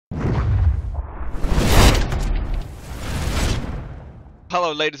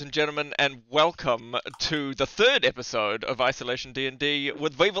Hello, ladies and gentlemen, and welcome to the third episode of Isolation D&D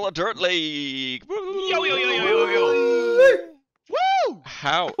with Vivaladirtleague. Yo, yo, yo, yo, yo, yo. Woo!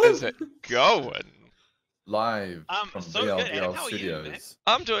 How is it going? Live from so good. And VLDL how are you, Studios.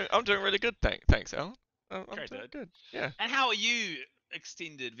 I'm doing really good. Thanks, Alan. I'm doing good. Yeah. And how are you,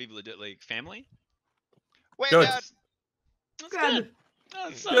 extended Vivaladirtleague family? Wait, Good. That's good.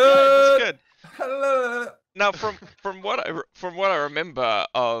 That's so Good. It's good. Hello. Now, from what I remember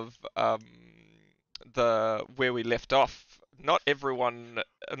of where we left off, not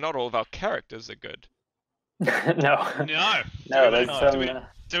all of our characters are good. No. No. No, there's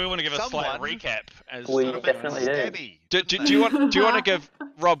Do we want to give a slight Someone- recap? As We sort of- definitely do. Stabby. Do you want to give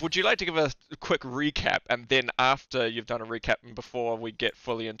Rob? Would you like to give a quick recap, and then after you've done a recap and before we get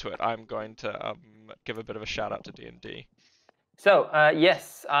fully into it, I'm going to give a bit of a shout out to D&D. So,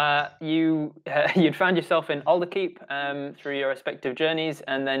 yes, you'd found yourself in Alderkeep through your respective journeys,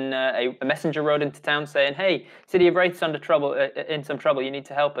 and then a messenger rode into town saying, "Hey, City of Wraith's under trouble, in some trouble. You need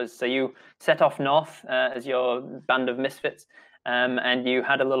to help us." So you set off north as your band of misfits, and you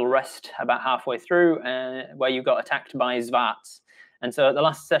had a little rest about halfway through, where you got attacked by Zvarts. And so at the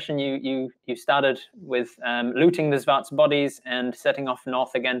last session, you started with looting the Zvarts' bodies and setting off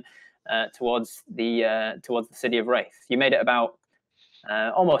north again. Towards the city of Wraith. You made it about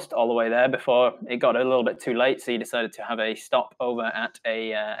almost all the way there before it got a little bit too late, so you decided to have a stop over at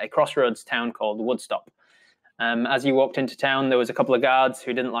a crossroads town called Woodstop. As you walked into town, there was a couple of guards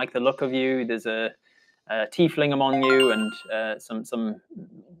who didn't like the look of you. There's a tiefling among you and some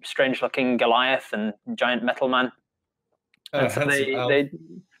strange-looking Goliath and giant metal man. And so they a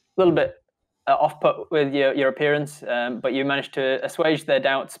little bit off-put with your appearance, but you managed to assuage their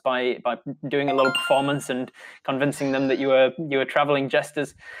doubts by doing a little performance and convincing them that you were traveling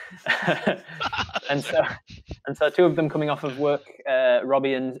jesters. and so two of them coming off of work,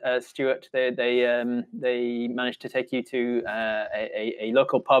 Robbie and Stuart, they managed to take you to a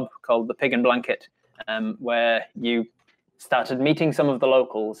local pub called the Pig and Blanket, where you started meeting some of the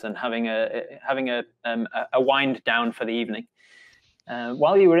locals and having a wind down for the evening.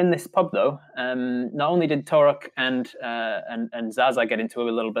 While you were in this pub, though, not only did Torok and Zaza get into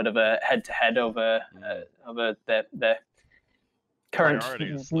a little bit of a head-to-head over their current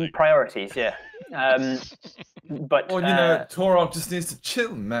priorities, yeah. But Torok just needs to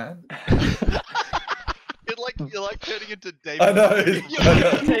chill, man. You're like turning into David. I know.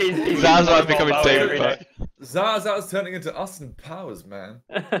 Zaza's becoming David. Zaza's turning into Austin Powers, man.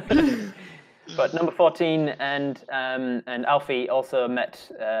 But number 14 and Alfie also met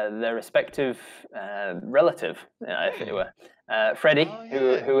their respective relative, if it were, Freddie,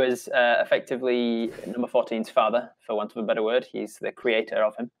 who is effectively number 14's father, for want of a better word. He's the creator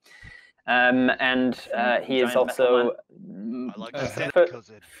of him, and he is also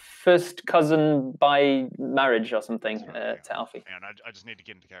first cousin by marriage or something to Alfie. Man, I just need to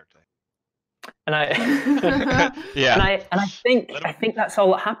get into character. And I, Yeah. and I think that's all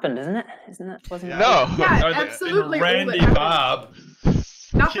that happened, isn't it? Wasn't it? No. Yeah, absolutely. all that Randy happened. Bob.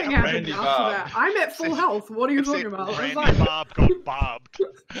 Nothing happened Randy after Bob. that. I'm at full health. What are you talking about? I was Randy like, Bob got bobbed.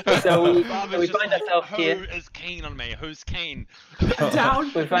 So we Bob is we just find like, ourselves here. Who is keen on me? Who's keen?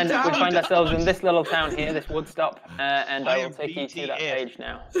 down. We find ourselves in this little town here, this Woodstop, and I I will am take you to that BTF. page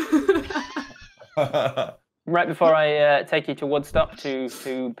now. Right before I take you to Woodstop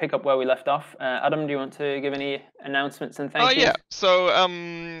to pick up where we left off, Adam, do you want to give any announcements and thank yous? Yeah. So,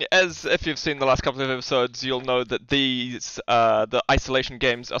 as if you've seen the last couple of episodes, you'll know that these the isolation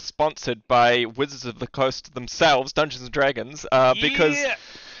games are sponsored by Wizards of the Coast themselves, Dungeons and Dragons, because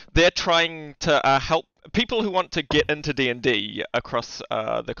they're trying to help people who want to get into D&D across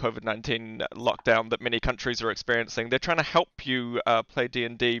the COVID-19 lockdown that many countries are experiencing. They're trying to help you play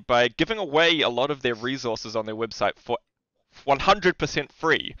D&D by giving away a lot of their resources on their website for 100%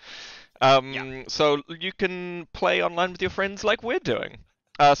 free. So you can play online with your friends like we're doing.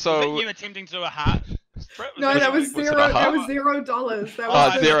 Was you attempting to do a heart? No, that was Was it a $0. That heart? was $0. That Oh,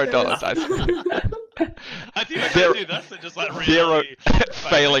 was $0. I think I Zero- can do this and just like Zero really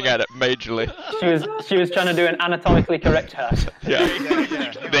failing at it majorly. She was trying to do an anatomically correct heart. Yeah.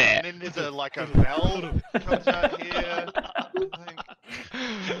 And then there's a valve comes out here.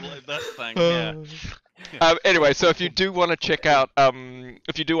 like this thing. Yeah. Anyway, so if you do want to check out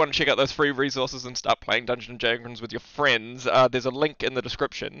those free resources and start playing Dungeons and Dragons with your friends, there's a link in the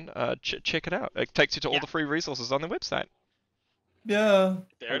description. Check it out. It takes you to all the free resources on their website. Yeah.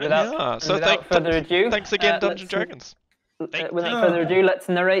 There it is. Without further ado, thanks again, Dungeons and Dragons. Without further ado, let's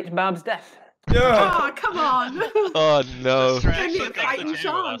narrate Barb's death. Yeah. Oh, come on. Oh no. Give me a fighting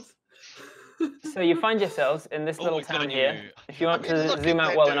chance. So you find yourselves in this Oh, little he's got a town new- here. If you want I mean, to look zoom at out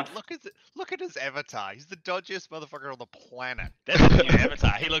that well dude. enough. Look at his avatar. He's the dodgiest motherfucker on the planet. That's the new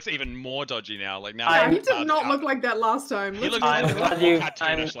avatar. He looks even more dodgy now. Like now. Yeah, I'm- he did not look like that last time. He Let's looked be I'm honest. glad more you-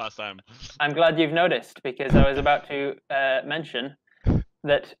 cartoonish last time. I'm glad you've noticed because I was about to mention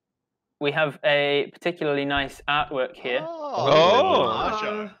that we have a particularly nice artwork here. Oh.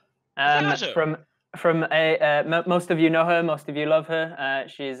 Marsha. Marsha. From most of you know her, most of you love her.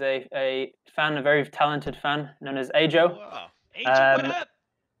 She's a fan, a very talented fan known as Ajo. Wow. Angel, what up?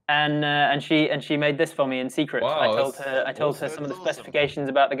 And she made this for me in secret. Wow, I told that's her some of the That's awesome. specifications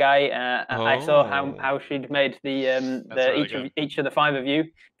about the guy. I saw Oh. how she'd made the really each of the 5 of you. If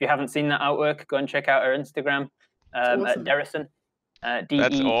you haven't seen that artwork, go and check out her Instagram at awesome. Derrison. That's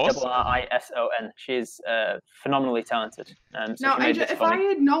Derrison. She's phenomenally talented. So Now, she made AJ, this if for I me.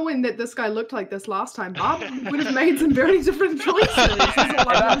 had known that this guy looked like this last time, Bob would have made some very different choices. That's all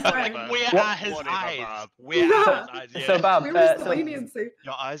I'm saying. Where What- are his Whatever, eyes? Bob. Where Yeah. are his eyes? Yeah. So Bob, Where was the so leniency?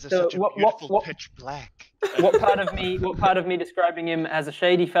 Your eyes are So such a what- beautiful what- pitch black. what part of me describing him as a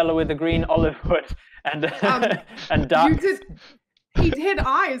shady fellow with a green olive hood and and dark? You did. He had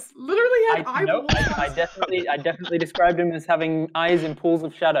eyes. Literally had eyeballs. I definitely described him as having eyes in pools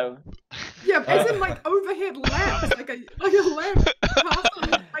of shadow. Yeah, as in like overhead lamps, like a lamp passed on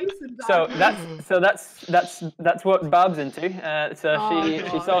his face and That's what Barb's into. So Oh, she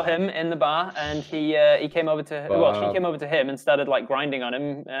God. saw him in the bar and he came over to she Bob. came over to him and started like grinding on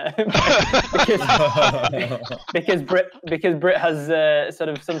him because Britt has sort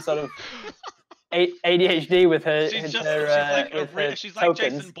of some sort of ADHD with her She's just with her she's like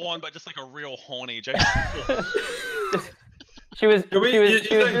tokens. Jason Bourne, but just like a real horny Jason. She was Can we- she was you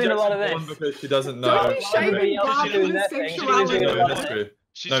doing saying a lot of Jackson Bourne this. because she doesn't Don't know. be Everybody shaming else Bob is doing with their thing. She was sexuality. doing a No lot of it. history.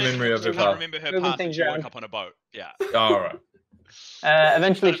 She's No just, memory of she her can't past. remember her Moving past. things She woke around. up on a boat. Yeah. All right.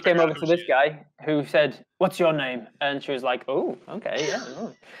 Eventually, Trying she to came figure over out to who this she guy who said, "What's your name?" And she was like, "Oh, okay, yeah."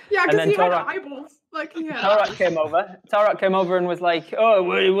 Oh. Yeah, And because then he had Torok- eyeballs. Like he had. Tarak came over. Tarak came over and was like,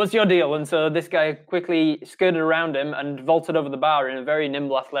 "Oh, what's your deal?" And so this guy quickly skirted around him and vaulted over the bar in a very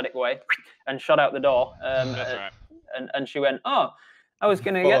nimble, athletic way, and shot out the door. That's right. And she went, "Oh, I was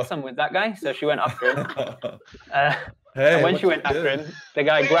gonna get some with that guy." So she went after him. Hey, And when what she you went after did? him, the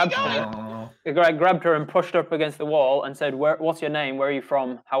guy grabbed her. Aw. The guy grabbed her and pushed her up against the wall and said, "What's your name? Where are you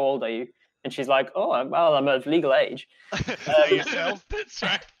from? How old are you?" And she's like, "Oh, well, I'm of legal age." yourself. That's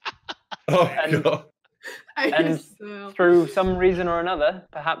right. Oh And- god. and So- through some reason or another,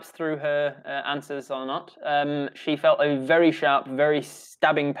 perhaps through her answers or not, she felt a very sharp, very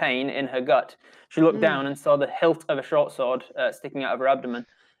stabbing pain in her gut. She looked down and saw the hilt of a short sword sticking out of her abdomen,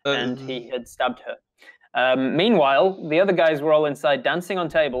 and he had stabbed her. Meanwhile, the other guys were all inside dancing on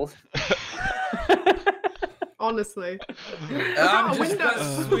tables. Honestly. I'm a just window.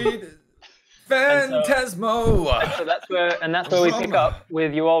 that sweet Phantasmo. So that's where we pick up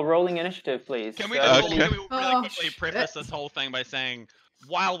with you all rolling initiative, please. Can we, So just, Okay. can we really Oh, quickly shit. preface this whole thing by saying,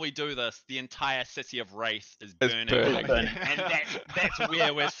 while we do this, the entire city of Wraith is burning, burning. and that's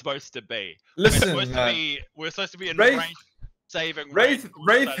where we're supposed to be. Listen, we're man. supposed to be in Wraith- Wraith saving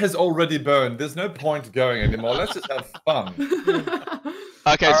Wraith has already burned. There's no point going anymore. Let's just have fun.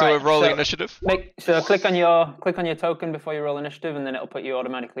 Okay, so Alright, we're rolling so- initiative. click on your token before you roll initiative, and then it'll put you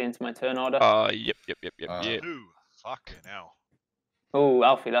automatically into my turn order. Yep. Ooh, fucking hell. Oh,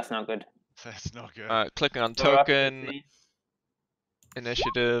 Alfie, that's not good. That's not good. Clicking on Go up to token, the-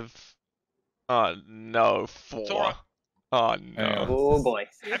 initiative. Oh no, 4. Tora. Oh Hang no. on. Oh boy.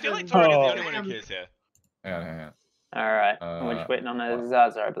 I feel like Tori is the Oh. only one who cares here. Hang on. All right. We're just waiting on a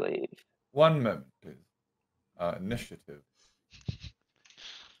Zaza, I believe. One moment, please. Initiative.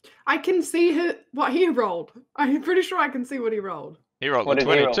 I can see what he rolled. I'm pretty sure I can see what he rolled. He rolled What a did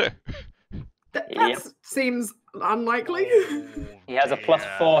he roll? 22. That Yep. seems unlikely. He has a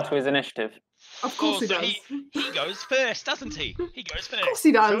 +4 to his initiative. Of course he so does. he goes first, doesn't he? He goes Of first. course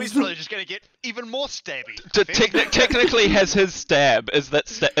he So he's does. probably just gonna get even more stabby. Technically, has his stab. Is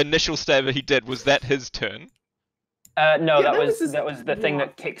that initial stab that he did? Was that his turn? No, Yeah, that that was was his- that was the thing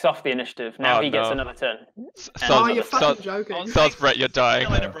that kicks off the initiative. Now Oh, he gets no. another turn. Oh, you're So, fucking joking. Sounds Brett, you're See dying.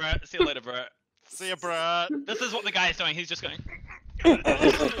 you later, Brett. See you later, Brett. See ya, bruh. This is what the guy is doing. He's just going.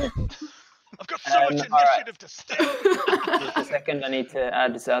 I've got so much alright. initiative to stab. Just a second, I need to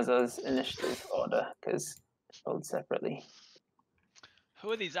add Zaza's initiative order because it's rolled separately.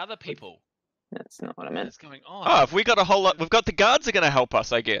 Who are these other people? That's not what I meant. What's going on? Oh, have we got a whole lot? We've got the guards are going to help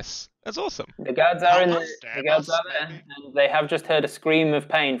us, I guess. That's awesome. The guards are in the Stab guards us, are there, maybe. and they have just heard a scream of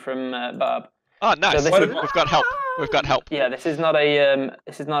pain from Barb. Oh, nice. this We've got help. We've got help. Yeah, this is not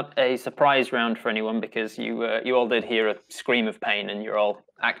a surprise round for anyone because you all did hear a scream of pain and you're all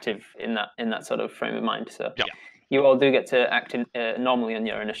active in that sort of frame of mind. So you all do get to act normally on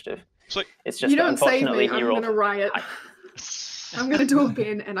your initiative. Sweet. It's just You don't save unfortunately me, I'm you all. gonna riot. I'm gonna do a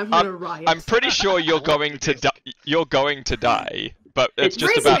bin and I'm gonna riot. I'm pretty sure you're going to die. You're going to die, but it's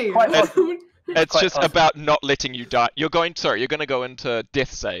just Raise about. me. It's quite just possible. about not letting you die. You're going to go into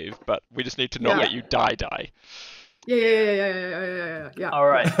death save, but we just need to not Yeah. let you die. Yeah. All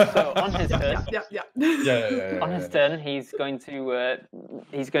right. So on his turn, Yeah. on his turn, he's going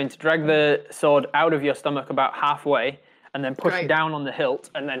to drag the sword out of your stomach about halfway, and then push Great. down on the hilt,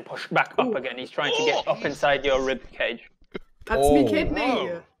 and then push back up again. He's trying to get up inside your rib cage. That's me kidney.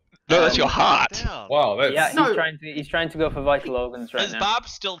 Whoa. No, that's your heart. Down. Wow, that's... Yeah, No. he's trying to go for vital organs right Is now. Barb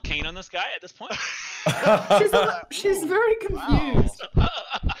still keen on this guy at this point? She's very confused.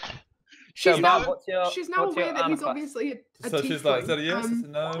 So, She's Barb, now what's your she's now what's your aware that armor he's class? obviously a So she's like, is that a yes? tiefling. Is it a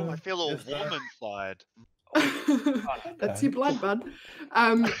no? Oh, I feel all Yes, no? warm inside. That's your blood, bud.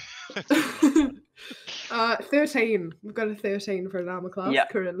 13. We've got a 13 for an armor class Yeah.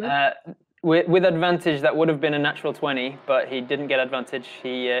 currently. With advantage, that would have been a natural 20, but he didn't get advantage.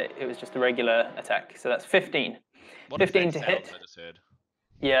 It was just a regular attack. So that's 15. What 15 exact to sounds hit. I just heard?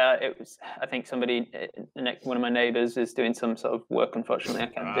 Yeah, it was. I think somebody, one of my neighbours, is doing some sort of work. Unfortunately, I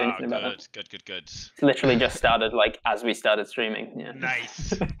can't do anything about that. Good. It's literally just started as we started streaming. Yeah.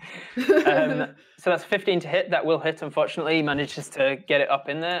 Nice. So that's 15 to hit. That will hit. Unfortunately, he manages to get it up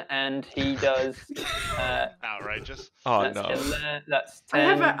in there, and he does. Outrageous. Oh That's no. in there. That's I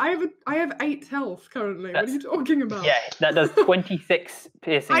 10. have 8 health currently. What are you That's- talking about? Yeah, that does 26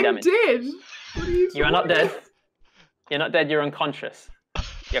 piercing I'm damage. dead. What are you You are not talking dead. You're not dead. You're unconscious.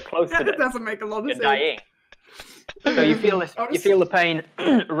 You're close to That death. doesn't make a lot of You're sense. dying. So you feel this. I'll You just- feel the pain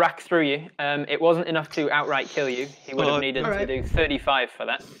rack through you. It wasn't enough to outright kill you. He would have needed to Alright. do 35 for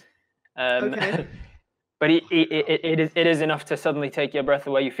that. Okay. But it is enough to suddenly take your breath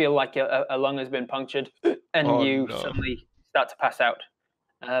away. You feel like a lung has been punctured, and Oh, you no. suddenly start to pass out.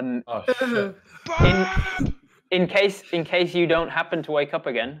 Oh, shit. In case you don't happen to wake up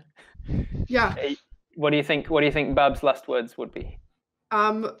again, Yeah. what do you think? What do you think Bab's last words would be?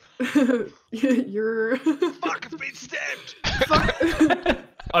 You're. Fuck, I've been stabbed. Fuck.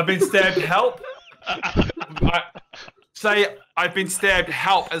 I've been stabbed, help! Say, I've been stabbed,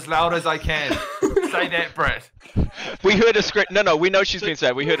 help, as loud as I can. Say that, Britt. We heard a scream. No, we know she's been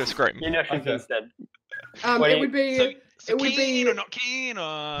stabbed. We heard a scream. You know she's been stabbed. What do It you- would be. So It would keen be- or not keen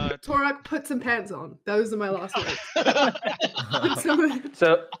or Torak, put some pants on. Those are my last words. Put some-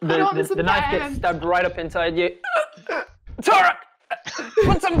 So Put on the some knife gets pants. stabbed right up inside you. Torak,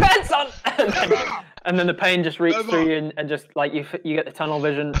 put some pants on. And then the pain just reaches through you, and just like you get the tunnel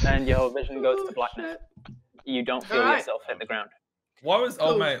vision, and your vision goes to blackness. You don't feel Alright. yourself hit the ground. Why was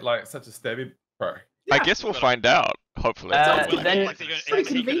old Cool. mate like such a stabby pro? I Yeah. guess we'll find out. Hopefully. Then- Pretty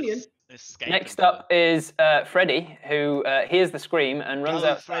convenient. Next up is Freddy, who hears the scream and runs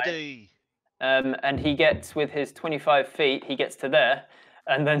outside. Freddy. And he gets, with his 25 feet, he gets to there,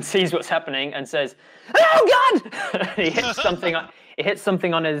 and then sees what's happening and says, "Oh God!" He hits something. He hits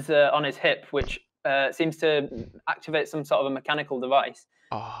something on his hip, which seems to activate some sort of a mechanical device.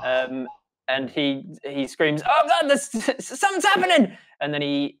 Oh. And he screams, "Oh God! Something's happening!" And then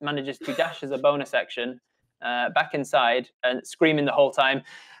he manages to dash as a bonus action back inside and screaming the whole time,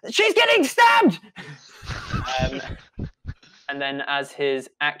 "She's getting stabbed!" And then as his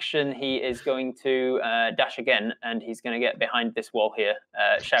action, he is going to dash again, and he's going to get behind this wall here,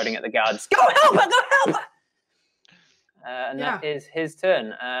 shouting at the guards, "Go help her! Go help her!" And that is his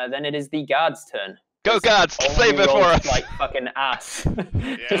turn. Then it is the guards' turn. Go guards, All save you her for rolled us. like fucking ass.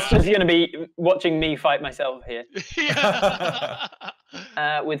 It's just going to be watching me fight myself here.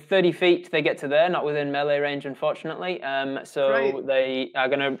 With 30 feet, they get to there, not within melee range, unfortunately. So Right. they are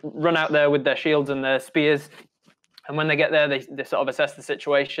going to run out there with their shields and their spears. And when they get there, they sort of assess the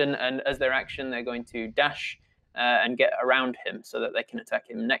situation. And as their action, they're going to dash and get around him so that they can attack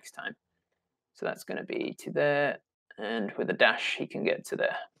him next time. So that's going to be to there. And with a dash, he can get to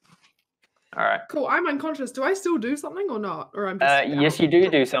there. All right. Cool. I'm unconscious. Do I still do something or not? Or I'm just. Yes, you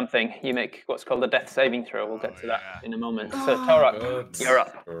do something. You make what's called a death saving throw. We'll get to that in a moment. So, Torak, Good. you're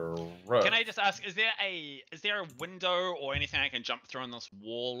up. Right. Can I just ask, is there a window or anything I can jump through on this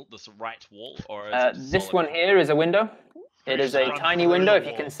wall, this right wall, or is it just This solid? one here is a window. It is a Run tiny through window. the If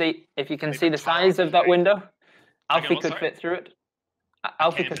you can wall. see, Maybe the size of that Torak, window, Again, Alfie what, could sorry? fit through it.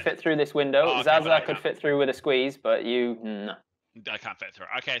 Alfie can could fit. fit through this window. Oh, okay, but Zaza I could can't. fit through with a squeeze, but you, no. I can't fit through.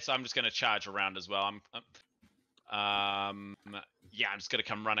 Okay, so I'm just gonna charge around as well. Yeah, I'm just gonna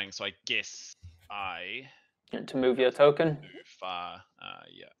come running. So I guess I to move your token. move far,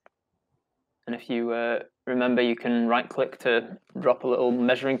 yeah. And if you remember, you can right-click to drop a little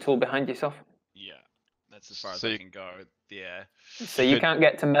measuring tool behind yourself. Yeah, that's as far as So I you- can go. Yeah. So you can't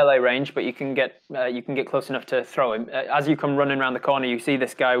get to melee range, but you can get close enough to throw him. As you come running around the corner, you see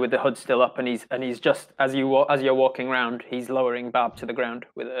this guy with the hood still up, and he's just as you're walking around, he's lowering Barb to the ground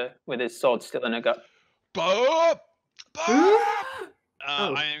with his sword still in her gut. Bob! Oh.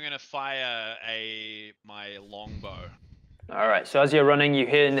 I am gonna fire my longbow. All right. So as you're running, you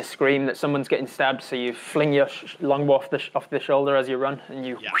hear in the scream that someone's getting stabbed. So you fling your longbow off the shoulder as you run, and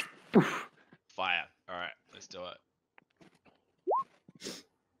you. Yeah. Fire. All right, let's do it.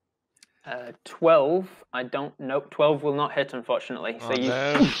 12. I don't. Nope. 12 will not hit, unfortunately. So you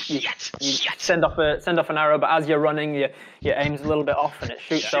send off an arrow, but as you're running, your aim's a little bit off, and it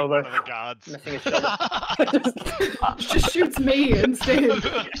shoots Shoot over, one of the guards. missing his shoulder. Just shoots me instead.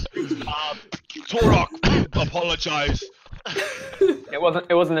 Torok, apologize. It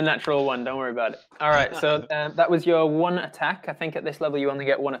wasn't a natural one. Don't worry about it. All right. So that was your one attack. I think at this level you only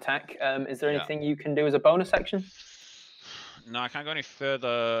get one attack. Is there anything you can do as a bonus action? No, I can't go any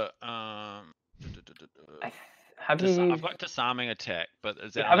further. Have I've got disarming attack, but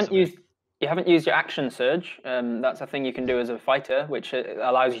is that you haven't used your action surge. That's a thing you can do as a fighter, which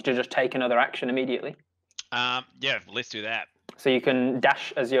allows you to just take another action immediately. Yeah, let's do that. So you can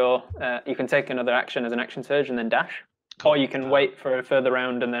dash as you can take another action as an action surge and then dash, or you can wait for a further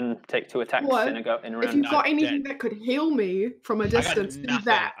round and then take 2 attacks What? in a round. If you've got anything that could heal me from a distance, do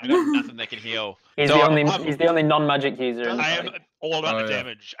that. I got nothing that can heal. He's the only non-magic user. In the I am party. all about the yeah.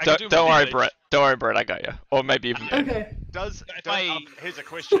 damage. I can do Don't worry, damage. Brett. Don't worry, Brett. I got you. Or maybe even. Okay. Here's a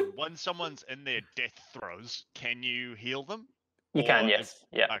question. When someone's in their death throes, can you heal them? You can, Or yes,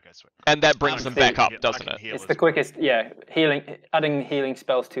 yeah. Okay, sweet. And that brings them back up, I doesn't can it? heal It's as the well. quickest, adding healing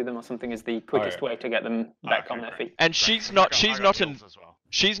spells to them or something is the quickest way to get them back Okay, on their great. feet. And she's not. I She's got not in. heals as well.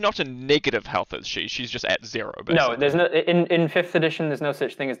 She's not in negative health, is she? She's just at 0. Basically. No, there's no in 5th edition. There's no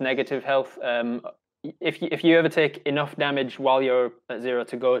such thing as negative health. If you ever take enough damage while you're at 0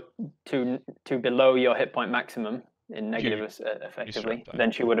 to go to below your hit point maximum in negative effectively, die. then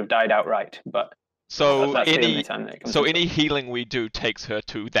she would have died outright. But So that's the only any time that it comes so into any healing we do takes her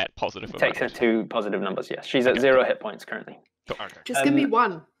to that positive. takes her amount. to positive numbers. Yes, she's at 0 hit points currently. Okay. Just give me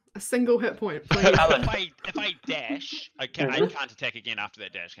one. A single hit point, please. Alan. If I dash, I can't attack again after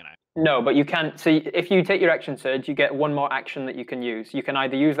that dash, can I? No, but you can. So if you take your action surge, you get one more action that you can use. You can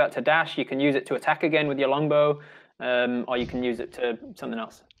either use that to dash, you can use it to attack again with your longbow, or you can use it to something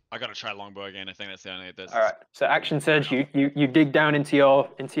else. I gotta try longbow again. I think that's the only. All right. So action surge, you dig down into your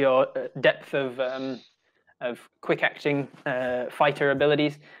depth of quick acting fighter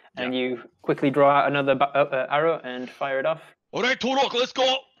abilities, and you quickly draw out another arrow and fire it off. All right, Torok, let's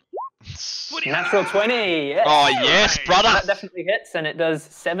go. Natural 20. Yes. Oh yes, brother. That definitely hits, and it does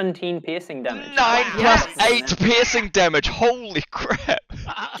 17 piercing damage. 9 plus Yes. 8 piercing damage. Holy crap!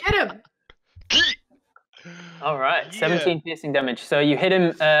 Get him. All right, 17 piercing damage. So you hit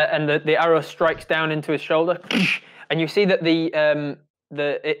him, and the arrow strikes down into his shoulder, and you see that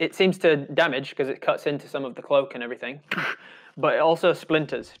it seems to damage because it cuts into some of the cloak and everything, but it also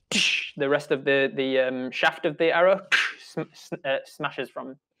splinters. The rest of the shaft of the arrow smashes from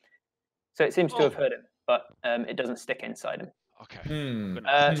him. So it seems to have hurt him, but it doesn't stick inside him.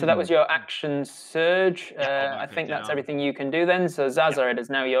 Okay. So that was your action surge. Yeah, I think that's down. everything you can do then. So Zaza, it is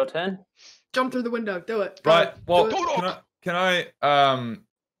now your turn. Jump through the window. Do it. Go. Right. Well, Do it. can I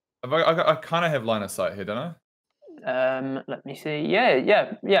I kind of have line of sight here, don't I? Let me see.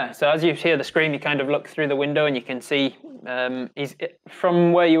 Yeah. So as you hear the scream, you kind of look through the window and you can see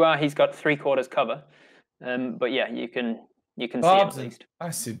from where you are. He's got 3/4 cover. But yeah, you can see him Bob's at least. I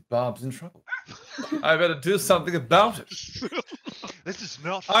see Bob's in trouble. I better do something about it. This is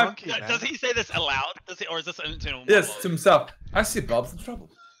not I'm- funky, man. Does he say this aloud? Or is this an internal? Yes, monologue? to himself. I see Bob's in trouble.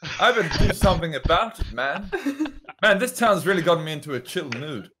 I better do something about it, man. Man, this town's really gotten me into a chill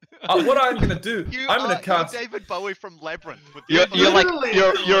mood. What I'm gonna do? I'm gonna cast. You're David Bowie from Labyrinth. With You're like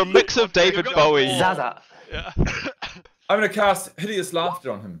Literally. you're a mix of David Bowie. Zaza. Yeah. I'm gonna cast hideous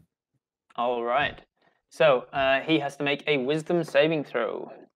laughter on him. All right. So he has to make a wisdom saving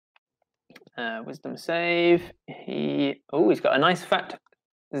throw. Wisdom save. He's got a nice fat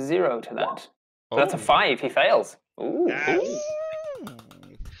 0 to that. So that's a 5. He fails. Ooh. Yes.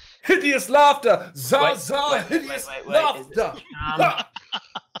 Hideous laughter, Zaza. Wait. Hideous Is laughter.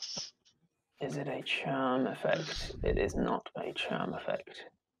 Is it a charm effect? It is not a charm effect.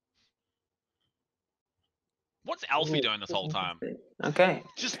 What's Alfie doing this whole time? Okay.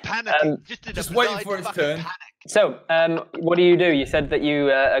 Just panicking. Just waiting for his turn. So, what do? You said that you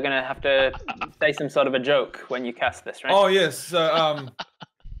are going to have to say some sort of a joke when you cast this, right? Oh yes.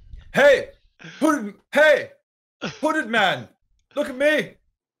 Hey, hooded man, look at me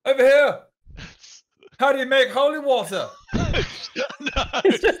over here. How do you make holy water? No.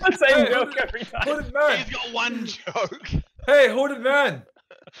 It's just the same joke every time. Hooded man. He's got one joke. Hey, hooded man.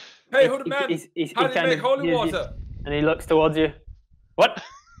 Hey, hooded man. How do you make holy water? And he looks towards you. What?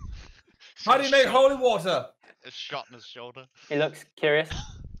 How do you make holy water? A shot in his shoulder. He looks curious.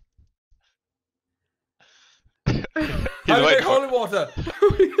 How do you make holy water?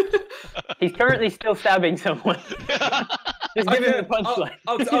 He's currently still stabbing someone. Just give him the punchline.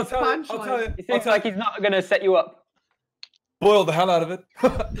 I'll tell you. It seems like he's not going to set you up. Boil the hell out of it.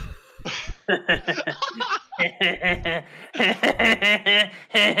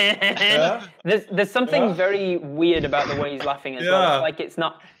 There's something very weird about the way he's laughing as well. It's like it's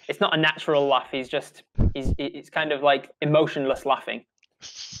not a natural laugh. It's kind of like emotionless laughing.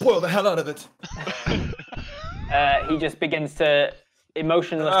 Boil the hell out of it. He just begins to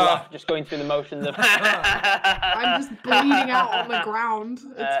emotionless laugh, just going through the motions of. I'm just bleeding out on the ground.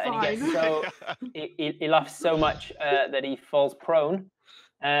 It's fine. He laughs so much that he falls prone,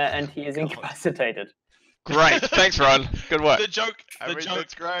 and he is incapacitated. Great, thanks, Ron. Good work. The joke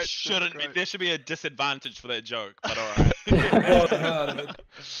great. shouldn't be. Great. There should be a disadvantage for that joke, but alright. Boil the hell out of it.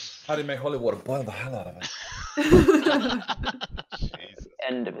 How do you make holy water? Boil the hell out of it. Jesus.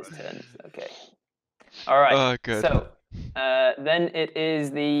 End of his turn. Okay. All right. Oh, good. So then it is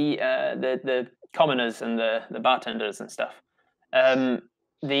the commoners and the bartenders and stuff.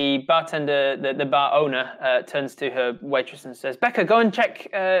 The bartender, the bar owner, turns to her waitress and says, "Becca, go and check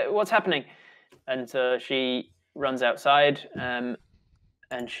what's happening." And so she runs outside, and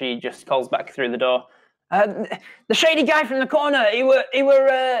she just calls back through the door. The shady guy from the corner.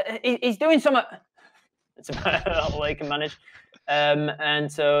 He's doing something. It's about all they can manage.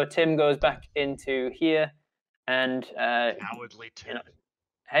 And so Tim goes back into here, and Cowardly Tim.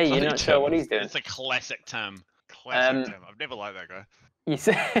 Hey, you're not sure what he's doing. It's a classic Tim. Classic Tim. I've never liked that guy. You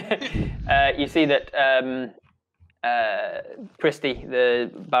see that Christy, the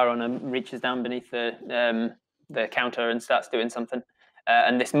bar owner, reaches down beneath the counter and starts doing something,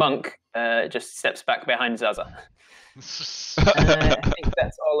 and this monk just steps back behind Zaza. I think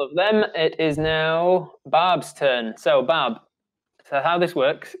that's all of them. It is now Barb's turn. So Barb, how this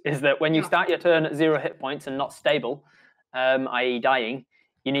works is that when you start your turn at 0 hit points and not stable, i.e. dying,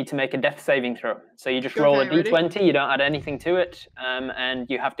 you need to make a death saving throw. So you just roll a d20, you don't add anything to it, and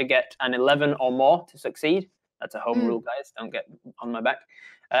you have to get an 11 or more to succeed. That's a home rule, guys. Don't get on my back.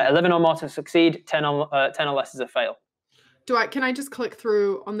 11 or more to succeed, 10 or less is a fail. Can I just click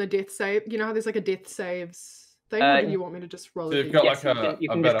through on the death save? You know how there's like a death saves thing, or do you want me to just roll So it? you've got Yes, you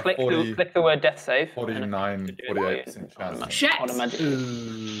can just click the word death save. 49, 48% chance. Shit!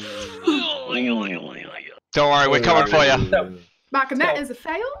 Don't worry, we're coming for you. So, Mark, and that is a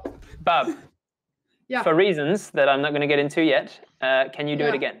fail? Bob, Yeah. for reasons that I'm not going to get into yet, can you do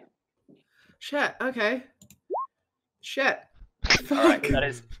it again? Shit, okay. Shit. All right,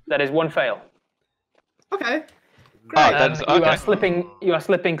 that is one fail. Okay. Oh, okay. You are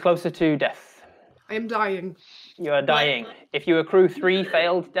slipping closer to death. I am dying. You are dying. If you accrue 3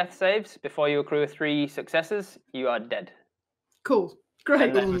 failed death saves before you accrue 3 successes, you are dead. Cool.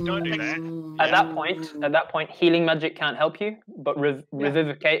 Great. Don't do that. At that point, healing magic can't help you, but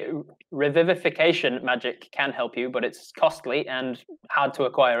revivification magic can help you, but it's costly and hard to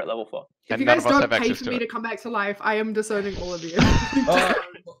acquire at level 4. If you guys don't pay for me to come back to life, I am disowning all of you.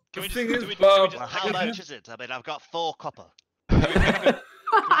 Can we how much is it? I mean, I've got 4 copper.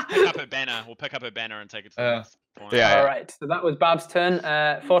 Pick up a banner. We'll pick up a banner and take it to the next point. Yeah. All right, so that was Barb's turn.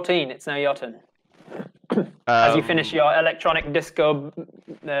 14, it's now your turn. As you finish your electronic disco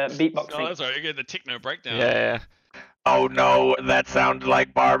beatboxing. Oh, that's right. You get the techno breakdown. Yeah. Oh no, that sounded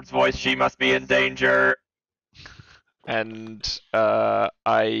like Barb's voice. She must be in danger. And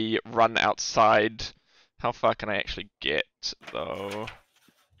I run outside. How far can I actually get, though?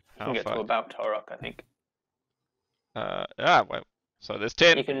 You can get to about Torok, I think. Well, so there's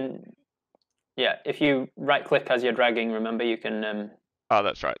 10. You can, yeah, if you right-click as you're dragging, remember you can. Oh,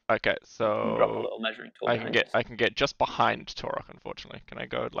 that's right. Okay, so drop a little measuring tool. I can get just behind Torok, unfortunately. Can I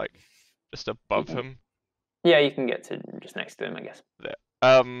go like just above him? Yeah, you can get to just next to him, I guess. There.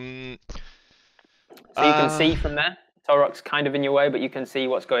 So you can see from there. Torok's kind of in your way, but you can see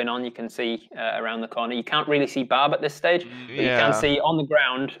what's going on. You can see around the corner. You can't really see Barb at this stage, but you can see on the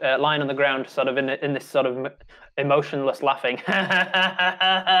ground, lying on the ground, sort of in this sort of emotionless laughing. That's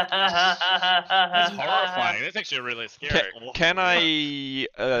horrifying. That's actually really scary. Can I?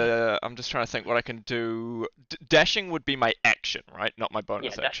 I'm just trying to think what I can do. Dashing would be my action, right? Not my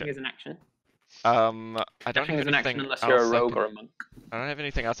bonus action. Dashing is an action. I don't Dashing have is an anything action unless else you're a I rogue can- or a monk. I don't have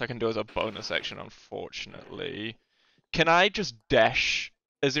anything else I can do as a bonus action, unfortunately. Can I just dash?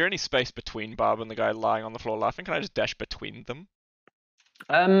 Is there any space between Barb and the guy lying on the floor laughing? Can I just dash between them?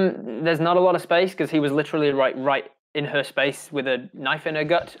 There's not a lot of space because he was literally right in her space with a knife in her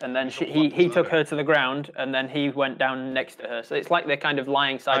gut, and then he took her to the ground, and then he went down next to her. So it's like they're kind of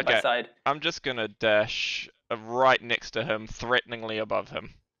lying side by side. I'm just gonna dash right next to him, threateningly above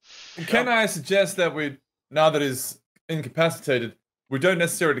him. Can I suggest that now that he's incapacitated, we don't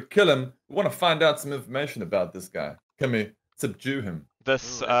necessarily kill him. We want to find out some information about this guy. Can we subdue him?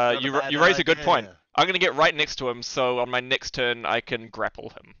 This, Ooh, that's not a you bad raise a good point. idea. I'm gonna get right next to him, so on my next turn I can grapple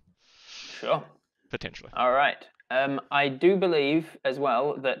him. Sure. Potentially. All right. I do believe as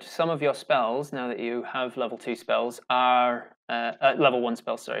well that some of your spells, now that you have level 2 spells, are level 1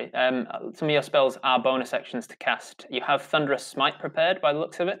 spells. Sorry. Some of your spells are bonus actions to cast. You have Thunderous Smite prepared by the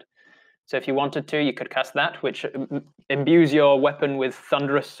looks of it. So if you wanted to, you could cast that, which imbues your weapon with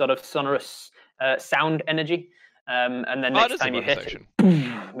thunderous, sort of sonorous sound energy. And then next time you hit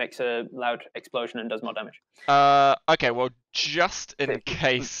it, makes a loud explosion and does more damage. Okay, well, just in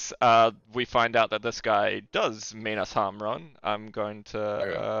case we find out that this guy does mean us harm, Ron, I'm going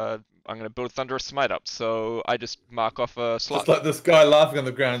to build Thunderous Smite up. So I just mark off a slot. Just like this guy laughing on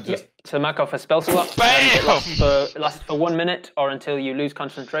the ground. Just So mark off a spell slot. Bam! It lasts for 1 minute, or until you lose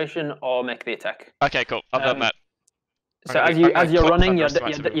concentration, or make the attack. Okay, cool. I've done that. So as you're running,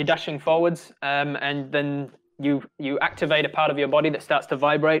 you're dashing forwards, and then you activate a part of your body that starts to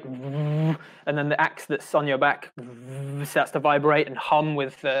vibrate, and then the axe that's on your back starts to vibrate and hum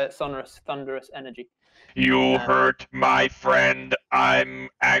with sonorous, thunderous energy. You hurt my friend. I'm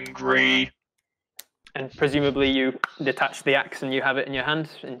angry. And presumably you detach the axe and you have it in your hand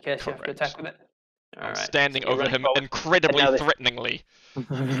in case you have to attack with it. I'm standing over him incredibly threateningly.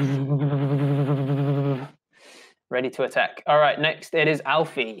 Ready to attack. All right, next it is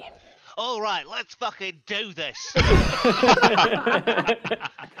Alfie. All right, let's fucking do this.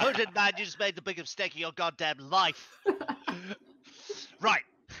 100 man, you just made the biggest mistake of your goddamn life. Right,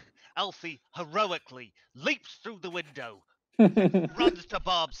 Alfie heroically leaps through the window, runs to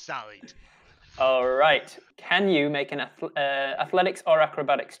Barb's side. All right, can you make an athletics or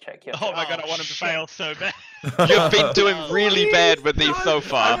acrobatics check? Oh my god, I want him to fail so bad. You've been doing really bad with these so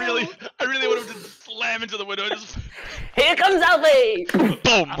far. I really want him to slam into the window. Just... Here comes Alfie!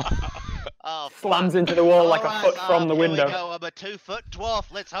 Boom! Oh, Slams into the wall like a foot from the window. Here we go. I'm a 2-foot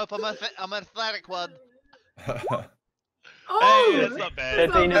dwarf. Let's hope I'm an athletic one. Oh, Hey, that's not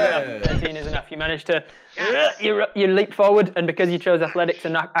bad. 13 is enough. 13 is enough. You manage to you leap forward, and because you chose athletics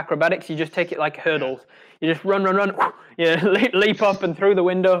and acrobatics, you just take it like hurdles. You just run. You leap up and through the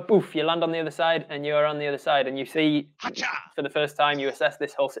window. Poof! You land on the other side, and you are on the other side. And you see, for the first time, you assess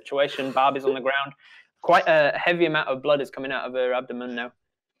this whole situation. Barb is on the ground. Quite a heavy amount of blood is coming out of her abdomen now.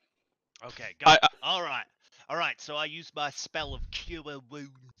 Okay, got it. All right. So I use my spell of Cure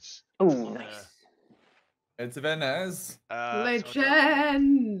Wounds. Oh, nice. It's a very nice.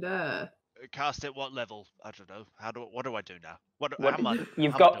 Legend. Cast at what level? I don't know. What do I do now?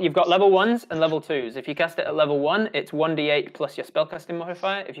 You've got level 1s and level 2s. If you cast it at level 1, it's 1d8 plus your spellcasting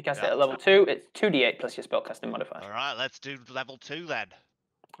modifier. If you cast it at level 2, it's 2d8 plus your spellcasting modifier. All right, let's do level 2 then.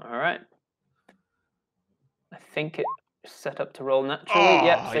 All right. I think it's set up to roll naturally.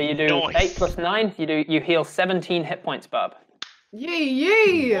 Yep. So you do 8 plus 9. You heal 17 hit points, Barb.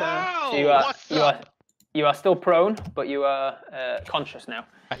 Yay! Wow, So you are still prone, but you are conscious now.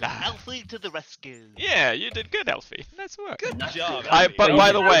 Alfie to the rescue. Yeah, you did good, Alfie. Nice work. Good job. But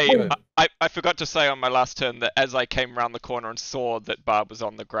by the way, I forgot to say on my last turn that as I came around the corner and saw that Barb was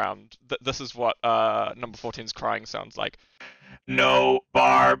on the ground, this is what number 14's crying sounds like. No,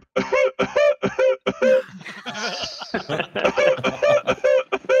 Barb.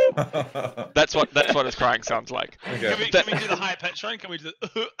 That's what his crying sounds like. Okay. Can we do the high pitch one? Can we do?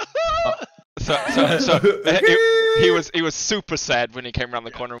 So he was super sad when he came around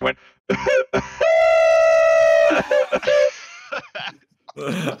the corner and went.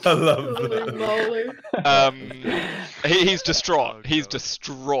 I love that. Holy moly. He's distraught. He's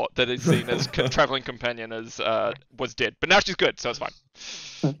distraught that he's seen his traveling companion was dead. But now she's good, so it's fine.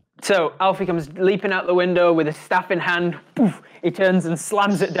 So Alfie comes leaping out the window with his staff in hand. Poof, he turns and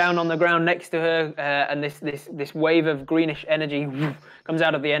slams it down on the ground next to her, and this wave of greenish energy comes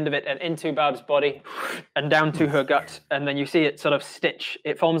out of the end of it and into Barb's body and down to her gut. And then you see it sort of stitch.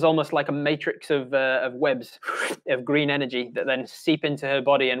 It forms almost like a matrix of webs of green energy that then seep into her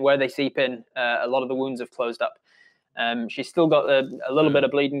body. And where they seep in, a lot of the wounds have closed up. She's still got a little bit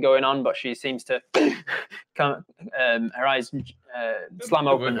of bleeding going on, but she seems to her eyes slam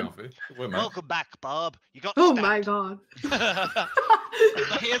open. Welcome back, Bob. You got. Oh my god. So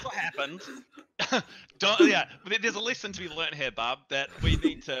here's what happened. There's a lesson to be learned here, Bob. That we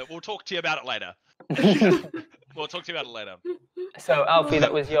need to. We'll talk to you about it later. We'll talk to you about it later. So, Alfie,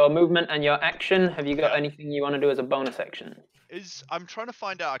 that was your movement and your action. Have you got anything you want to do as a bonus action? I'm trying to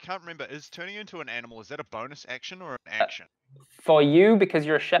find out. I can't remember. Is turning into an animal, is that a bonus action or an action? For you, because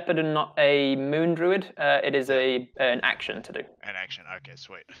you're a shepherd and not a moon druid, it is an action to do. An action. Okay,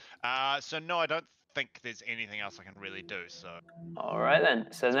 sweet. So no, I don't think there's anything else I can really do. So. All right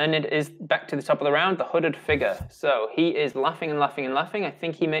then. So then it is back to the top of the round. The hooded figure. So he is laughing and laughing and laughing. I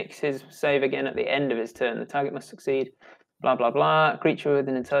think he makes his save again at the end of his turn. The target must succeed. Blah, blah, blah. Creature with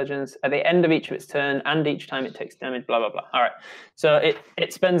an intelligence. At the end of each of its turn, and each time it takes damage, blah, blah, blah. All right. So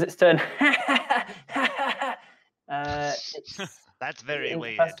it spends its turn. That's very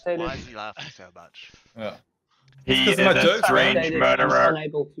weird. Why is he laughing so much? Yeah. He is a strange murderer.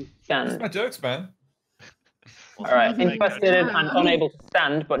 Unable to stand. That's my jokes, man. All right. Incapacitated and unable to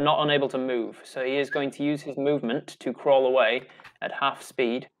stand, but not unable to move. So he is going to use his movement to crawl away at half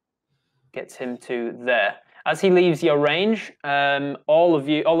speed. Gets him to there. As he leaves your range, all of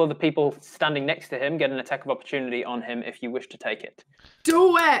the people standing next to him get an attack of opportunity on him if you wish to take it.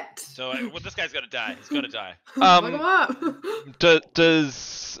 Do it! So this guy's got to die. He's got to die. Look him up.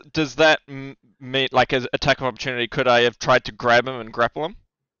 Does that mean, like, as attack of opportunity, could I have tried to grab him and grapple him?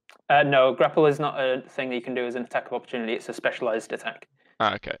 No, grapple is not a thing that you can do as an attack of opportunity. It's a specialized attack.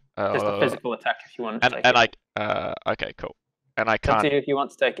 Oh, okay. Just a physical attack if you want to take it. Okay, cool. And I It's up can't. to you if you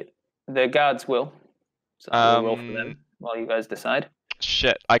want to take it. The guards will. So we'll roll for them while you guys decide.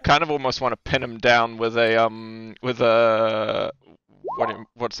 Shit, I kind of almost want to pin him down with a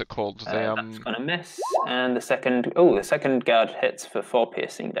what's it called? That's gonna miss, and the second guard hits for 4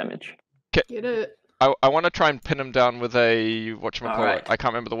 piercing damage. Get it. I want to try and pin him down with a whatchamacallit. I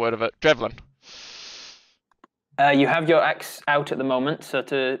can't remember the word of it. Javelin. You have your axe out at the moment, so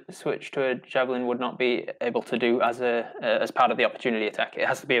to switch to a javelin would not be able to do as part of the opportunity attack. It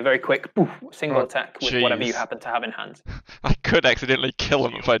has to be a very quick single attack with whatever you happen to have in hand. I could accidentally kill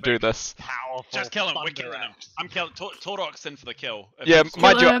him if I do this. Powerful. Just kill him. We're killing him. I'm killing. Torok's in for the kill. Yeah,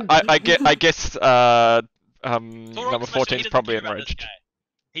 mind you, I guess number Torok's 14 is probably enraged.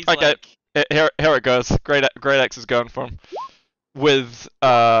 He's Okay, like, here it goes. Great Axe is going for him. With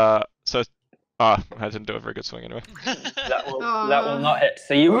I didn't do a very good swing anyway. That will not hit.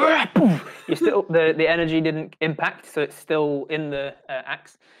 So you still the energy didn't impact, so it's still in the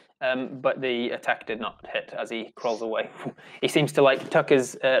axe, but the attack did not hit as he crawls away. He seems to like tuck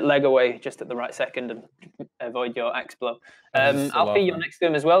his leg away just at the right second and avoid your axe blow. Alfie, you're next to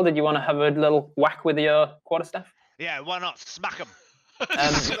him as well. Did you want to have a little whack with your quarterstaff? Yeah, why not? Smack him.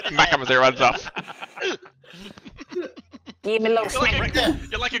 Smack him as he runs off. Give me a little smack.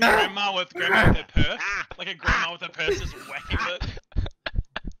 You're like a grandma with her purse. Like a grandma with her purse just whacking it.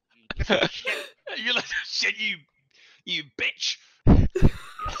 You like shit, you bitch. You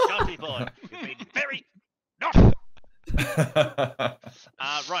naughty boy. You've been very naughty.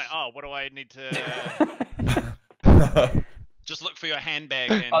 Right. Oh, what do I need to? Just look for your handbag.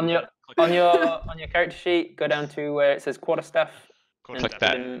 And on your character sheet, go down to where it says quarterstaff. Click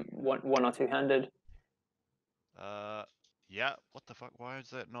that. One or two-handed. Yeah. What the fuck? Why is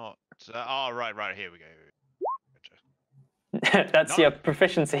that not? Right. Here we go. Gotcha. That's your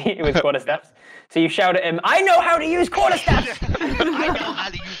proficiency with quarterstaffs. So you shout at him, "I know how to use quarterstaffs!" I know how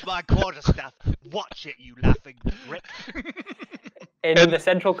to use my quarterstaff. Watch it, you laughing prick. In the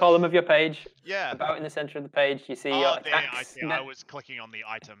central column of your page, Yeah. about in the center of the page, you see your attacks. I see. I was clicking on the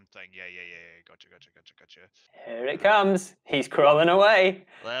item thing. Yeah. Gotcha. Here it comes. He's crawling away.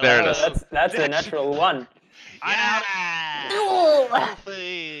 Well, There it is. That's a natural one. Yeah.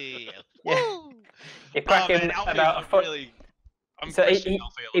 You crack him Alfie, about a foot. I'm So questioning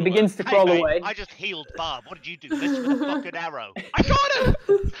Alfie a he little begins to crawl Hey, mate, away. I just healed Bob. What did you do? This with a fucking arrow. I got him!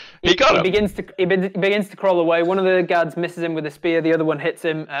 He got him. He begins to crawl away. One of the guards misses him with a spear. The other one hits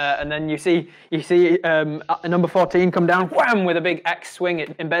him, and then you see number 14 come down, wham, with a big axe swing.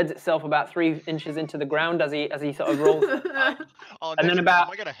 It embeds itself about 3 inches into the ground as he sort of rolls. And then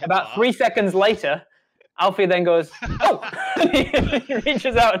about 3 seconds later, Alfie then goes, "Oh!" He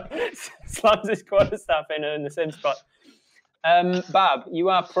reaches out, and slams his quarterstaff in the same spot. Barb, you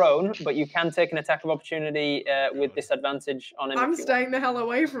are prone, but you can take an attack of opportunity with disadvantage on him. I'm staying the hell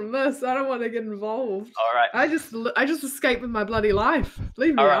away from this. I don't want to get involved. All right. I just escaped with my bloody life.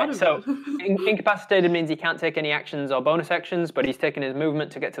 Leave me out of it. Incapacitated means he can't take any actions or bonus actions, but he's taken his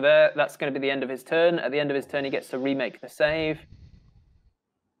movement to get to there. That's going to be the end of his turn. At the end of his turn, he gets to remake the save.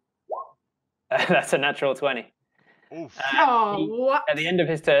 That's a natural 20. What? At the end of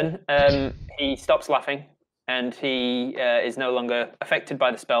his turn, he stops laughing, and he is no longer affected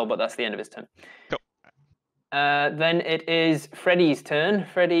by the spell, but that's the end of his turn. Cool. Then it is Freddy's turn.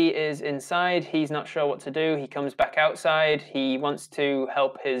 Freddy is inside. He's not sure what to do. He comes back outside. He wants to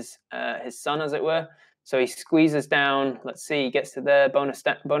help his son, as it were. So he squeezes down. Let's see. He gets to there. Bonus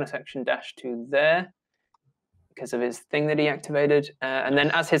action dash to there because of his thing that he activated. And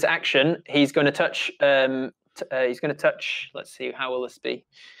then as his action, he's going to touch. He's going to touch. Let's see. How will this be?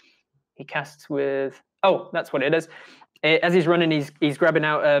 He casts with. Oh, that's what it is. As he's running, he's grabbing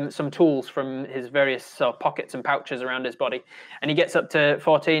out some tools from his various pockets and pouches around his body. And he gets up to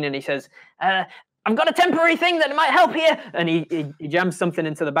 14 and he says, I've got a temporary thing that might help here. And he jams something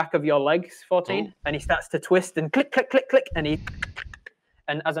into the back of your legs, 14. Oh. And he starts to twist and click, click, click, click.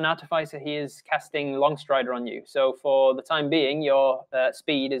 And as an artificer, he is casting Longstrider on you. So for the time being, your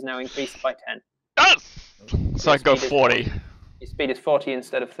speed is now increased by 10. So I can go 40. Your speed is 40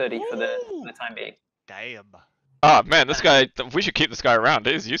 instead of 30 for the time being. Damn. Oh man, this guy, we should keep this guy around.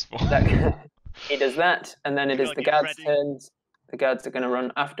 He is useful. He does that, and then it is the guards' turns. The guards are going to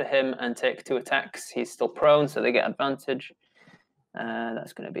run after him and take 2 attacks. He's still prone, so they get advantage.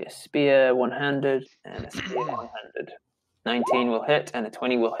 That's going to be a spear one-handed and a spear one-handed. 19 will hit and a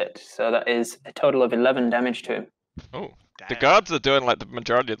 20 will hit. So that is a total of 11 damage to him. Oh, the guards are doing like the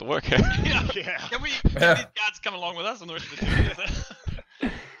majority of the work here. Yeah. Can these guards come along with us on the rest of the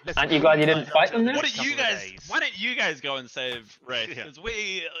team? Aren't you glad you didn't fight them then? Why don't you guys go and save Wraith? Because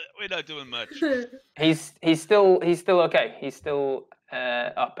we're not doing much. He's still okay. He's still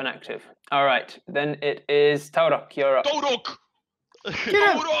up and active. All right, then it is Taurok. You're up. Taurok!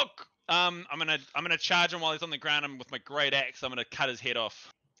 I'm gonna charge him while he's on the ground, and with my great axe, I'm gonna cut his head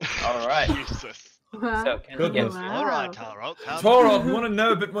off. All right. Jesus. Wow. So can you get... All right, Taurok. Taurok, want to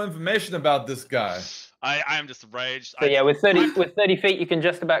know a bit more information about this guy. I am just enraged. So yeah, with 30 feet, you can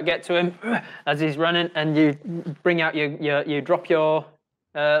just about get to him as he's running, and you bring out you drop your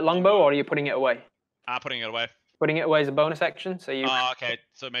longbow, or are you putting it away? Putting it away. Putting it away is a bonus action, so you. Oh, okay.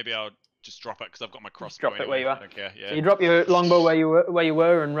 So maybe I'll just drop it because I've got my crossbow. Drop it where you are. Okay, yeah. So you drop your longbow where you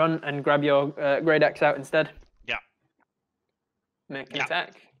were, and run and grab your great axe out instead. Yeah. Make an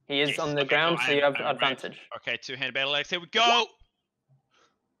attack. He is on the ground, so you have advantage. Okay, 2-handed battle axe. Here we go.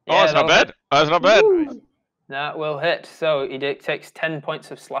 Yeah, that's not bad. That's not bad. Ooh. That will hit. So he takes 10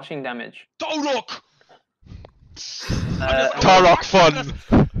 points of slashing damage. Taurok! Taurok fun.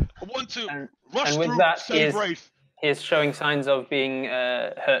 I want to rush and with through, that, save Wraith. He is showing signs of being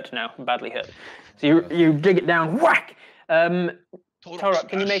hurt now, badly hurt. So you dig it down, whack. Taurok,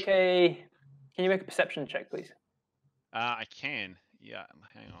 can you make a perception check, please? I can. Yeah,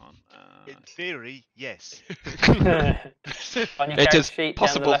 hang on. In theory, yes. On your character sheet,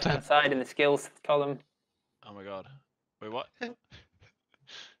 down the left-hand side in the skills column. Oh my god. Wait, what?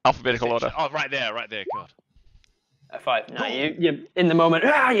 Alphabetical order. Oh, right there, God. A 5. No, you in the moment.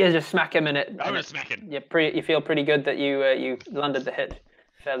 You just smack him in it. I'm gonna smack him. You feel pretty good that you landed the hit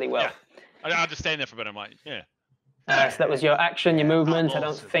fairly well. Yeah. I'll just stand there for a bit. I'm like, yeah. So that was your action, your movement. I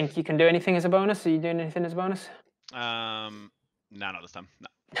don't think you can do anything as a bonus. Are you doing anything as a bonus? No, not this time. No.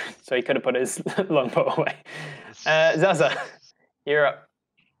 So he could have put his longbow away. Zaza, you're up.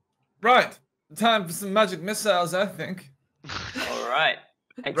 Right. Time for some magic missiles, I think. All right.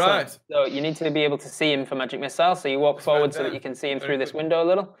 Excellent. Right. So you need to be able to see him for magic missile. So you walk forward so that you can see him through this window a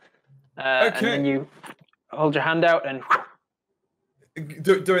little. And then you hold your hand out and...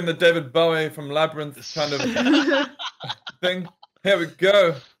 Doing the David Bowie from Labyrinth kind of thing. Here we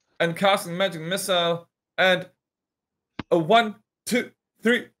go. And casting magic missile. And a 1, 2,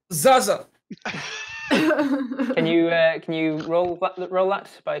 3, Zaza. Can you roll that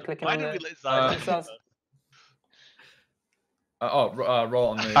by clicking on the missiles? Roll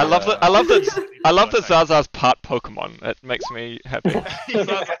on the. I love that Zaza's part Pokemon. It makes me happy.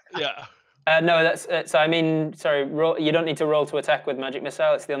 Yeah. No, that's so. I mean, sorry. You don't need to roll to attack with magic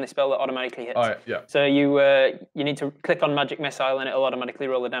missile. It's the only spell that automatically hits. Oh yeah. So you need to click on magic missile, and it'll automatically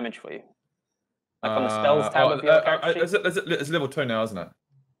roll the damage for you. Like on the spells tab of your character sheet. It's level 2 now, isn't it?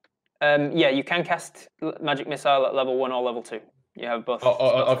 Yeah, you can cast magic missile at level 1 or level 2. You have both.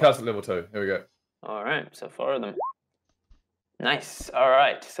 I'll cast at level 2. Here we go. All right, so 4 of them. Nice. All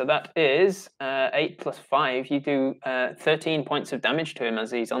right. So that is 8 plus 5. You do 13 points of damage to him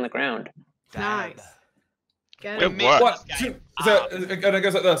as he's on the ground. Nice. Get Good him. work. 1, 2. So and it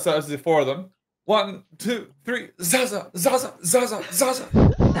goes like this. So it's the 4 of them. 1, 2, 3. Zaza, Zaza, Zaza, Zaza.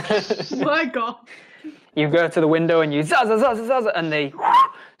 My God. You go to the window and you zaza, zaza, zaza, and they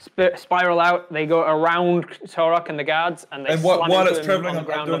spiral out. They go around Torok and the guards, and they While slam it's into him traveling, on the I'm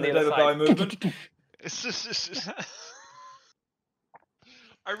ground doing on the the other David Bowie side. movement.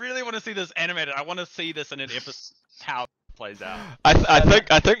 I really want to see this animated. I want to see this in an episode. How it plays out.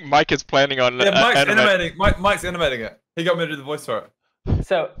 I think Mike is planning on. Yeah, Mike's animating it. He got me to do the voice for it.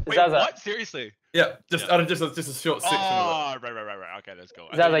 So Wait, Zaza, what? Seriously? Yeah, just a short section of Oh, right. Okay, let's go.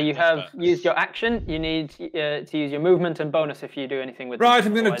 Zaza, you have used your action. You need to use your movement and bonus if you do anything with. it. Right, this,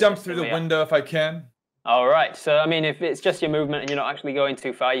 I'm going to otherwise jump it's through gonna the be out. window if I can. All right. So I mean, if it's just your movement and you're not actually going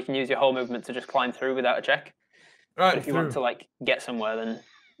too far, you can use your whole movement to just climb through without a check. Right, But if you want to like get somewhere, then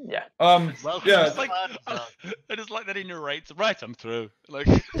yeah. Welcome yeah. to Fun. I just like that he narrates. Right, I'm through. Like,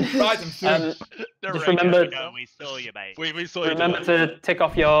 Right, I'm through. Just remember. No, we saw you, mate. we saw you. Remember to tick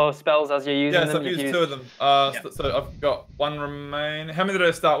off your spells as you're using Yes, them. I've You've used 2 of them. So I've got 1 remaining. How many did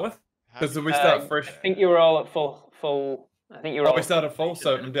I start with? Because we start fresh. I think you were all at full. I think you were all. We started full,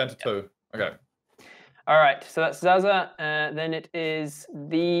 so I'm down to 2. Okay. All right, so that's Zaza. Then it is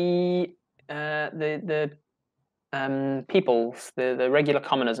the peoples, the regular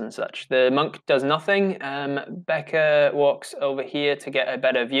commoners and such. The monk does nothing. Becca walks over here to get a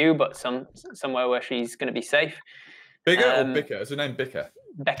better view, but somewhere where she's going to be safe. Bigger or Bicker? Is her name Bicker?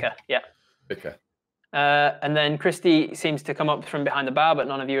 Becca, yeah. Bicker. And then Christy seems to come up from behind the bar, but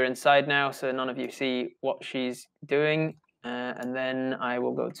none of you are inside now, so none of you see what she's doing. And then I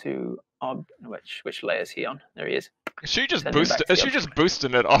will go to Ob. Which layer is he on? There he is. Is she just Send him back to the just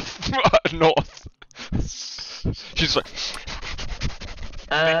boosting it off north? She's like.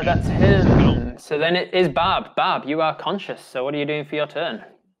 That's him. So then it is Barb. Barb, you are conscious. So what are you doing for your turn?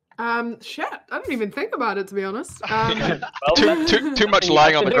 Shit. I didn't even think about it, to be honest. Well, Too much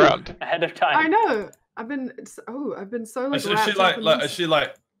lying on the ground. Ahead of time. I know. I've been so like. Is she wrapped up in like? this. Is she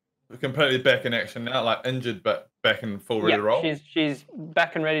like completely back in action now? Like injured, but back and full ready to roll? She's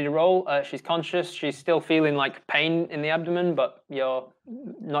back and ready to roll. She's conscious. She's still feeling like pain in the abdomen, but you're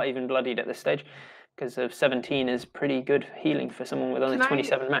not even bloodied at this stage. Because of 17 is pretty good healing for someone with only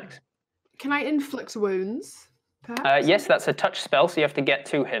 27 max. Can I inflict wounds? Perhaps? Yes, that's a touch spell, so you have to get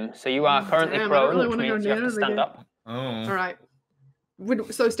to him. So you are currently Damn, I prone, really which wanna go means you have near to him stand again. up. Oh. All right.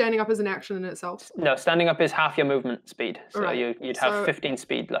 So standing up is an action in itself. No, standing up is half your movement speed. So Alright, you'd have so- 15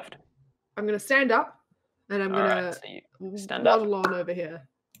 speed left. I'm gonna stand up, and I'm Alright, gonna so you stand up. waddle on over here.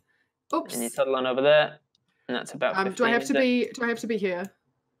 Oops. And you toddle on over there, and that's about 15. Do I have is to it? be here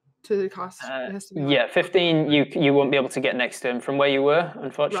to cast? It has to be Yeah, 15. You won't be able to get next to him from where you were,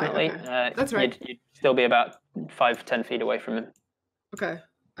 unfortunately. okay. That's right. You'd still be about 5-10 feet away from him. Okay.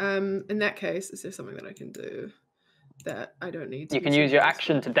 In that case, is there something that I can do that I don't need to? You can use your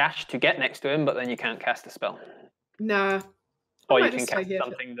action to dash to get next to him, but then you can't cast a spell. Nah. Or might you can just stay cast here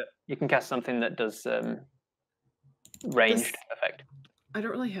for- something that does ranged effect. I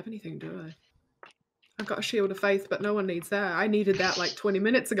don't really have anything, do I? I've got a shield of faith, but no one needs that. I needed that like 20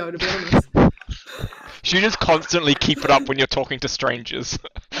 minutes ago, to be honest. You just constantly keep it up when you're talking to strangers.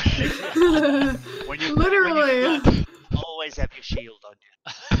 Literally. Always have your shield on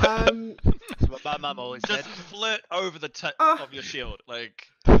you. That's what my mum always said. Just flit over the tip Ah. of your shield, like.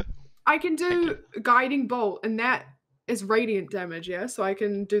 I can do guiding bolt, and that is radiant damage, yeah? So I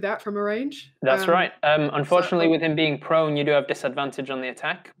can do that from a range? That's right. Unfortunately, so- with him being prone, you do have disadvantage on the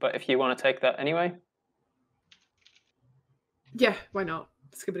attack, but if you want to take that anyway. Yeah, why not?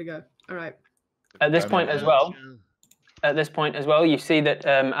 Let's give it a go. All right. At this point as well, you see that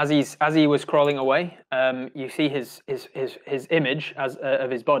as he was crawling away, you see his image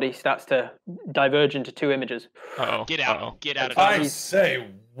of his body starts to diverge into 2 images. Uh-oh. Get out! Uh-oh. Get out of I here! say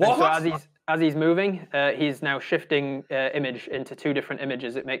And what? so as he's moving, he's now shifting image into 2 different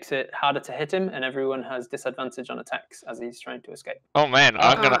images. It makes it harder to hit him, and everyone has disadvantage on attacks as he's trying to escape. Oh man,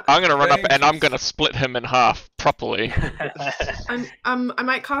 I'm gonna run up and I'm gonna split him in half properly. I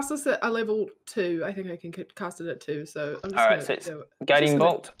might cast this at a level 2. I think I can cast it at 2, so I'm just All right, gonna so it's do it. guiding Just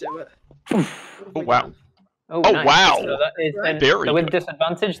gonna bolt. Do it. Oh wow. Oh, Oh, nice. wow. So that is Right. Very so with good.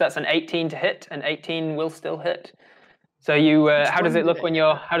 disadvantage, that's an 18 to hit, and 18 will still hit. So you, Which how does one it look did when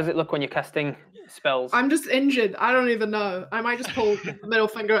it- you're casting spells? I'm just injured. I don't even know. I might just pull the middle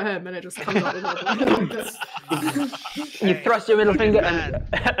finger at him and it just comes out like this. You thrust your middle Hooded finger man.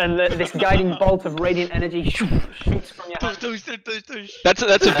 and this guiding bolt of radiant energy shoots from your hand.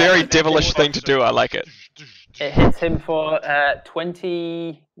 That's a very devilish thing to do. I like it. It hits him for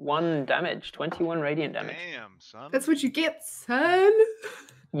 21 damage, 21 radiant damage. Damn, son. That's what you get, son.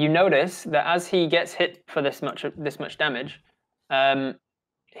 You notice that as he gets hit for this much damage,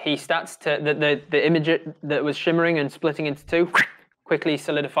 he starts to the image that was shimmering and splitting into two quickly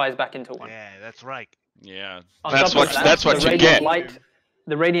solidifies back into one. Yeah, that's right. Yeah. On That's top of what- that, that's what the you radiant get. Light,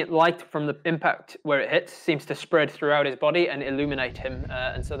 the radiant light from the impact where it hits seems to spread throughout his body and illuminate him,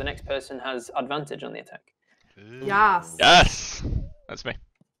 and so the next person has advantage on the attack. Yes. Yes, that's me.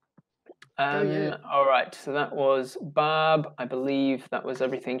 yeah. All right, so that was Barb. I believe that was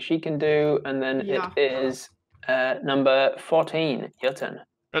everything she can do, and then Yeah. it is number 14. Your turn.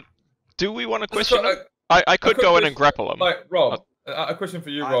 Do we want to Just question got him? I could quick go in question. and grapple him. Like Rob, a question for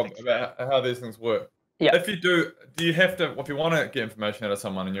you, I Rob, think so. about how these things work. Yeah. If you do you have to? If you want to get information out of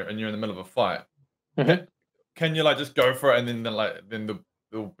someone and you're in the middle of a fight, Mhm. can you like just go for it and then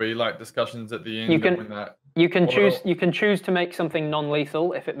there'll be like discussions at the end? You can- when that... You can Well, choose. You can choose to make something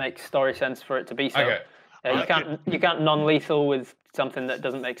non-lethal if it makes story sense for it to be so. Okay. You can't non-lethal with something that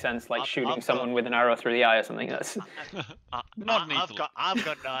doesn't make sense, like I've shooting got- someone with an arrow through the eye or something. That's Not I've neatly. got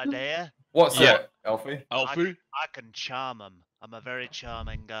an idea. What's Yeah. that, Alfie? Alfie? I can charm him. I'm a very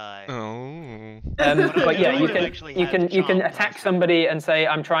charming guy. Oh. but yeah, you don't can actually you have can you can charm attack person. somebody and say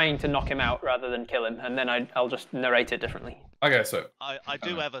I'm trying to knock him out rather than kill him, and then I'll just narrate it differently. Okay, so I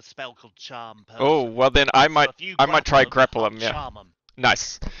do have a spell called charm person. Oh, well then I So might if you try I'll grapple him. Yeah, Charm him.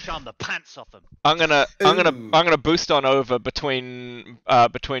 nice. Charm the pants off him. I'm gonna Ooh. boost on over between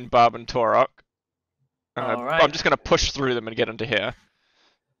Barb and Torok. Alright. I'm just gonna push through them and get into here.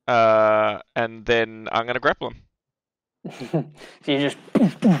 And then I'm gonna grapple him. So you just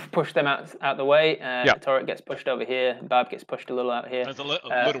push them out the way. Yeah. Torek gets pushed over here. Barb gets pushed a little out here. There's a little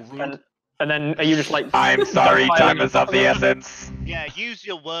rude. And then are you just like? I'm sorry, gunfiring time is of the yourself? essence. Yeah, use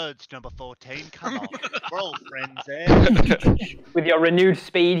your words, number 14. Come on. We're all friends here. With your renewed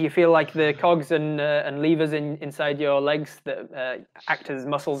speed, you feel like the cogs and levers inside your legs that act as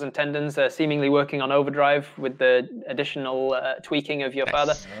muscles and tendons are seemingly working on overdrive with the additional tweaking of your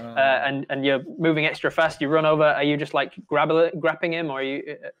father. And you're moving extra fast. You run over. Are you just like grabbing him, or are you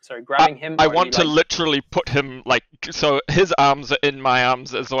grabbing him? I or are want you, to like- literally put him like so his arms are in my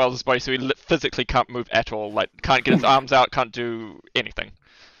arms as well as his body, so he physically can't move at all. Like can't get his arms out, can't do anything.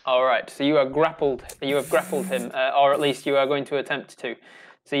 All right. So you are grappled. You have grappled him, or at least you are going to attempt to.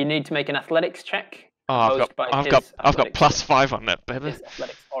 So you need to make an athletics check. Oh, opposed by I've his got athletics +5 on that, baby, his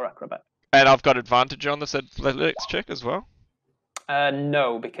athletics or acrobat. and I've got advantage on this athletics check as well.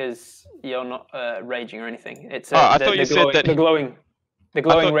 No, because you're not raging or anything. It's I thought you said that the glowing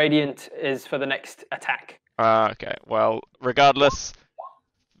thought- radiant is for the next attack. Okay, well, regardless,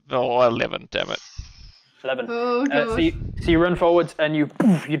 11. Damn it. 11. Oh So god. you run forwards and you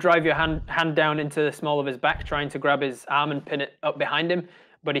drive your hand down into the small of his back, trying to grab his arm and pin it up behind him.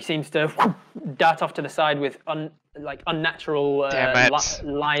 But he seems to dart off to the side with unnatural Damn it.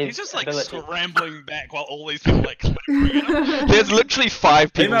 live He's just like ability. scrambling back while all these people like clambering up. There's literally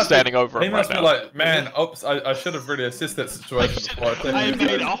 5 He people must standing be, over he him right must be now. like, man, oops, I should have really assessed that situation before I took I it.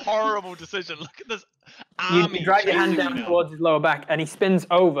 made a horrible decision. Look at this You army. drag your hand chasing down him. towards his lower back, and he spins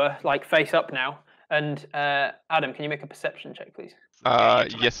over, like face up now. And Adam, can you make a perception check, please?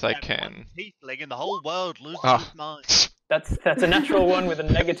 Yes, I can. Tiefling and the whole world loses Ah. its mind. That's a natural one with a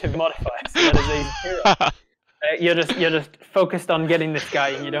negative modifier. So that is a 0. You're just focused on getting this guy,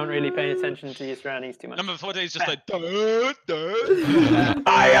 and you don't really pay attention to your surroundings too much. Number 14 is just like. Duh.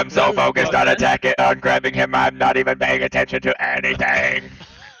 I am so focused on attacking, on grabbing him, I'm not even paying attention to anything.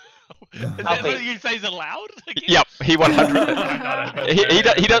 Is that what you say is allowed? Yep, he 100.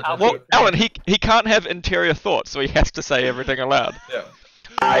 he does. Well, Alan, he can't have interior thoughts, so he has to say everything aloud. Yeah.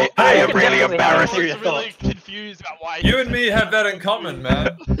 I am am really really embarrassed. embarrassed. I was really confused about why. You and me have that in common,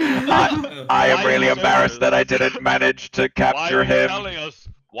 man. I am Why really you embarrassed that I didn't manage to Why capture are you him, telling us?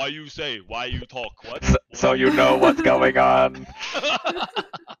 Why you say? Why you talk? What? so you know what's going on.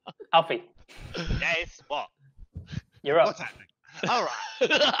 Alfie, Yes, what? you're up. What's happening? All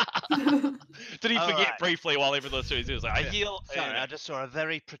right. Did he All forget right. briefly while everyone was doing? He was like, I heal. Sorry, I just saw a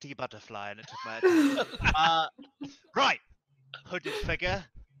very pretty butterfly and it took my attention. Right. Hooded figure.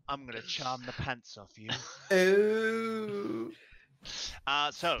 I'm going to charm the pants off you. Ooh.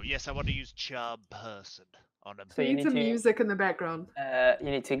 So, yes, I want to use charm person. on him. So We you need need some to music in the background. you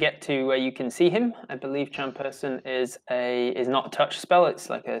need to get to where you can see him. I believe Charm Person is not a touch spell. It's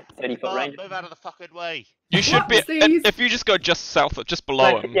like a 30-foot Bob, range. move out of the fucking way. You should be. Whoopsies. If you just go just south, just below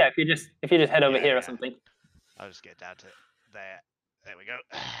Like, him. yeah, if you just head over Yeah, here or yeah. something. I'll just get down to there. There we go.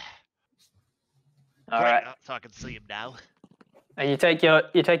 All Great, right. so I can see him now. And you take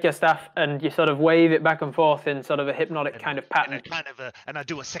your staff and you sort of wave it back and forth in sort of a hypnotic kind of pattern. And I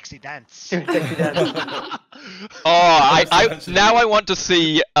do a sexy dance. Do a sexy dance. I now I want to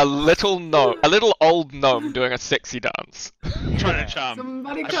see a little old gnome doing a sexy dance. Trying to charm.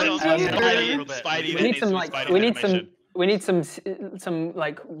 Somebody I come feel here. Spidey We need some like we need some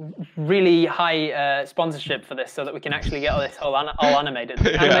like really high sponsorship for this so that we can actually get all this all animated.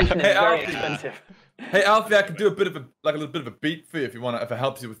 Animation is very expensive. Hey Alfie, I can do a little bit of a beat for you if you want to, if it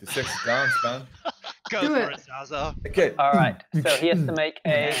helps you with your sexy dance, man. Go Do for it. it, Zaza. Okay. All right. So he has to make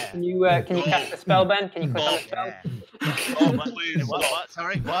a. Can you cast a spell, Ben? Can you click on the spell? Yeah. Oh, what?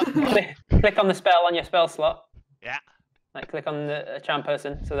 Sorry, what? Click on the spell on your spell slot. Yeah. Like click on the charm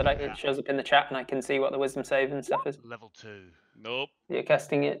person so that it shows up in the chat and I can see what the wisdom save and stuff is. Level 2. Nope. You're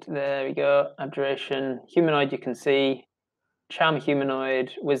casting it. There we go. Abjuration. Humanoid you can see. Charm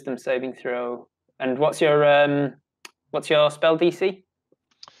humanoid. Wisdom saving throw. And what's your spell DC?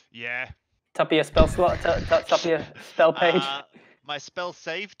 Yeah. Top of your spell slot. Top of your spell page. My spell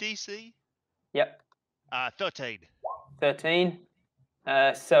save DC? Yep. 13. 13.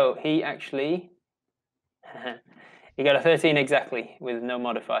 So he actually. You got a 13 exactly with no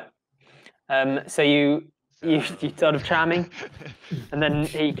modifier. So you sort of charming, and then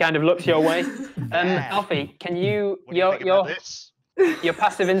he kind of looks your way. Alfie, can you What do you think about this? your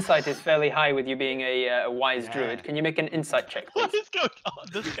passive insight is fairly high with you being a wise druid. Can you make an insight check, What please? is going on?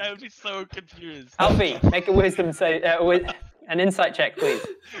 This guy would be so confused. Alfie, make a wisdom save. An insight check, please.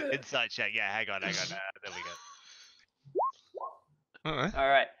 Insight check. Yeah, hang on. There we go. Alright. All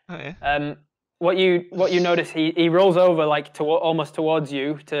right. Oh, yeah. What you notice, he rolls over like almost towards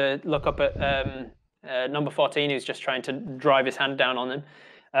you to look up at number 14, who's just trying to drive his hand down on him,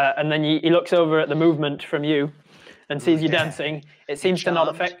 and then he looks over at the movement from you, and sees you dancing. It seems to not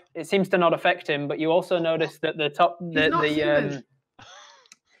affect him, but you also notice that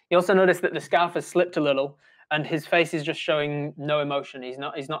you also notice that the scarf has slipped a little, and his face is just showing no emotion. He's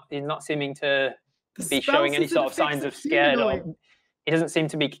not seeming to be showing any sort of signs of scared or. He doesn't seem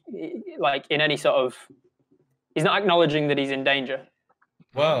to be like in any sort of. He's not acknowledging that he's in danger.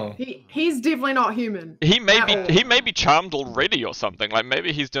 Wow. He's definitely not human. He may be charmed already or something. Like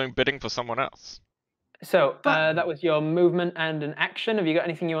maybe he's doing bidding for someone else. So that was your movement and an action. Have you got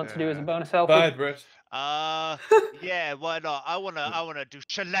anything you want to do as a bonus, Alfie? Bye, Britt. Yeah, why not? I wanna do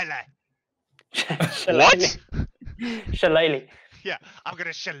shillelagh. What? Shillelagh. Yeah, I'm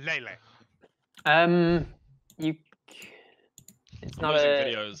gonna shillelagh. You. It's I'm not watching a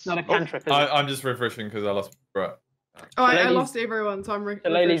videos. not a cantrip. Is it? I'm just refreshing because I lost Britt. Oh, I Shillelagh's- lost everyone, so I'm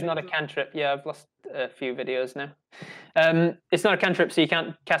Shillelagh's not a cantrip. Yeah, I've lost a few videos now. It's not a cantrip, so you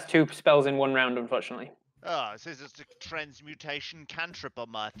can't cast 2 spells in 1 round, unfortunately. Oh, it says it's a transmutation cantrip on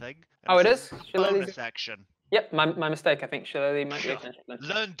my thing. Oh, it says is? Shillelagh's- bonus action. Yep, my mistake. I think Shillelagh might be a cantrip then.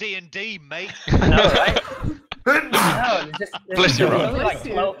 Learn D&D, mate. I know, right? No, Bless you, Rowan.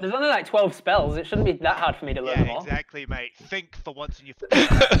 there's only like 12 spells. It shouldn't be that hard for me to learn them Yeah, all. exactly, mate. Think for once in your.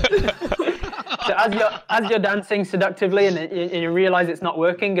 So as you're dancing seductively and you realise it's not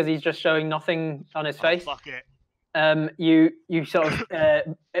working because he's just showing nothing on his face. Fuck it. You sort of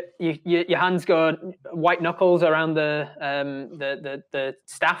your hands go white knuckles around the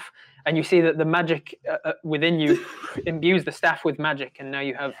staff, and you see that the magic within you imbues the staff with magic, and now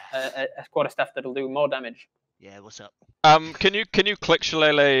you have a quarterstaff that'll do more damage. Yeah, what's up? Can you click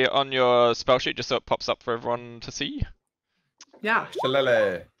Shillelagh on your spell sheet just so it pops up for everyone to see? Yeah.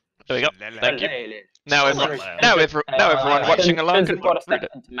 Shillelagh. There we go. Shillelagh. Thank you. Shillelagh. Now everyone watching along Turns the can quarterstaff read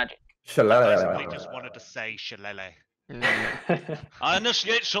it. into magic. I Shillelagh. just wanted to say shillelagh. I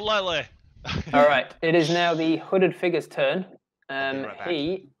initiate Shillelagh. All right. It is now the hooded figure's turn. right back.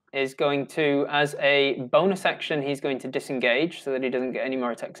 He is going to, as a bonus action, he's going to disengage so that he doesn't get any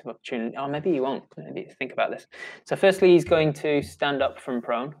more attacks of opportunity. Oh, maybe he won't. Maybe think about this. So firstly, he's going to stand up from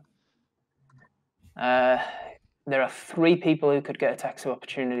prone. There are 3 people who could get attacks of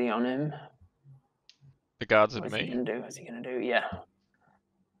opportunity on him. The guards and What's he me. going to do? What's he going to do? Yeah.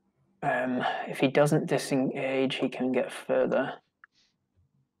 If he doesn't disengage, he can get further.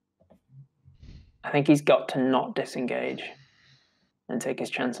 I think he's got to not disengage and take his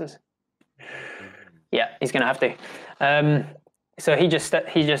chances. Yeah, he's going to have to. So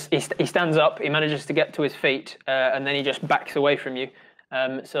he stands up. He manages to get to his feet, and then he just backs away from you.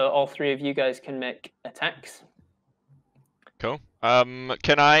 So all three of you guys can make attacks. Cool.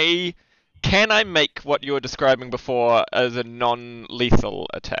 Can I make what you were describing before as a non-lethal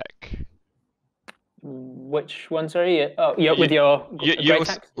attack? Which one? Sorry. Oh, yeah, with your great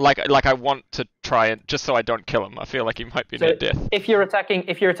attacks. Like I want to try and just so I don't kill him. I feel like he might be near death. If you're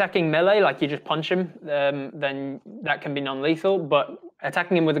attacking melee, like you just punch him, then that can be non-lethal. But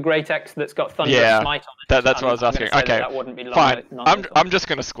attacking him with a great axe that's got thunder smite on it. That's what I was asking. Okay, that wouldn't be fine. I'm just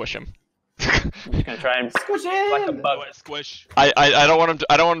gonna squish him. I'm just gonna try and Squish him! like a bug. Squish. I don't want him to.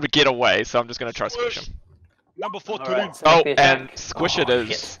 I don't want him to get away, so I'm just gonna try squish him. Number 14. Alright, so Oh, make the attack. and squish it is.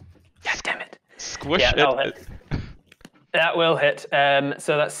 Shit. God damn it. Squish Yeah, that'll it. hit. That will hit.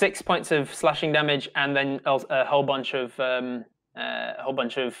 So that's 6 points of slashing damage, and then a whole bunch of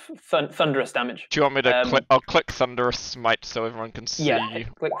thunderous damage. Do you want me to click? I'll click Thunderous Smite so everyone can see. Yeah,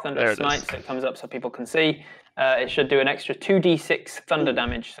 click Thunderous Smite so it comes up so people can see. It should do an extra 2d6 thunder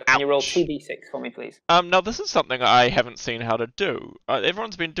damage. So can you roll Ouch. 2d6 for me, please? Now this is something I haven't seen how to do.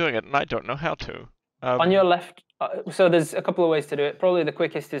 Everyone's been doing it, and I don't know how to. On your left, so there's a couple of ways to do it. Probably the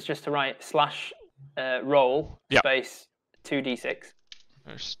quickest is just to write /roll space 2d6.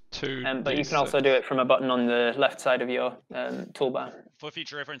 There's 2. But you can also do it from a button on the left side of your toolbar. For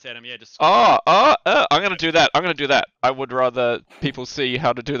future reference, Adam, yeah, just. I'm gonna do that. I would rather people see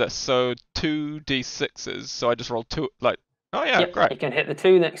how to do this. So 2d6s. So I just roll 2. Like, oh yeah, Yep, great. You can hit the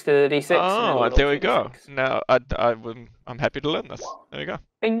 2 next to the d6. Oh, and there we roll go. 2d6. Now I'm happy to learn this. There you go.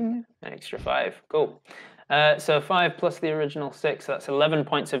 Bing, an extra 5. Cool. So 5 plus the original 6, that's 11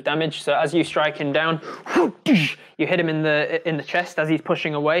 points of damage. So as you strike him down, you hit him in the chest as he's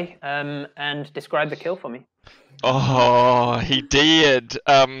pushing away. And describe the kill for me. Oh, he did.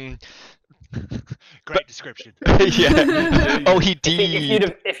 Great description. Yeah. Oh, he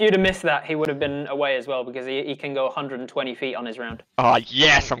did. If you'd have missed that, he would have been away as well because he can go 120 feet on his round. Oh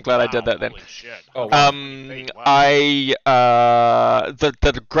yes, I'm glad I did that then. Holy shit. Oh, wow.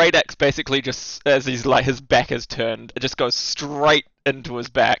 The great axe basically just as he's like his back is turned, it just goes straight into his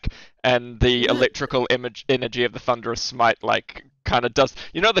back, and the electrical energy of the thunderous smite like kind of does,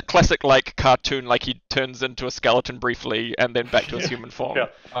 you know, the classic like cartoon, like he turns into a skeleton briefly and then back to his human form. Yeah.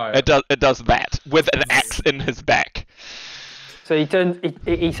 Oh, yeah. It does that with an axe in his back. So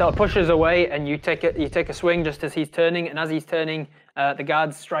he sort of pushes away, and you take a swing just as he's turning, and as he's turning, the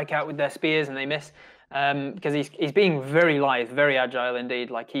guards strike out with their spears and they miss. Because he's being very lithe, very agile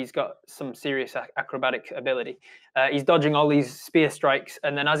indeed. Like he's got some serious acrobatic ability. He's dodging all these spear strikes,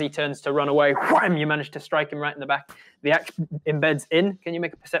 and then as he turns to run away, wham! You manage to strike him right in the back. The axe embeds in. Can you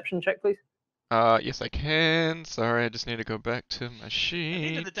make a perception check, please? Yes I can. Sorry, I just need to go back to my At the end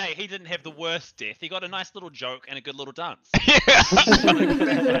sheet. of the day, he didn't have the worst death. He got a nice little joke and a good little dance.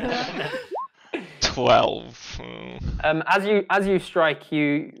 12. As you strike,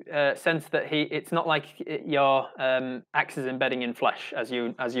 you sense that it's not like your axe is embedding in flesh as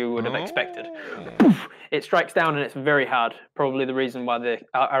you would have expected. It strikes down and it's very hard. Probably the reason why the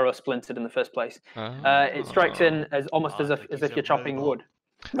arrow splintered in the first place. It strikes in as almost as if you're chopping wood.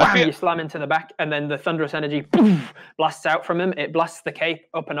 Wham, you slam into the back, and then the thunderous energy blasts out from him. It blasts the cape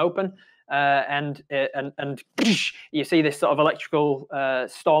up and open, and you see this sort of electrical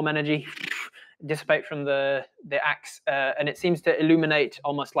storm energy dissipate from the axe, and it seems to illuminate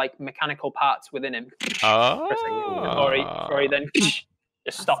almost like mechanical parts within him. Before he then just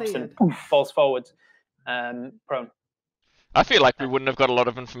stops and falls forwards, prone. I feel like we wouldn't have got a lot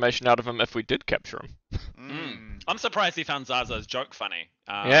of information out of him if we did capture him. I'm surprised he found Zaza's joke funny.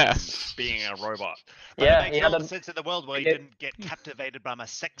 Yeah. Being a robot. But Yeah, it makes he had no a- sense in the world where you didn't get captivated by my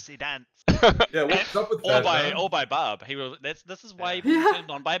sexy dance. Yeah, what's up with Or that? by Barb. This is why he was turned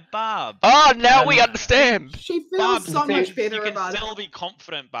on by Barb. Oh, now we understand. She feels Barb, so much better you can about still it. be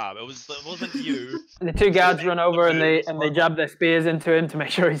confident, Barb. It wasn't you. The two guards run over and they jab their spears into him to make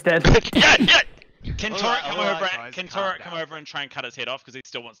sure he's dead. Yeah. Can Alright, Torek come alright, over? guys, Can calm Torek come down. over and try and cut his head off because he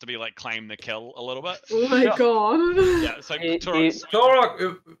still wants to be like claim the kill a little bit? Oh my god. Yeah. So He- Torek.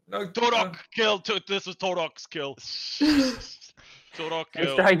 Torok! No, Torok kill. This is Torok's kill. Torok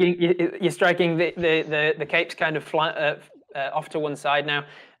kill. You're striking the cape's kind of off to one side now.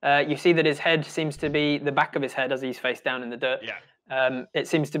 You see that his head seems to be the back of his head as he's face down in the dirt. Yeah. It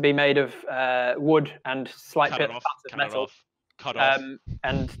seems to be made of wood and slight Cut bits it off. of Cut it metal. off. Cut off.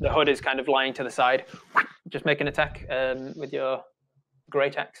 And the hood is kind of lying to the side. Just make an attack with your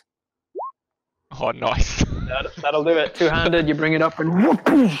great axe. Oh, nice. That'll do it. Two-handed, you bring it up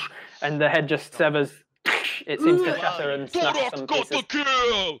and the head just severs. It seems to shatter and snap some Torok got pieces. the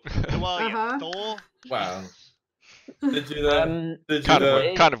kill. Who are you, Uh-huh. Thor? Wow. Did you Did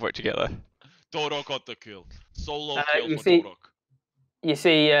you Kind of work together. Torok got the kill. Solo kill you for see- Torok. You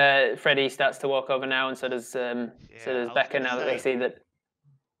see, Freddy starts to walk over now, and so does I was Becca. gonna Now that they say. see that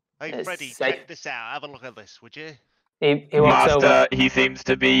Hey, it's Freddy, safe. check this out. Have a look at this, would you? He walks Master, over. he seems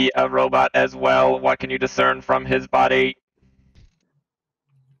to be a robot as well. What can you discern from his body?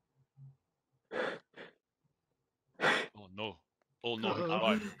 Oh no! Oh no! He's Uh-oh.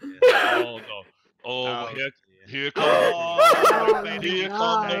 right. Oh no! Oh, here comes here come the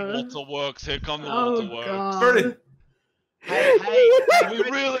waterworks. Here come the waterworks. God. Freddy, Hey, We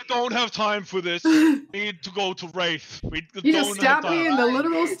really don't have time for this. We need to go to Wraith. We You don't just stabbed have time. me in the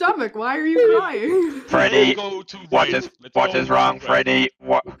literal stomach. Why are you crying? Freddy, Let's go to what Wraith. is Let's what go is to wrong, Wraith. Freddy?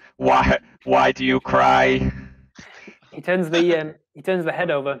 Why do you cry? He turns the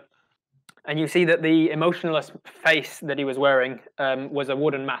head over, and you see that the emotionless face that he was wearing was a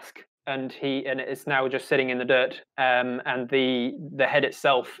wooden mask, and it's now just sitting in the dirt. And the head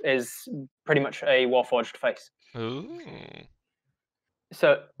itself is pretty much a warforged face. Ooh.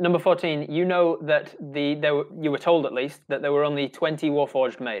 So number 14, you know that you were told at least that there were only 20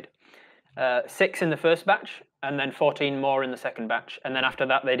 warforged made, 6 in the first batch, and then 14 more in the second batch. And then after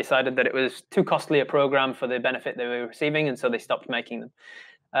that, they decided that it was too costly a program for the benefit they were receiving, and so they stopped making them.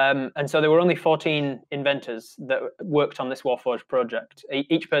 And so there were only 14 inventors that worked on this Warforged project.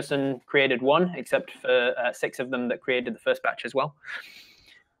 Each person created one, except for 6 of them that created the first batch as well.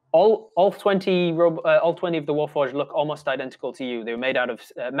 All 20 of the Warforged look almost identical to you. They were made out of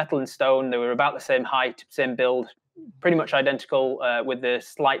metal and stone. They were about the same height, same build, pretty much identical, with the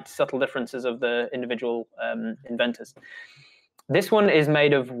slight subtle differences of the individual inventors. This one is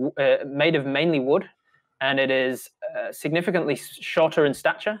made of mainly wood, and it is significantly shorter in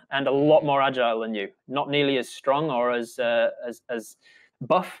stature and a lot more agile than you. Not nearly as strong or as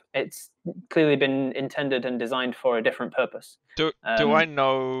buff. It's clearly been intended and designed for a different purpose. Do I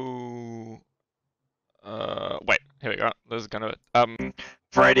know? Wait, here we go. This is gonna.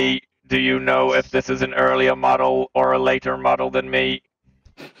 Freddy, do you know if this is an earlier model or a later model than me?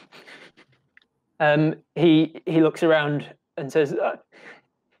 He looks around and says,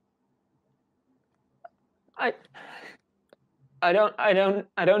 I don't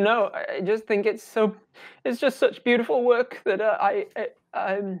know. I just think it's just such beautiful work that I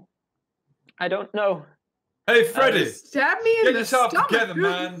don't know. Hey, Freddy, Stab me in get the yourself stomach. together,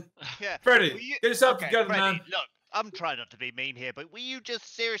 man. Yeah. Freddy, Were you- get yourself okay, together, Freddy, man. Look, I'm trying not to be mean here, but were you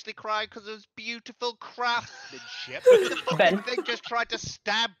just seriously crying because it was beautiful craftsmanship? The Ben. fucking thing just tried to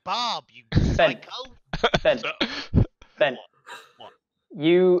stab Barb, you Ben. psycho. Ben, What?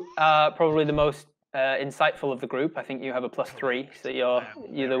 you are probably the most insightful of the group. I think you have a +3, so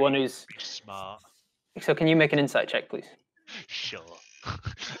you're the one who's Smart. So can you make an insight check, please? Sure.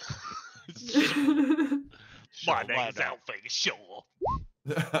 My Sure, name why is not? Alfie, sure.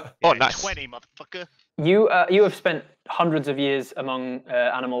 Oh, Yeah, nice. 20, motherfucker. You have spent hundreds of years among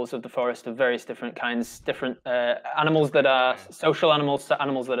animals of the forest of various different kinds, different animals that are social animals,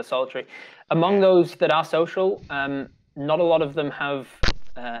 animals that are solitary. Among those that are social, not a lot of them have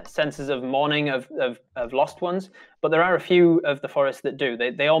senses of mourning of lost ones, but there are a few of the forest that do.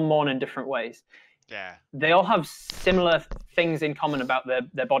 They all mourn in different ways. Yeah. They all have similar things in common about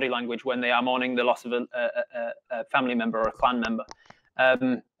their body language when they are mourning the loss of a family member or a clan member.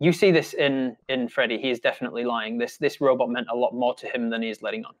 You see this in Freddy. He is definitely lying. This robot meant a lot more to him than he is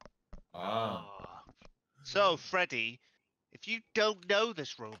letting on. Ah. So, Freddy, if you don't know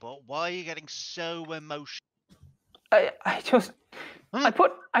this robot, why are you getting so emotional? I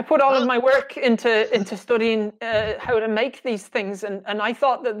put all of my work into studying how to make these things, and I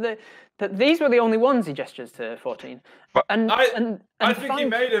thought that these were the only ones. He gestures to 14. But I think he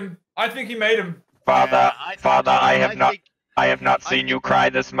made him. I think he made him. Father, I think Father, so. I have not I seen you think- cry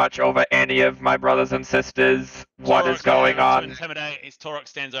this much over any of my brothers and sisters. What is Torok going to on? intimidate, Torok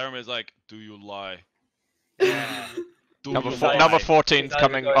stands over and is like, "Do you lie? Yeah. Do Number you four, lie? number 14's His eyes are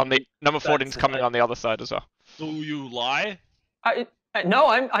coming going- on the number 14's his coming eyes. on the other side as well. Do you lie?" No,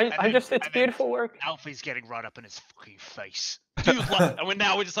 I'm then- just it's and then- beautiful work. Alfie's getting right up in his fucking face. Do you lie? And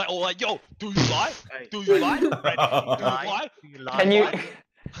we're just like, all like, "Yo, do you lie? Do you lie? Do you lie?" Can you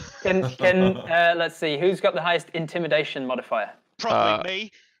can let's see who's got the highest intimidation modifier? Probably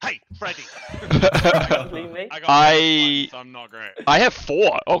me. Hey, Freddy. Probably me. I got I- -1, so I'm not great. I have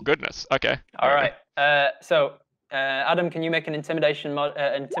 4. Oh goodness. Okay. All right. So Adam, can you make an intimidation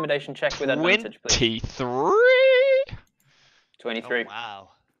check with advantage, please? 23. 23. Oh,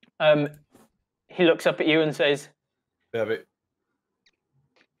 wow. He looks up at you and says, Yeah, but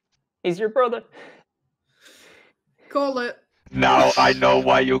 "He's your brother." Call it. Now I know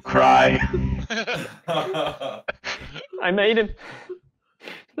why you cry. I made him.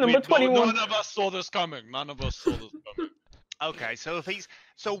 Number 21. None of us saw this coming. None of us saw this coming. Okay, so if he's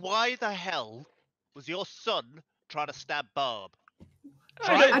so why the hell was your son trying to stab Barb?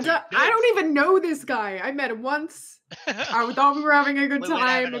 I don't even know this guy. I met him once. I thought we were having a good We were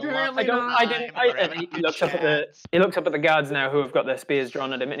having time. a Apparently lovely not. time. He looks up at the guards now who have got their spears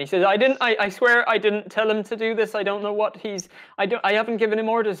drawn at him, and he says, I swear I didn't tell him to do this. I don't know what he's. I haven't given him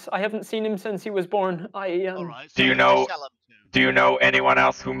orders. I haven't seen him since he was born. All right. So Do you who know- sell him to? Do you know anyone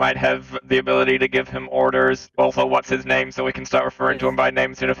else who might have the ability to give him orders? Also, what's his name so we can start referring to him by name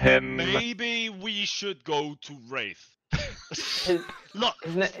instead of him? Maybe we should go to Wraith. Look,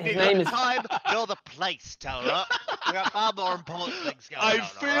 His neither name the is. time nor the place, Torah. We got far more important things going on. I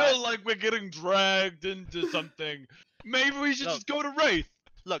feel alright? like we're getting dragged into something. Maybe we should Look. just go to Wraith.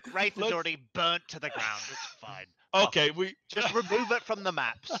 Look, Wraith is Let's- already burnt to the ground. It's fine. Okay, we Just remove it from the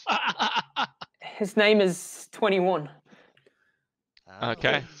maps. His name is 21.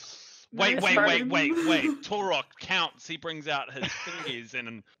 Okay. Wait. Nice rhyme. Torok counts. He brings out his fingers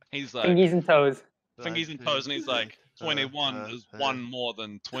and he's like Fingies and toes. fingers and toes, and he's like 21 is one more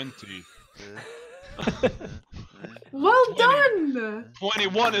than 20. Well 20. done!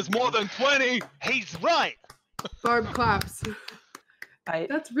 21 is more than 20. He's right. Barb claps. I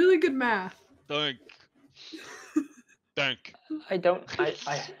That's really good math. Dunk.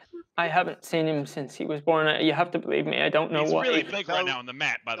 I haven't seen him since he was born. You have to believe me. I don't know He's what. really he- big So- right now on the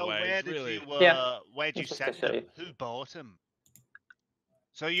map, by the So way. where He's did really... you Yeah. where'd you Just send to show him? Who bought him?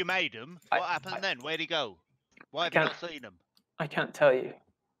 So you made him. I- What happened then? Where'd he go? Why have I you not seen him? I can't tell you.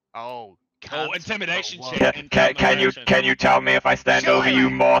 Oh, Oh, can't. intimidation Oh, check. whoa. Can you tell me if I stand Sure. over you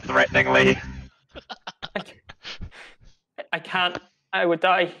more threateningly? I can't. I would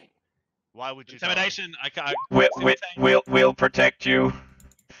die. Why would you? die? Intimidation. I can't. We'll protect you.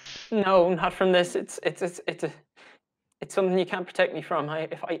 No, not from this. It's something you can't protect me from.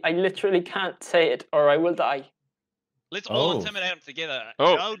 I literally can't say it, or I will die. Let's all Oh. intimidate him together.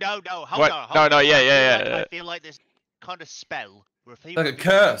 Oh, No. Hold What? on. No, hold no, on. yeah, I feel yeah, like- yeah. I feel like this kind of spell where if he Like a repeats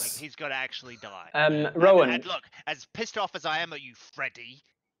curse. something, he's gonna actually die. Rowan. And look, as pissed off as I am at you, Freddy,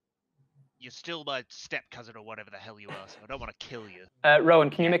 you're still my step cousin or whatever the hell you are. So I don't want to kill you. Rowan,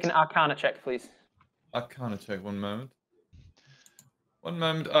 can you make an Arcana check, please? Arcana check, one moment. One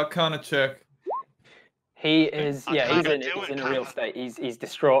moment, Arcana check. He is. I Yeah, he's can't in, do he's it, in a can real I? state. He's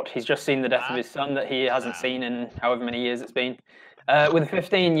distraught. He's just seen the death of his son that he hasn't seen in however many years it's been. With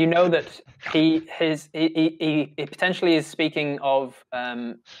 15, you know that he potentially is speaking of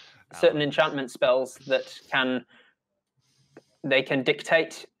certain enchantment spells that can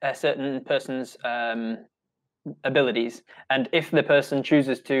dictate a certain person's abilities, and if the person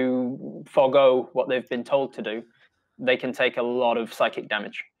chooses to forego what they've been told to do, they can take a lot of psychic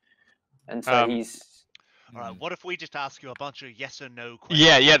damage. And so he's. All right. What if we just ask you a bunch of yes or no questions?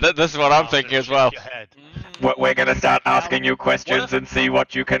 Yeah, this is what I'm rather than thinking as shake well. your head? We're gonna start asking you What questions if- and see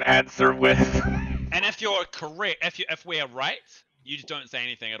what you can answer with. And if you're correct, if we're right, you just don't say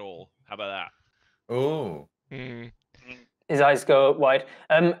anything at all. How about that? Oh. Hmm. His eyes go wide.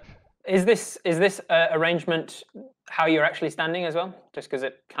 Is this arrangement how you're actually standing as well? Just because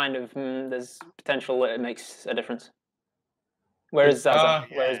it kind of there's potential that it makes a difference. Where is Zaza?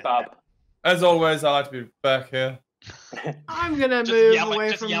 Where is Barb? As always, I like to be back here. I'm gonna Just move yelling- away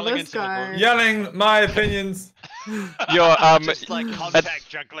just from yelling this into the guy. room. Yelling my opinions. You're Just like contact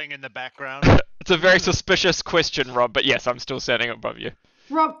juggling in the background. It's a very suspicious question, Rob. But yes, I'm still standing above you.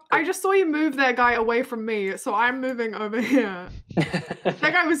 Rob, I just saw you move that guy away from me, so I'm moving over here. That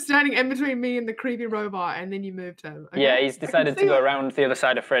guy was standing in between me and the creepy robot, and then you moved him. Okay? Yeah, he's I can decided to see go it. around the other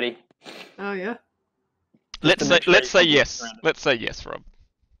side of Freddy. Oh yeah. Let's to say make sure let's say he's yes. around it. Let's say yes, Rob.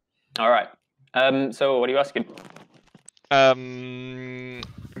 All right. So what are you asking?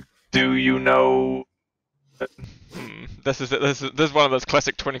 Do you know? This is one of those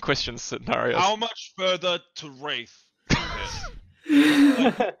classic 20 questions scenarios. How much further to Wraith?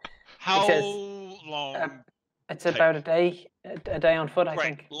 How says, long? It's about a day on foot, I Great,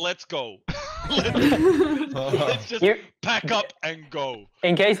 think. let's go. Let's just You- pack up and go.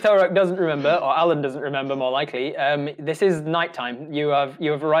 In case Torok doesn't remember, or Alan doesn't remember, more likely, this is nighttime. You have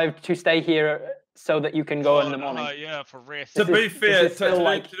arrived to stay here so that you can go in the morning. Yeah, for rest. To This be is- fair, this is still to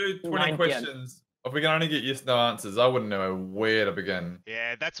like do 20 9 PM. questions, if we can only get yes no answers, I wouldn't know where to begin.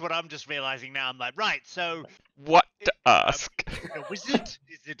 Yeah, that's what I'm just realizing now. I'm like, right, so What to ask? a wizard?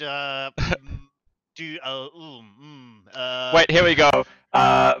 Is it Wait, here we go.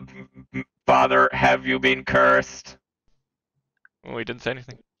 Father, have you been cursed? Oh, he didn't say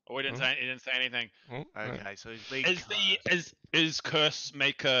anything. Oh, he didn't say anything. Oh, Okay, so he's being Is is Curse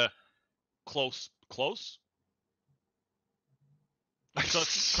Maker close? So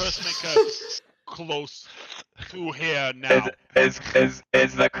Curse Maker close. to here now. Is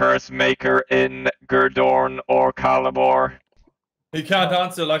the curse maker in Gurdorn or Calibor? He can't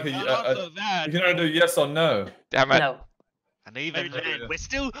answer like a. After that, You can only do yes or no. Damn it. No. And even Maybe-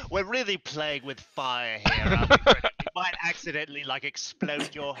 then, we're really playing with fire here. aren't we, Britt? You might accidentally like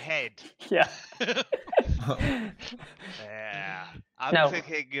explode your head. Yeah. Yeah. I'm No.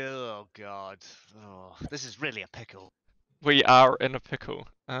 thinking, oh god, this is really a pickle. We are in a pickle.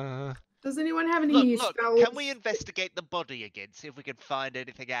 Does anyone have any Look, spells? can we investigate the body again? See if we can find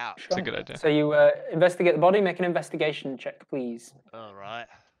anything out. It's a good idea. So you investigate the body. Make an investigation check, please. All right.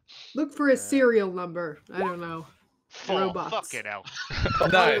 Look for a serial number. I don't know. 4. Robots. Fucking hell.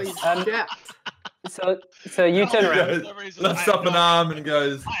 Nice. Holy shit. So you turn around. Goes, For some reason, lifts I up have an no- arm and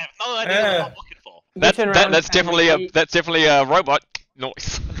goes. I have no idea Yeah. what I'm looking for. You That's turn around that's and definitely you a robot.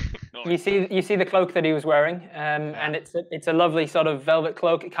 Nice. You see the cloak that he was wearing, and it's a lovely sort of velvet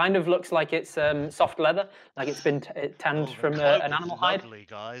cloak. It kind of looks like it's soft leather, like it's been tanned Oh, the from cloak an is animal hide. lovely,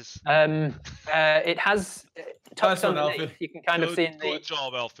 guys. It has tucked Nice one, underneath. Alfie. You can kind of see in the Good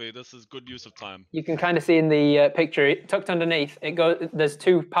job, Alfie. This is good use of time. you can kind of see in the picture tucked underneath. There's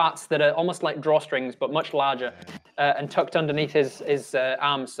two parts that are almost like drawstrings, but much larger, and tucked underneath his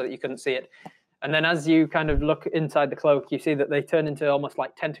arms so that you couldn't see it. And then as you kind of look inside the cloak, you see that they turn into almost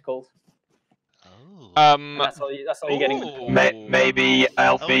like tentacles. Oh. And that's all you're getting. Ooh. Maybe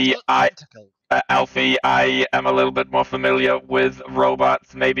Alfie, it's a tentacle. Alfie, I am a little bit more familiar with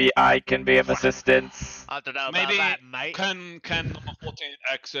robots. Maybe I can be of assistance, I don't know about Maybe that, mate. can number 14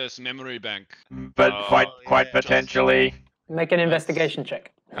 access memory bank? but Oh, quite yeah. potentially. Make an investigation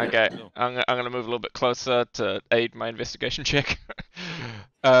check. Okay, No. I'm gonna move a little bit closer to aid my investigation check.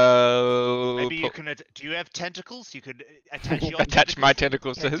 Maybe you can. Do you have tentacles? You could attach your attach my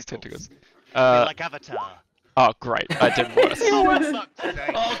tentacles tentacles to to his tentacles. Be like Avatar. Oh great, I did worse. Fuck today.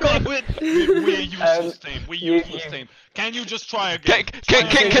 Oh god, we're useless team. We're useless team. Can you just try again?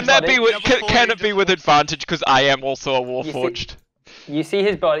 Can that be with Number can it 40 be with advantage because I am also a warforged? You see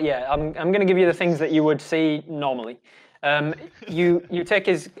his body. Yeah, I'm going to give you the things that you would see normally. You take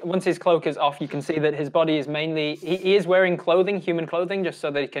once his cloak is off, you can see that his body is mainly he is wearing human clothing, just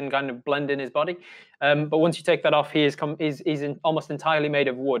so that he can kind of blend in his body. But once you take that off, he's almost entirely made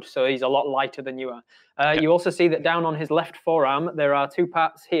of wood, so he's a lot lighter than you are. Okay. You also see that down on his left forearm there are two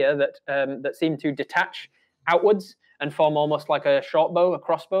parts here that seem to detach outwards and form almost like a short bow, a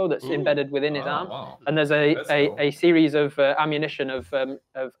crossbow that's embedded within his arm. Wow. And there's That's cool. a series of ammunition of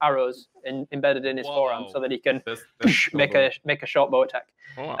arrows embedded in his forearm, so that he can That's make a short bow attack.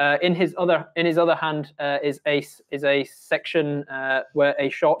 Oh. In his other hand is a section where a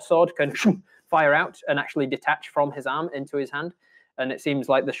short sword can fire out and actually detach from his arm into his hand. And it seems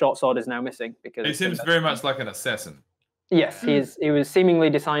like the short sword is now missing because He seems very much like an assassin. Yes, he was seemingly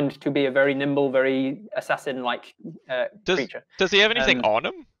designed to be a very nimble, very assassin-like creature. Does he have anything on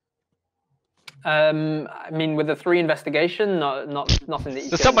him? I mean, with the 3 investigation, nothing that you.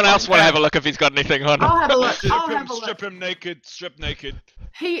 Does someone else want to have a look if he's got anything on him? I'll have a look. I'll have a look. Strip him naked. Strip naked.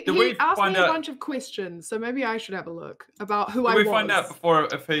 He Did we asked me find a out- bunch of questions, so maybe I should have a look about who Did I we was. find out before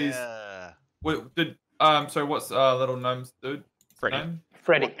if he's Yeah. sorry, what's little gnome's dude? Freddy. Name?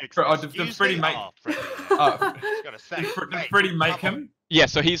 Freddy. Did Excuse Freddie me? make? Oh, Freddie. Uh, Just gotta say, did mate, Freddie make come on. him? Yeah,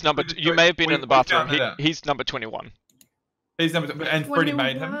 so he's number. You may have been We- in the we bathroom. found it out. He's number 21. He's number and Freddie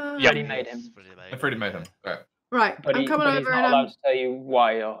made him. 21. Yeah. Freddie made him, Freddie, And mate. Freddie made him. Right. Right, but, I'm coming he's over not and allowed I'm to tell you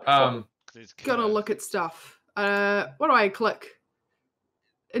why or. He's gonna killer. look at stuff. What do I click?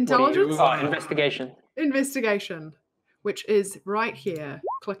 Intelligence? Oh, investigation. Investigation, which is right here.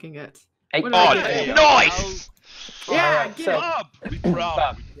 Clicking it. Eight. What did I Oh, get? yeah. nice! Yeah, Alright, get so- it. Bob, be proud.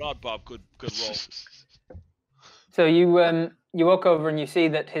 Bob. Be proud, Bob. Good roll. So you walk over and you see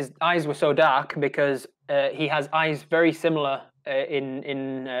that his eyes were so dark because he has eyes very similar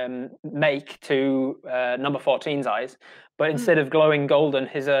in make to number 14's eyes, but instead of glowing golden,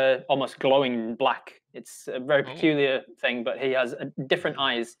 his are almost glowing black. It's a very peculiar thing, but he has different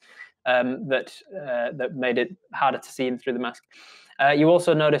eyes that made it harder to see him through the mask. You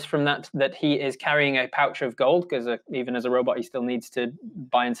also notice from that he is carrying a pouch of gold because even as a robot, he still needs to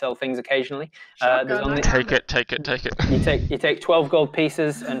buy and sell things occasionally. There's Shotgun, only, Take it. you take 12 gold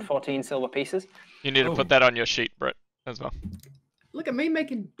pieces and 14 silver pieces. You need to put that on your sheet, Britt, as well. Look at me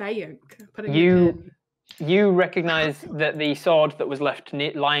making bank. Putting You- it in. You recognize that the sword that was left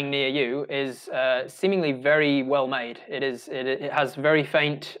lying near you is seemingly very well made. It has very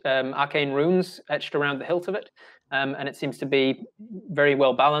faint arcane runes etched around the hilt of it, and it seems to be very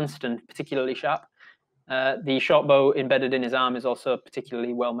well balanced and particularly sharp. The short bow embedded in his arm is also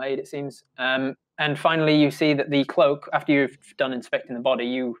particularly well made, it seems. And finally, you see that the cloak, after you've done inspecting the body,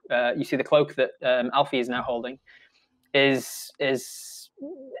 you see the cloak that Alfie is now holding is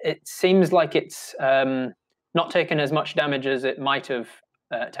it seems like it's not taken as much damage as it might have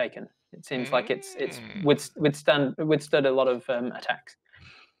taken. It seems like it's withstood a lot of attacks.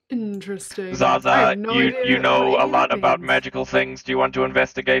 Interesting. Zaza, you know a lot about things. magical things. Do you want to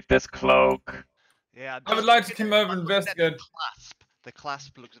investigate this cloak? Yeah, I would like to come over and investigate. Clasp. The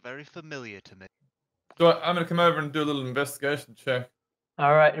clasp looks very familiar to me. I'm going to come over and do a little investigation check.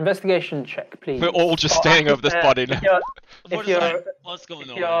 All right, investigation check, please. We're all just standing over this body now. What's going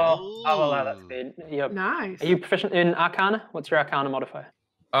on? I'll allow that to be. Nice. Are you proficient in Arcana? What's your Arcana modifier?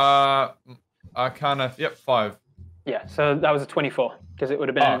 Arcana, yep, 5. Yeah, so that was a 24, because it would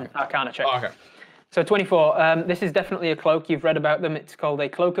have been an Arcana check. Oh, okay. So 24, this is definitely a cloak. You've read about them. It's called a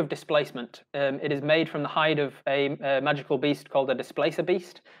Cloak of Displacement. It is made from the hide of a magical beast called a Displacer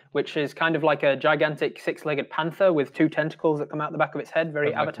Beast, which is kind of like a gigantic 6-legged panther with 2 tentacles that come out the back of its head,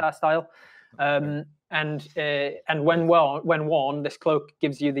 very Avatar style. And when worn, this cloak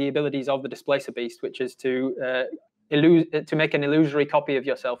gives you the abilities of the Displacer Beast, which is to make an illusory copy of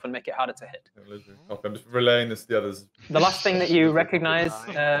yourself and make it harder to hit. I'm just relaying this to the others. The last thing that you recognize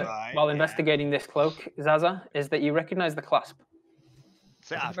while investigating this cloak, Zaza, is that you recognize the clasp.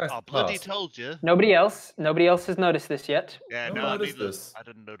 See, I bloody told you. Nobody else has noticed this yet. Yeah, No, no, I noticed this.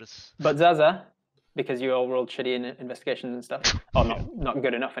 didn't notice. But Zaza, because you all rolled shitty in investigations and stuff, or not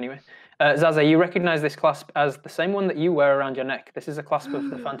good enough anyway. Zaza, you recognize this clasp as the same one that you wear around your neck. This is a clasp of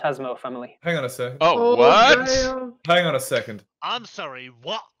the Phantasmo family. Hang on a second. Oh, what? Damn. Hang on a second. I'm sorry,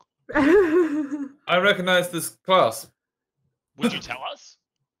 what? I recognize this clasp. Would you tell us?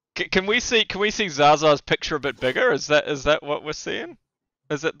 Can we see Zaza's picture a bit bigger? Is that what we're seeing?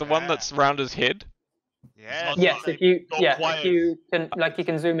 Is it the one that's round his head? Yeah. Yes, if you quiet. you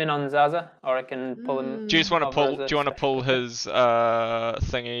can zoom in on Zaza, or I can pull him. Do you just want to over pull? as a Do you want to special pull his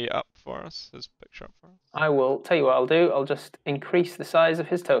thingy up for us? His picture up for us? I will tell you what I'll do. I'll just increase the size of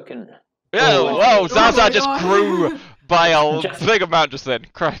his token. Yeah, Oh, whoa! my Zaza just God. grew by a Just- big amount just then.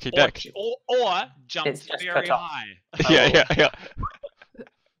 Cracky Or, dick. or jumped It's just very cut off. high. Yeah.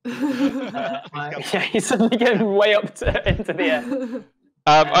 Yeah, he's suddenly getting way up into the air.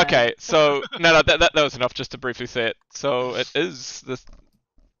 Okay, so no, that was enough just to briefly say it. So it is this.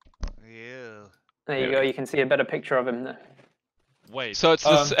 Yeah. There you go. You can see a better picture of him there. Wait. So it's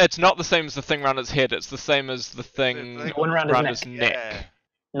it's not the same as the thing around his head. It's the same as the thing The one around his neck. Yeah.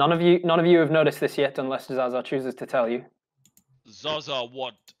 None of you have noticed this yet, unless Zaza chooses to tell you. Zaza,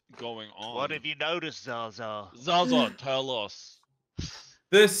 what going on? What have you noticed, Zaza? Zaza, tell us.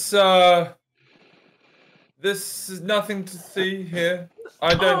 This is nothing to see here.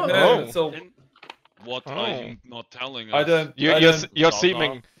 I don't know. Oh. So What are you not telling us? I don't. You're Zaza.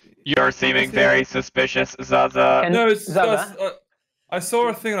 you're seeming very suspicious, Zaza. Can- No, it's Zaza, just, I saw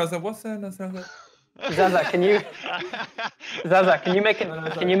a thing and I was like, "What's that?" And I was like, Zaza, can you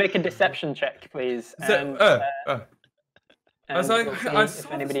make a deception check, please? And was like, we'll see I if saw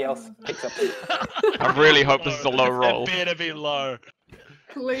anybody this else picks up. I really hope this is a low roll. It better be low.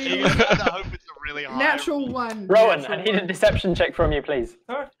 Please. I hope it's a really high. Natural one. Rowan, natural I need a one. deception check from you, please.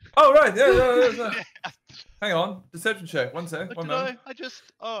 Oh right, yeah. Hang on, deception check. One sec. One Did moment. I just.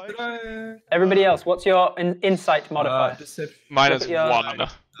 Oh, Did I? Everybody else, what's your insight modifier? Deception. Mine Look is at your- 1. I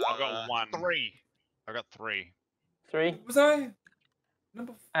got 1. 3. I got 3. 3. Was I?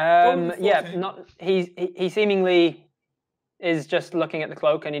 Number. Yeah, 14. not he seemingly is just looking at the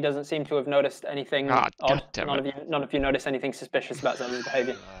cloak and he doesn't seem to have noticed anything odd. goddammit. None of you notice anything suspicious about Zaza's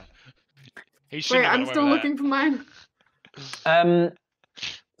behavior. He Wait, shouldn't have I'm got still away with looking for mine.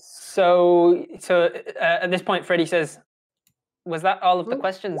 So at this point, Freddie says, "Was that all of the Ooh.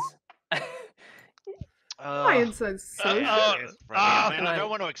 questions?" My inside's so good. Yes, Freddie. Can I I- don't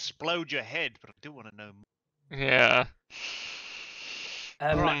want to explode your head, but I do want to know more. Yeah.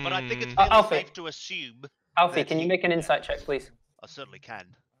 Right, but I think it's Uh, fairly Alfie. safe to assume. Alfie, can you make an insight check, please? I certainly can.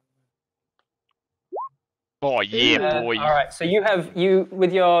 Oh yeah, boy. All right. So you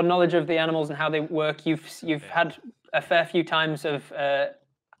with your knowledge of the animals and how they work, you've had a fair few times of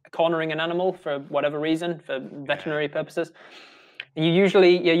cornering an animal for whatever reason, for veterinary purposes. And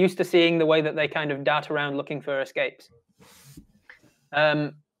you're used to seeing the way that they kind of dart around looking for escapes.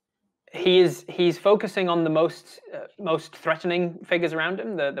 He's focusing on the most threatening figures around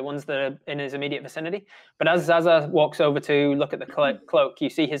him, the ones that are in his immediate vicinity. But as Zaza walks over to look at the cloak, you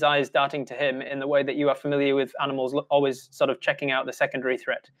see his eyes darting to him in the way that you are familiar with animals, always sort of checking out the secondary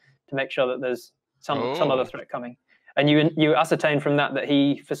threat to make sure that there's some other threat coming. And you ascertain from that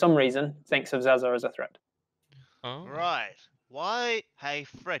he, for some reason, thinks of Zaza as a threat. Oh. Right. Why? Hey,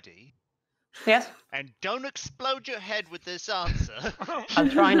 Freddy. Yes. And don't explode your head with this answer. I'll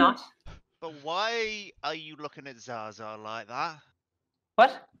try not. But why are you looking at Zaza like that?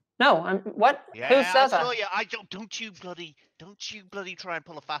 What? No, I'm what? Yeah, Who's I Zaza? saw you. Don't you bloody try and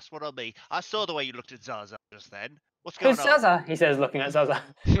pull a fast one on me. I saw the way you looked at Zaza just then. What's going Who's on? Zaza? He says, looking at Zaza.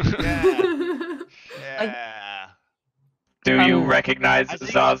 Yeah. Yeah. Do you recognize I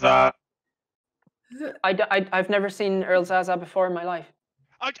think- Zaza? I've never seen Earl Zaza before in my life.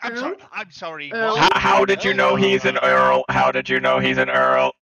 I'm sorry. I'm sorry. Earl? what? How did you know he's an Earl? How did you know he's an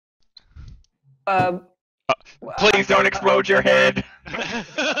Earl? Please don't explode your head. Right,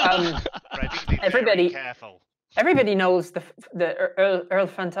 you can be everybody- very careful. Everybody knows the Earl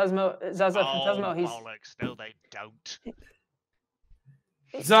Phantasmo, Zaza Oh, Phantasmo. He's bollocks. No, they don't.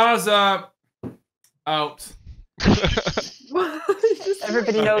 Zaza out.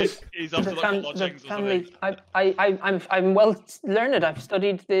 everybody knows He's up to the, like fam- the lodgings or family. something. I'm well learned. I've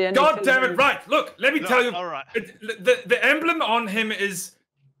studied the. God damn it! Right, look. Let me tell you. All right. The emblem on him is.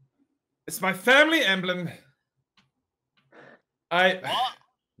 It's my family emblem. What?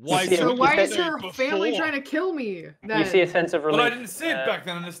 Why So So didn't why you is say her before? family trying to kill me? Then? You see a sense of relief. Well, I didn't see it back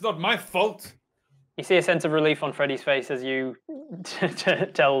then, and it's not my fault. You see a sense of relief on Freddy's face as you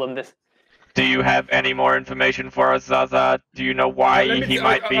tell them this. Do you have any more information for us, Zaza? Do you know why Let me he t-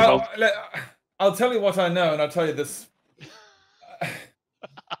 might be held? I'll tell you what I know, and I'll tell you this.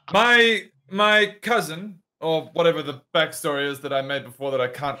 My cousin, or whatever the backstory is that I made before that I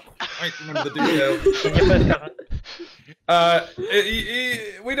can't quite remember the details. Your first cousin.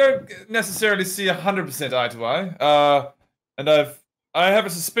 We don't necessarily see 100% eye to eye. And I have a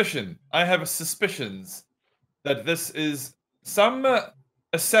suspicion. I have suspicions that this is some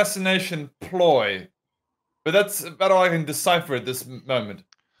assassination ploy. But that's about all I can decipher at this moment.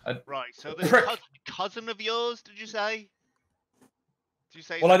 Right. So this Prick. cousin of yours, did you say? Did you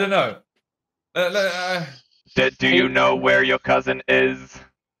say? Well, I don't know. Do you know where your cousin is?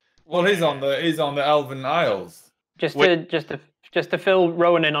 Well, he's on the Elven Isles. Just to fill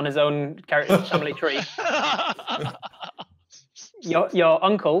Rowan in on his own family tree. Your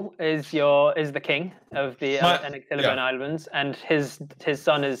uncle is the king of the Enququiries Islands, and his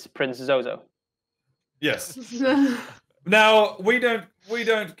son is Prince Zozo. Yes. Now we don't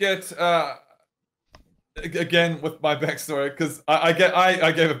get again with my backstory, because I gave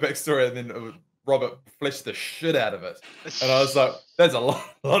a backstory and then Robert fleshed the shit out of it, and I was like, "There's a lot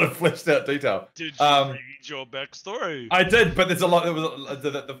of fleshed out detail." Did you read your backstory? I did, but there's a lot. There was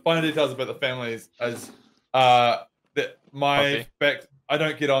the finer details about the families as my back. I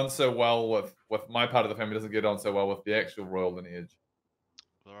don't get on so well with my part of the family. Doesn't get on so well with the actual royal lineage.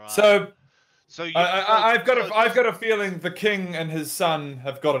 Right. So you, I've got a feeling the king and his son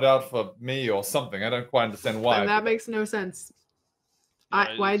have got it out for me or something. I don't quite understand why. And that makes no sense.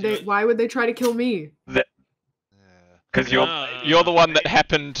 Yeah, Why would they try to kill me? Because you're the one that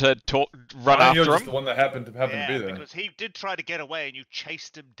happened to run You're after just him. the one that happened to be there. because he did try to get away and you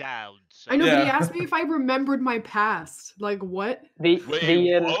chased him down. So. I know, but he Yeah. asked me if I remembered my past. Like what? Wait, what?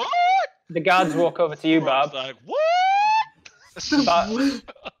 The guards walk over to you, Rob's Barb. like, what?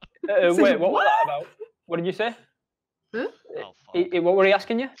 Wait, what was that about? What did you say? Huh? Oh, fuck. What were he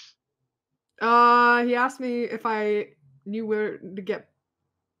asking you? He asked me if I knew where to get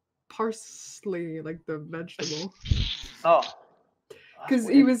parsley, like the vegetable. Oh. Because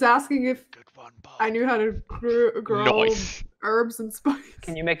he was asking if Good one, Bob. I knew how to grow Nice. herbs and spices.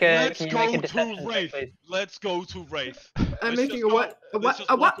 Can you make a Let's deception go check, to Wraith. please? Let's go to Wraith. I'm Let's making just a what? go. A Let's what?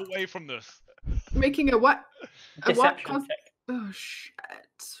 just A walk what? away from this. Making a what? A what? Deception check. Oh shit.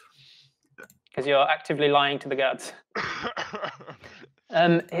 Because you're actively lying to the guards.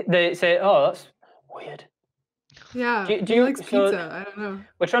 They say, "Oh, that's weird." Yeah. Do he you- likes so- pizza. I don't know.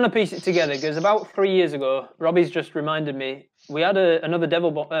 We're trying to piece it together because about 3 years ago, Robbie's just reminded me we had another a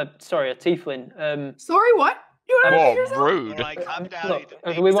tiefling. Sorry, what? You want to Whoa, repeat yourself? rude. Alright, calm down. Look,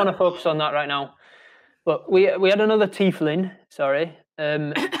 It we needs want to- to focus on that right now. But we had another tiefling,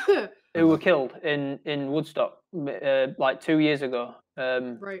 who were killed in Woodstock like 2 years ago.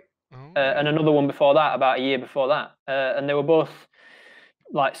 Right. And another one before that, about a year before that. And they were both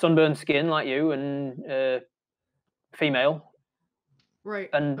like sunburned skin, like you, and female. Right.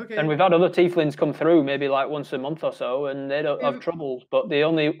 And okay. and we've had other tieflings come through, maybe like once a month or so, and they don't have troubles. But the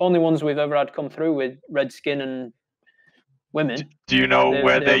only ones we've ever had come through with red skin and women. Do you know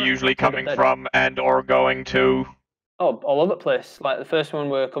where they're they're usually they're coming dead. from and or going to? Oh, all over the place. Like the first one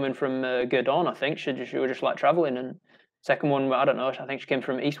were coming from Gurdon, I think. She were just like traveling, and second one, I don't know. I think she came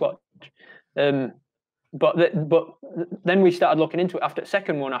from Eastwatch. But then we started looking into it after the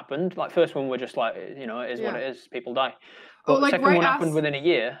second one happened. Like first one, we're just like, it is what it is. People die. Oh, But the like second right one happened as- within a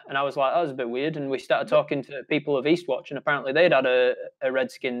year, and I was like, that was a bit weird. And we started talking to people of Eastwatch, and apparently they'd had a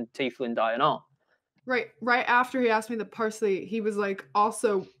red-skinned tiefling die and all. Right after he asked me the parsley, he was like,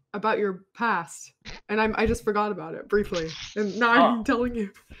 also about your past, and I just forgot about it briefly, and now I'm Oh. telling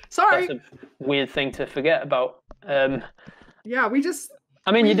you. Sorry. That's a weird thing to forget about. Yeah, we just.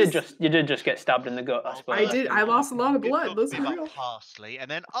 I mean, we you did just get stabbed in the gut, I Well, suppose. I did. I lost a lot of We've blood. got Let's be Viva real. parsley, and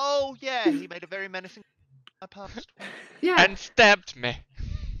then he made a very menacing past. Yeah. And stabbed me.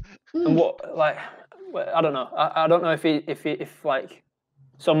 And what, like, I don't know. I don't know if like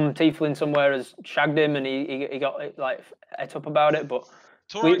some tiefling somewhere has shagged him and he got like et up about it, but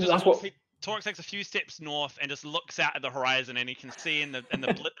that's what. Torok takes a few steps north and just looks out at the horizon, and he can see in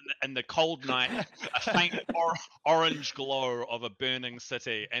the cold night a faint orange glow of a burning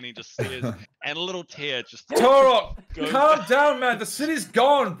city, and he just stares, and a little tear just. Torok, goes calm down, man. The city's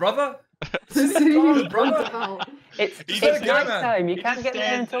gone, brother. The city gone, is brother. burnt out. It's He's just night going, man. time. You He can't just get there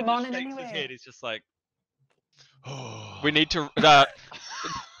stands until and morning shakes his anyway. head. He's just like, We need to.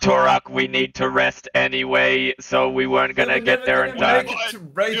 Torok, we need to rest anyway, so we weren't gonna We're get never there in gonna time. make it to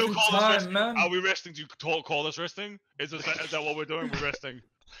Wraith You in call this time, resting? man. Are we resting? Do you call this resting? Is that what we're doing? We're resting.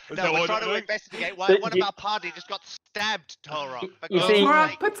 Is No, that we're what trying to doing? investigate why But one you- of our party just got stabbed, Torok. For You God's see- Torok,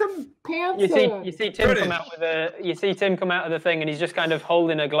 sake. put some pants You on. see Tim Pretty. come out with Tim come out of the thing, and he's just kind of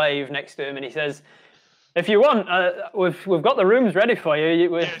holding a glaive next to him, and he says, "If you want, we've got the rooms ready for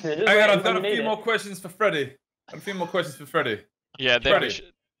you. We're just Hang on, waiting I've when got a you need few it." more questions for Freddy. Yeah, Ready.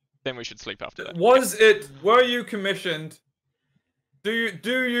 then we should sleep after that. Were you commissioned? Do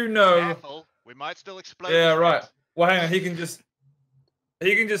you know? Careful, we might still explode. Yeah, this right. bit. Well, hang on. He can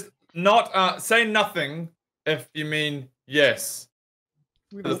just not say nothing if you mean yes.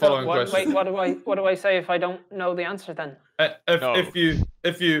 We The just following got one. question. Wait, what do I say if I don't know the answer then? No.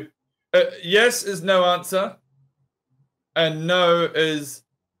 If you yes is no answer, and no is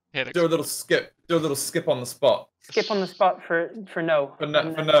Headaches. do a little skip on the spot. Skip on the spot for no. For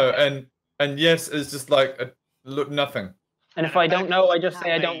no, and yes is just like look nothing. And if I don't know, I just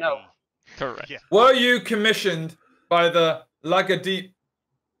say I don't know. Correct. Yeah. Were you commissioned by the Lagadeep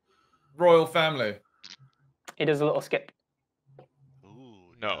royal family? He does a little skip.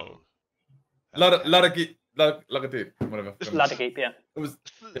 Ooh, No. Lagadeep, whatever. Ladderkeep, yeah. It was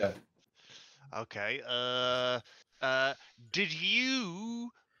yeah. Okay. Did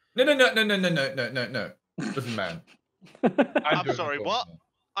you? No. Listen, man. I'm doing sorry. the What? talking.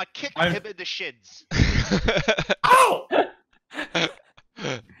 I kicked I'm- him in the shins. Ow!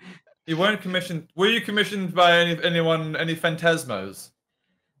 You weren't commissioned. Were you commissioned by any phantasmos?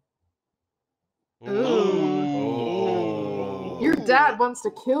 Ooh. Your dad wants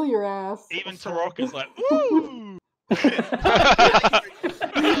to kill your ass. Even Torok is like, ooh.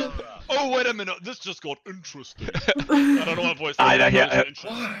 Oh, wait a minute. This just got interesting. I don't know what voice. I know, that yeah, is.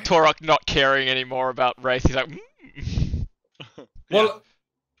 Interesting. Torok not caring anymore about Wraith. He's like, Well,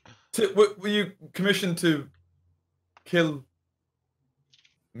 were you commissioned to kill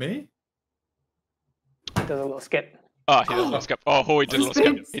me? Does a little skip. Oh, he did a little skip. Oh, he did a little skip.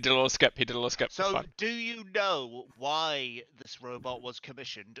 Suspense. He did a little skip. He did a little skip. It's So, fine. do you know why this robot was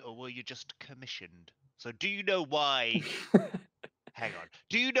commissioned, or were you just commissioned? So, do you know why? Hang on.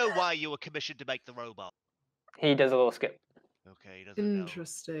 Do you know why you were commissioned to make the robot? He does a little skip. Okay, he doesn't know.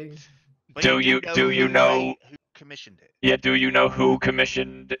 Interesting. But Do you know who commissioned it? Yeah, do you know who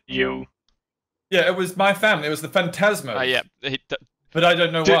commissioned you? Yeah, it was my family. It was the phantasmos. Oh, yeah. But I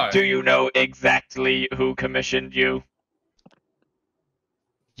don't know why. Do you know exactly who commissioned you?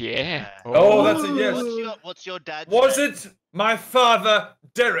 Yeah. Oh, that's a yes. What's your dad's Was name? it my father,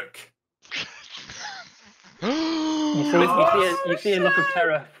 Derek? You see a look of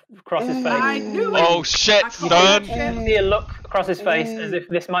terror cross his face. I knew it. Oh shit, I son! You see a look across his face as if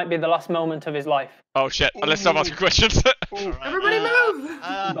this might be the last moment of his life. Oh shit, let's stop asking questions. Alright, Everybody move!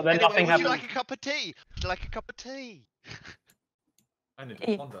 But then anyway, nothing would happened. you like a cup of tea? Would you like a cup of tea? I need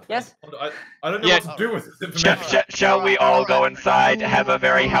to ponder. Yes? I don't know Yeah. what to do with this information. Shall we all go inside, have a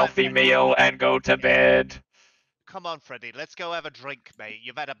very healthy meal, and go to bed? Come on, Freddy. Let's go have a drink, mate.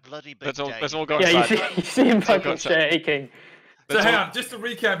 You've had a bloody big Let's all day. go Yeah, inside. you see him Let's all go fucking inside. shaking. So hang on, just to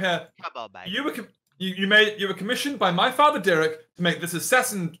recap here. Come on, mate. You were commissioned by my father, Derek, to make this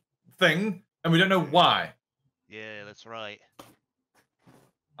assassin thing, and we don't know why. Yeah, that's right.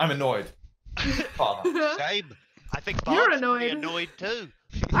 I'm annoyed. Father. Same. I think You're Bob's pretty annoyed. annoyed too.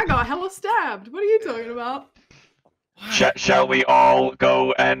 I got hella stabbed. What are you talking about? Shall we all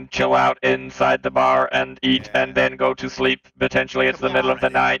go and chill out inside the bar and eat and then go to sleep? Potentially it's Come the middle on, of the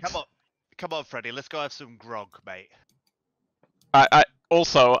night. Come on, Freddy. Let's go have some grog, mate. I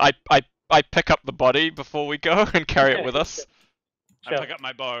I pick up the body before we go and carry it with us? I pick up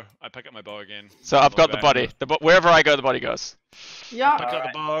my bow. I pick up my bow again. So I've got the body. Wherever I go, the body goes. Yeah. Picked up the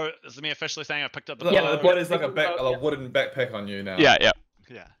bow. This is me officially saying I picked up the The bow. body's like a wooden backpack on you now. Yeah, yeah.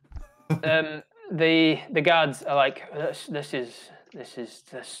 Yeah. The guards are like, this is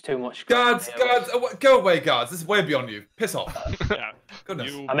too much. Guards, go away, guards. This is way beyond you. Piss off. Yeah.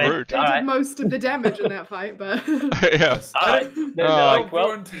 Goodness. You I mean, rude. They did most of the damage in that fight, but Yes. They're like,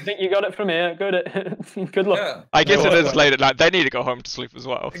 well, you think you got it from here? Good luck. Yeah. I guess No, it is wait. late at night. They need to go home to sleep as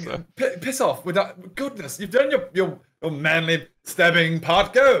well. So. Piss off. Goodness, you've done your manly stabbing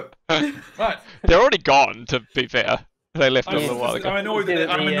part. Go. Right. They're already gone, to be fair. They left a little while ago. I'm annoyed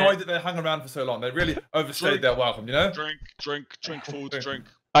that they hung around for so long. They really overstayed their welcome, you know? Drink food, drink.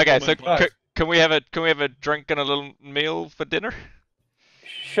 Okay, so Right. can we have a drink and a little meal for dinner?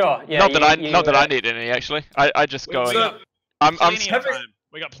 Sure. Yeah. Not that I need any actually. I just go. So, I'm Plenty of having- time.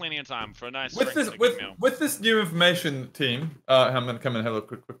 We got plenty of time for a nice with drink this and a good meal. with this new information team, I'm gonna come and have a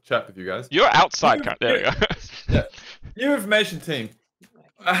quick chat with you guys. You're outside. There we go. Yeah. New information team.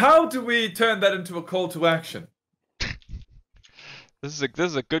 How do we turn that into a call to action? This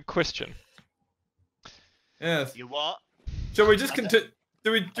is a good question. Yes. You what? Shall we just continue?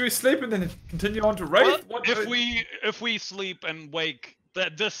 Do we sleep and then continue on to Wraith? Well, if we sleep and wake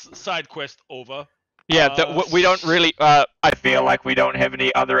this side quest over. Yeah, we don't really. I feel like we don't have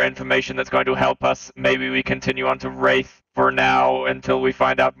any other information that's going to help us. Maybe we continue on to Wraith for now until we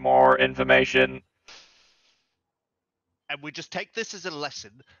find out more information. And we just take this as a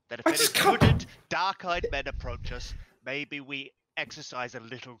lesson that if I any just can't- hooded, dark-eyed men approach us, maybe we exercise a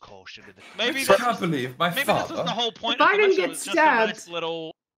little caution in the Maybe I this can't believe my maybe father. this is the whole point If of I the didn't mission. get It's just a nice stabbed-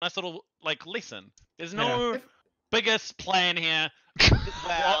 little like lesson. There's no biggest plan here.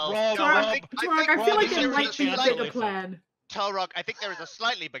 Well, Rob, no, Rob, I think I feel like there there is might be a slightly bigger plan. Torog, I think there is a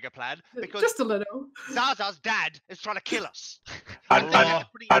slightly bigger plan because Just a little. Zaza's dad is trying to kill us. Un- I think that's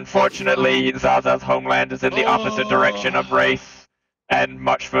pretty- Unfortunately, Zaza's homeland is in the opposite direction of Wraith, and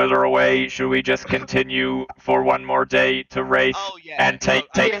much further away. Should we just continue for one more day to Wraith Oh yeah. and take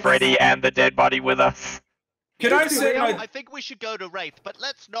Yes. Freddy and the dead body with us? Can I Just say real- my I think we should go to Wraith, but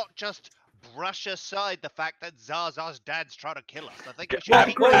let's not just brush aside the fact that Zaza's dad's trying to kill us. I think we should Well,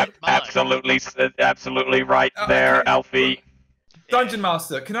 keep well, that in mind. Absolutely right there, Alfie. Dungeon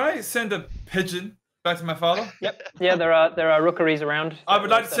Master? Can I send a pigeon back to my father? Yep. Yeah. There are rookeries around. I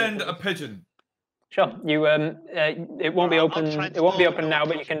would like to send a pigeon. Sure. You it won't be I'll open. It won't transport be it open now,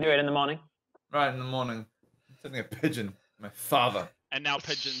 but you can do it in the morning. Right in the morning. I'm sending a pigeon to my father. And now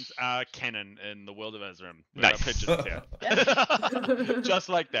pigeons are canon in the world of Ezram. We've Nice. got pigeons here. Just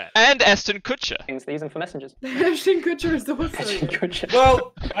like that. And Aston Kutcher. Things they use them for messengers. Ashton Kutcher is awesome. Good.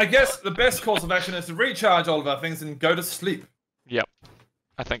 Well, I guess the best course of action is to recharge all of our things and go to sleep. Yep,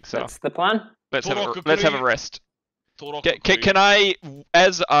 I think so. That's the plan. Let's have Torok a agree. rest. Torok Can I,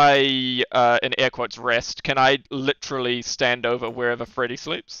 as I in air quotes rest, can I literally stand over wherever Freddy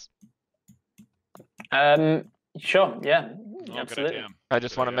sleeps? Sure. Yeah. Oh, Absolutely. good idea. I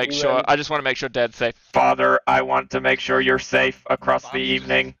just want to make You, sure. I just want to make sure Dad's safe. Father, I want to make sure you're safe across the Father just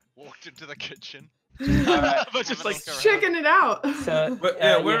evening. Walked into the kitchen. Alright. But just like Checking it out. So We're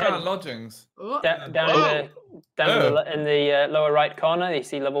you in head our lodgings. Oh. down in the lower right corner. You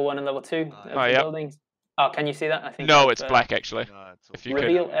see level 1 and level 2 of Oh, the yep. buildings. Oh, can you see that? I think No, that's, it's black actually. No, it's all If you could.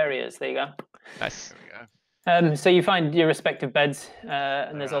 Reveal areas. There you go. Nice. There we go. So you find your respective beds,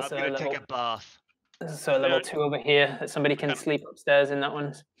 and there's I'm also gonna a level, take a bath. level 2 over here that somebody can sleep upstairs in that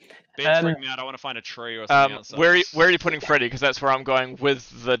one. Bed's Um, freaking me out. I want to find a tree or something else. Where are you putting Freddy? Because that's where I'm going with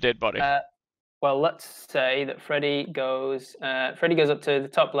the dead body. Well, let's say that Freddy goes up to the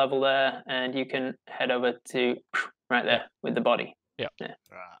top level there, and you can head over to right there with the body. Yeah. Right.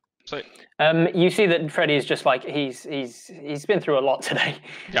 Sweet. You see that Freddy is just like he's been through a lot today.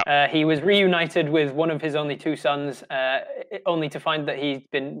 Yeah. He was reunited with one of his only 2 sons, only to find that he's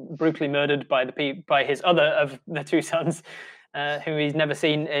been brutally murdered by his other of the 2 sons, who he's never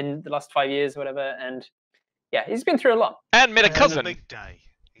seen in the last 5 years, or whatever. And yeah, he's been through a lot. And met a He's had cousin. a big day.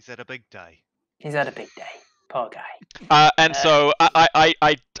 He's had a big day. He's had a big day. Poor guy. And so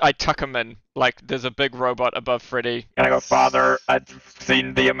I tuck him in. Like there's a big robot above Freddy. And I go, Father, I've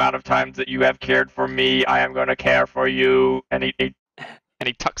seen the amount of times that you have cared for me. I am going to care for you. And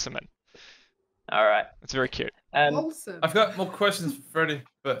he tucks him in. All right. It's very cute. Wholesome. I've got more questions for Freddy,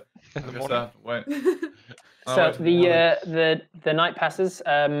 but In I the guess morning. I'll have to wait. So the night passes.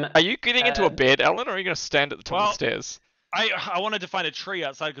 Are you getting into a bed, Ellen, or are you going to stand at the top of Well- the stairs? I wanted to find a tree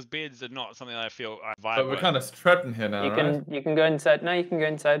outside because beds are not something that I feel I vibe But we're with. kind of trapped in here now, right? You can go inside. No, you can go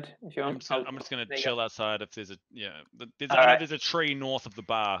inside if you want. I'm just gonna there you chill outside if there's a I know Alright. there's a tree north of the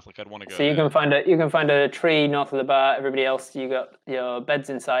bar. Like I'd want to go. So you there. can find a tree north of the bar. Everybody else, you got your beds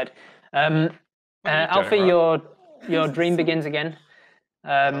inside. Alfie, your dream begins again.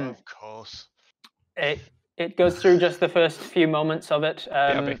 Of course. It goes through just the first few moments of it.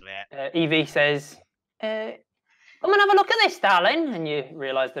 Bleh. Evie says, "Come and have a look at this, darling." And you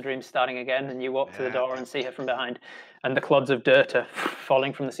realise the dream's starting again, and you walk to the Yeah. door and see her from behind, and the clods of dirt are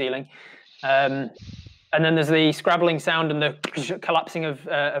falling from the ceiling. And then there's the scrabbling sound and the collapsing of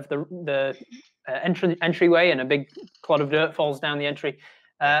the entryway, and a big clod of dirt falls down the entry.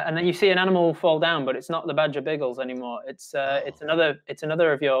 And then you see an animal fall down, but it's not the badger Biggles anymore. It's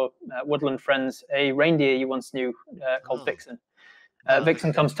another of your woodland friends, a reindeer you once knew called Oh. Vixen.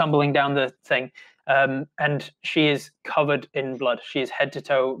 Vixen comes tumbling down the thing, and she is covered in blood. She is head to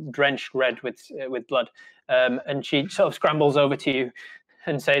toe drenched red with blood, and she sort of scrambles over to you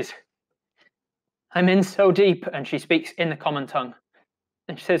and says, "I'm in so deep," and she speaks in the common tongue.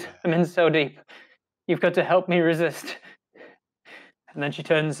 And she says, "I'm in so deep. You've got to help me resist." And then she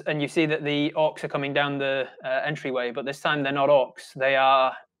turns, and you see that the orcs are coming down the entryway, but this time they're not orcs. They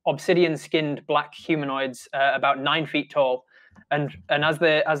are obsidian-skinned black humanoids, about 9 feet tall. And as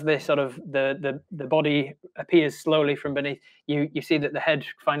they sort of the body appears slowly from beneath, you see that the head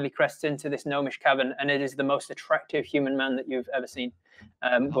finally crests into this gnomish cavern, and it is the most attractive human man that you've ever seen,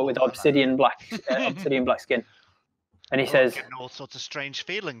 but with obsidian black skin. And he says, getting all sorts of strange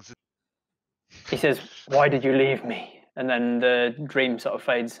feelings. He says, "Why did you leave me?" And then the dream sort of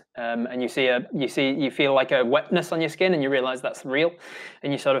fades, and you feel like a wetness on your skin, and you realise that's real,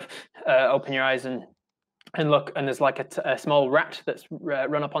 and you sort of open your eyes and look, and there's like a small rat that's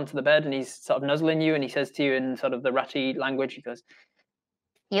run up onto the bed, and he's sort of nuzzling you, and he says to you in sort of the ratty language, he goes,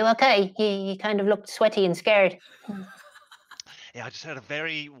 "You okay? You kind of looked sweaty and scared." Yeah, I just had a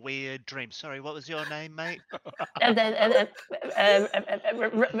very weird dream. Sorry, what was your name, mate?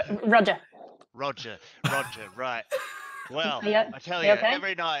 Roger. Roger, right. Well, Are you- I tell you you, okay?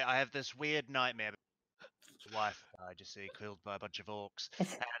 every night I have this weird nightmare. My wife died, you see, killed by a bunch of orcs.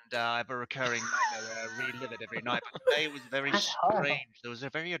 And I have a recurring nightmare where I relive it every night. But today was very That's horrible. strange. There was a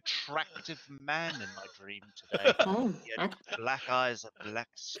very attractive man in my dream today. Oh, He had black eyes and black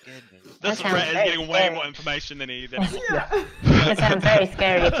skin. This sounds Brett is very getting way scary. more information than he. Yeah. that sounds very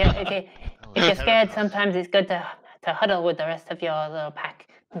scary. If you're scared, terrifying. sometimes it's good to huddle with the rest of your little pack.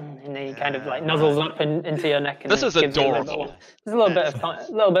 And then he kind of like Yeah, nuzzles right. up into your neck. And This then is gives you adorable. There's a little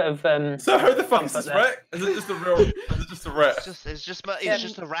bit of So who the fuck is comfort this there. rat? Is it just a real? Is it just a rat? It's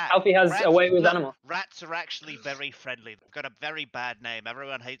just a rat. Alfie has Rats- a way with look, animals. Rats are actually very friendly. They've got a very bad name.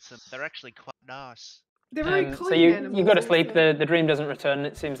 Everyone hates them. They're actually quite nice. They're very clean So you animals go to sleep. also. The dream doesn't return.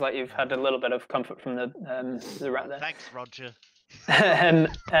 It seems like you've had a little bit of comfort from the rat there. Thanks, Roger.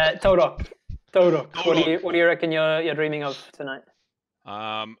 Todok, what do you reckon you're dreaming of tonight?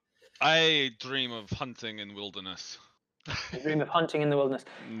 I dream of hunting in wilderness. You dream of hunting in the wilderness.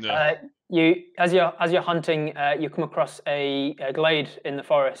 No. As you're hunting, you come across a glade in the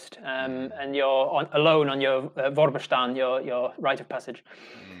forest, and you're alone on your Vorbestan, your rite of passage.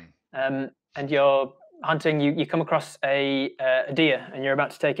 And you're hunting. You come across a deer, and you're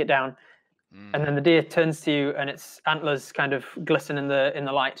about to take it down, and then the deer turns to you, and its antlers kind of glisten in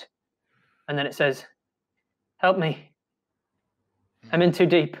the light, and then it says, "Help me! I'm in too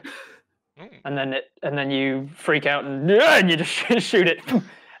deep." And then you freak out and you just shoot it,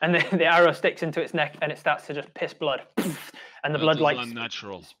 and the arrow sticks into its neck, and it starts to just piss blood, and the blood That is like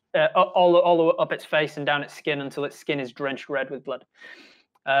unnatural. all the way up its face and down its skin until its skin is drenched red with blood.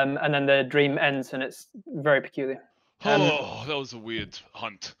 And then the dream ends, and it's very peculiar. Oh, that was a weird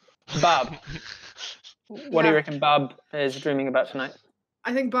hunt. Barb, what do you reckon Barb is dreaming about tonight?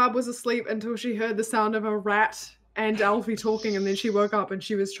 I think Barb was asleep until she heard the sound of a rat and Alfie talking, and then she woke up and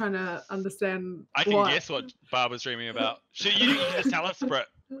she was trying to understand. I can what. guess what Barb was dreaming about. You can just tell us, Brett.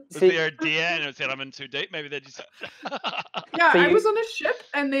 Was See- there a deer and it said I'm in too deep? Maybe they just. Yeah, So I you- was on a ship,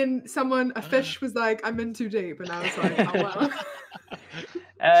 and then a fish was like, "I'm in too deep," and I was like, "Oh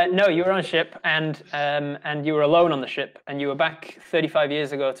well." No, you were on a ship, and you were alone on the ship, and you were back 35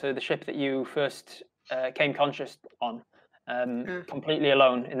 years ago to the ship that you first came conscious on, completely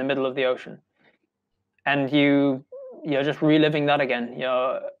alone in the middle of the ocean, and you're just reliving that again.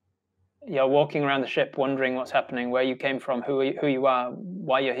 You're walking around the ship, wondering what's happening, where you came from, who you are,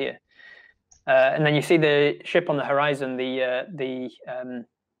 why you're here, and then you see the ship on the horizon, the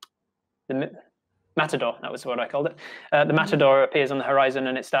Matador, that was what I called it. The Matador appears on the horizon,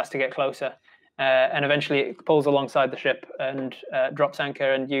 and it starts to get closer. and eventually it pulls alongside the ship and drops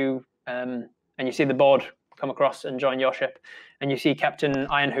anchor, and you see the board come across and join your ship, and you see Captain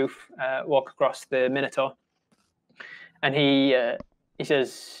Ironhoof walk across the Minotaur, and he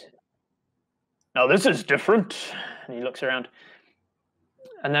says, "Now this is different," and he looks around.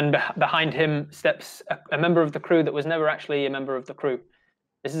 And then behind him steps a member of the crew that was never actually a member of the crew.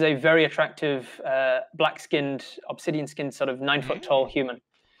 This is a very attractive, black-skinned, obsidian-skinned, sort of 9-foot-tall human.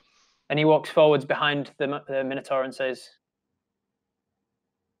 And he walks forwards behind the Minotaur and says,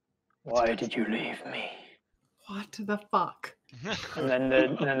 "Why did you leave me?" What the fuck? And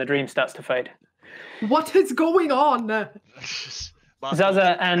then the dream starts to fade. What is going on?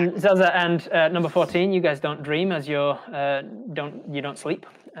 Zaza and number 14, you guys don't dream as you don't sleep.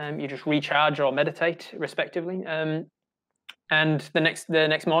 You just recharge or meditate, respectively. And the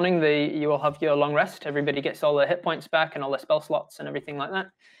next morning, you all have your long rest. Everybody gets all their hit points back and all their spell slots and everything like that.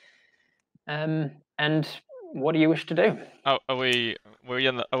 And what do you wish to do? Oh, are we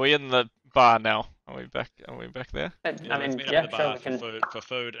in the bar now? Are we back there? Yeah, I mean, let's meet up yeah, at the sure, bar we can. for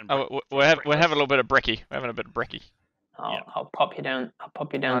food and We're having a little bit of brekkie. We're having a bit of brekkie. I'll pop you down. I'll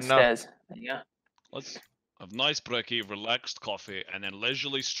pop you downstairs. There you go. Let's have nice brekkie, relaxed coffee, and then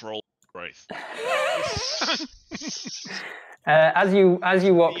leisurely stroll Wraith. As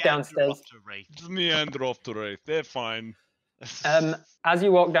you walk downstairs, Just meander off to Wraith. They're fine. as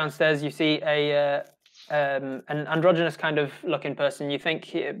you walk downstairs, you see an androgynous kind of looking person. You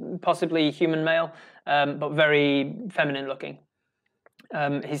think possibly human male, but very feminine looking.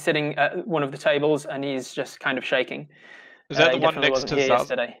 He's sitting at one of the tables and he's just kind of shaking. Is that the he one definitely next wasn't to here Zaza?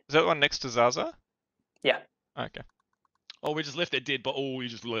 yesterday. Is that the one next to Zaza? Yeah. Okay. Oh, we just left their dead body. Oh, we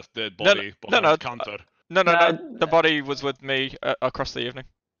just left their No, body no, behind no, the counter. No. No, The body was with me across the evening.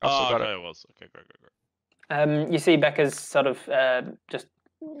 I've still Oh, got okay, it. it was. Okay, great. You see Becca's sort of just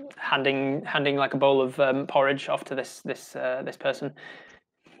handing like a bowl of porridge off to this person.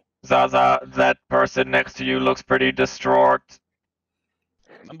 Zaza, that person next to you looks pretty distraught.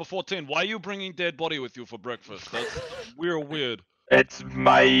 Number 14, why are you bringing dead body with you for breakfast? That's weird. It's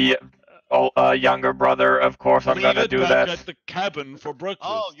my younger brother. Of course, I'm gonna do Leave it that. back at the cabin for breakfast.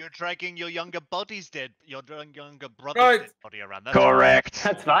 Oh, you're dragging your younger brother's dead Right. dead body around. That's Correct.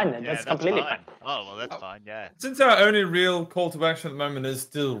 That's fine then. Yeah, That's completely fine. Oh, well, that's fine, yeah. Since our only real call to action at the moment is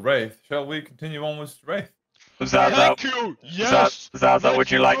still Wraith, shall we continue on with Wraith? Zaza, Thank you. Yes. Zaza, would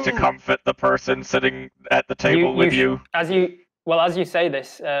let's you like to go. comfort the person sitting at the table with you? As you say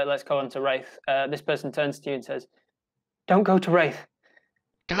this, let's go on to Wraith. This person turns to you and says, "Don't go to Wraith.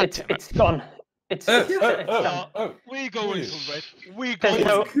 God damn it. It's gone. It's done. We go into Wraith. We There's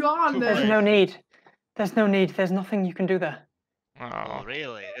go. no- God, There's no need. There's no need. There's nothing you can do there. Oh, Oh.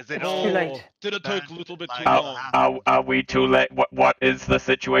 really? Is it It's all... too late. Did it take a little bit too Like- long? Are we too late? What is the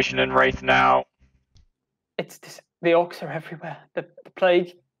situation in Wraith now? The orcs are everywhere. The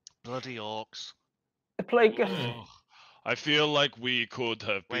plague. Bloody orcs. The plague. Oh, I feel like we could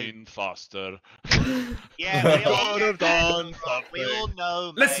have Wait. been faster. Yeah, we all Could have done We all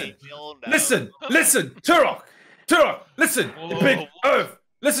know, Listen, mate. We all know. Listen, Turok, listen, you big oaf,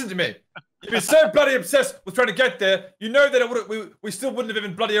 listen to me. You've been so bloody obsessed with trying to get there, you know that we still wouldn't have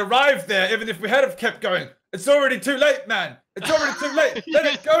even bloody arrived there, even if we had have kept going. It's already too late, man. It's already too late. Let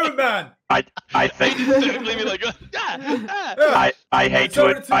it go, man. I think Leave me like, Yeah. I hate It's to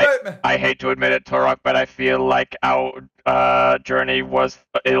already too late, man. I hate to admit it, Turok, but I feel like our journey was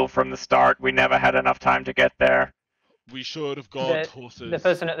ill from the start. We never had enough time to get there. we should have got horses. The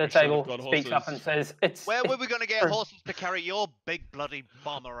person at the We should have table got speaks up and horses. says, "It's Where were we going to get true. horses to carry your big bloody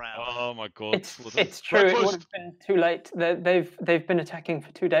bomb around? Oh my god. It's true. It would Breakfast. have been too late. They've been attacking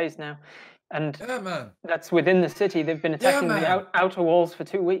for 2 days now, and Yeah, man. that's within the city. They've been attacking the man. outer walls for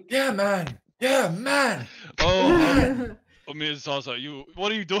 2 weeks. Yeah, man. Yeah, man. Oh, Ms. Zaza,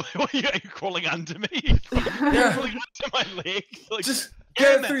 what are you doing? Are you crawling under me? Yeah. Crawling under my leg? Like, Just yeah,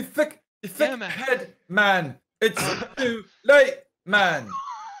 get it man. through thick Yeah, man. head, man. It's too late, man.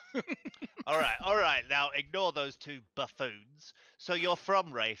 All right. Now ignore those two buffoons. So you're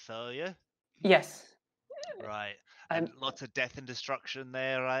from Wraith, are you? Yes, Right. And I'm- lots of death and destruction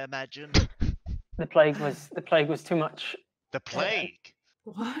there, I imagine. the plague was too much. The plague.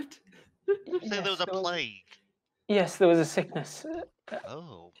 What? You said there was a plague. Yes, there was a sickness.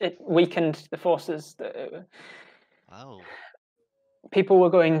 Oh. It weakened the forces. Oh. People were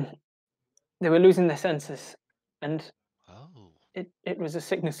they were losing their senses, and Oh. it was a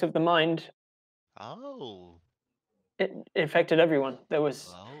sickness of the mind. Oh. It affected everyone. There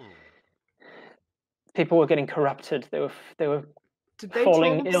was Oh. people were getting corrupted. They were Did they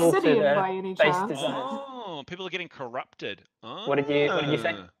falling turn ill to obsidian their by any base chance? design. Oh, people are getting corrupted. What did you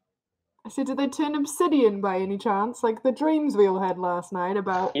say? Ah. I said, did they turn obsidian by any chance? Like the dreams we all had last night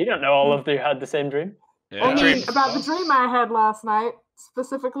about. You don't know all of you had the same dream. I mean, about the dream I had last night,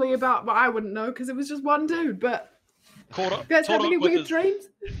 specifically about, well, I wouldn't know because it was just one dude, but. You guys have any weird dreams?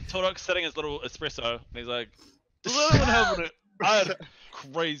 Tordok's setting his little espresso, and he's like, does anyone have it? I had a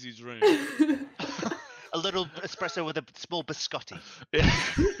crazy dream. A little espresso with a small biscotti.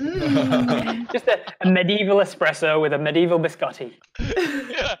 Just a medieval espresso with a medieval biscotti.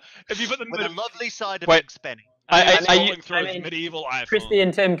 Yeah, if you put them With a lovely side of Wait. Big Spenny. through his medieval iPhone. Christy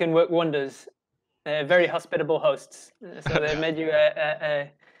and Tim can work wonders. They're very hospitable hosts, so they made you a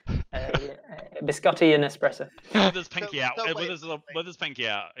biscotti and espresso. With his pinky out. so With his pinky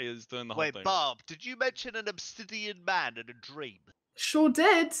out, he's doing the whole Wait, thing. Bob, did you mention an obsidian man in a dream? Sure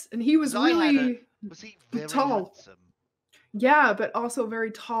did, and he was 'Cause I had really Was he very tall. handsome? Yeah, but also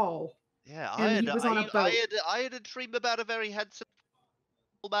very tall. Yeah, And he was on a boat. I had a dream about a very handsome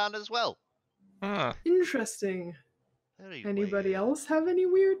man as well. Huh. Interesting. Very Anybody weird. else have any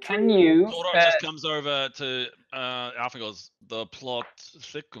weird Can dreams? you? Tordok just comes over to Alpha and goes, the plot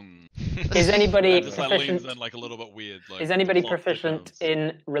thickens. Is anybody And just like leans proficient? in like a little bit weird. Like, Is the anybody plot proficient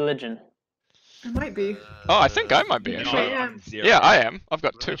thickens. in religion? It might be. Oh, I think I might be, No, actually. Yeah. I'm zero. Yeah, I am. I've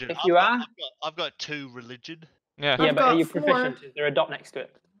got 2. Religion. If you are, I've got 2 religion. Yeah. yeah, I've but are got you 4. proficient? Is there a dot next to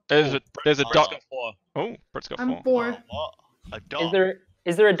it? There's a Britt's dot. got 4. Oh, Britt's got I'm 4. 4. What? A dot.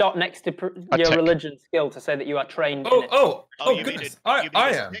 Is there a dot next to A your tick. religion skill to say that you are trained in it? Oh, you mean goodness. you mean I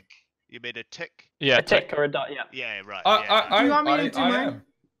a am. tick? You made a tick? Yeah. A tick or a dot? Yeah. Yeah, right. I You want me to do mine? am.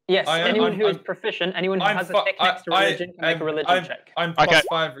 Yes. I am- anyone who is I'm- proficient, anyone who I'm has a fu- tick next to I- religion can make a religion I'm, check. I'm Okay. plus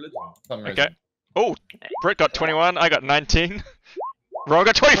 5 religion for some reason. Okay. Oh, Britt got 21. I got 19. Rowan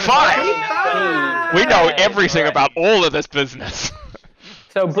got 25. We know Right, everything right. about all of this business.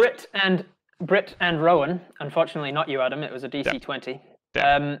 So Britt and Rowan, unfortunately not you, Adam. It was a DC 20.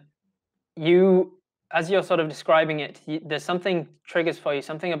 Yeah. You, as you're sort of describing it, there's something triggers for you.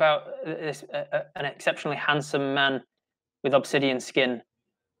 Something about this an exceptionally handsome man with obsidian skin.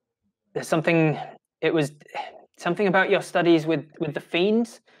 There's something. It was something about your studies with the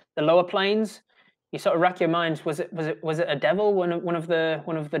fiends, the lower planes. You sort of rack your minds. Was it a devil? One of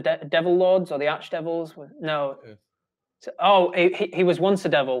the devil lords or the archdevils? No. Yes. So, he was once a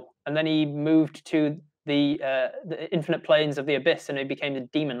devil, and then he moved to the infinite planes of the abyss, and he became the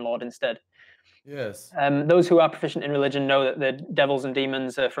demon lord instead. Yes. Those who are proficient in religion know that the devils and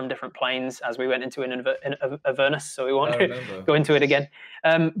demons are from different planes, as we went into in Avernus, so we won't I remember. go into it again.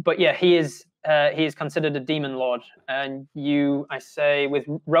 But yeah, he is considered a demon lord, and I say with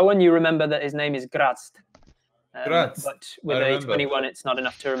Rowan, you remember that his name is Grazd. Grazd, But with I a remember. 21, it's not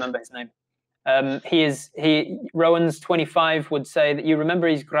enough to remember his name. Rowan's 25 would say that you remember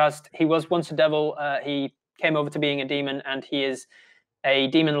he's Grazd. He was once a devil. He came over to being a demon, and he is a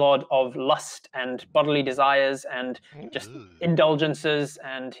demon lord of lust and bodily desires and just indulgences,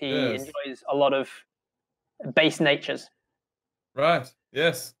 and he Yes. enjoys a lot of base natures. Right.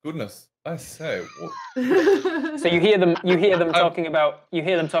 Yes. Goodness. I say. So you hear them talking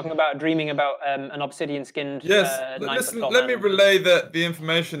about dreaming about an obsidian skinned Yes. 9 Listen. foot tall Let me man. relay the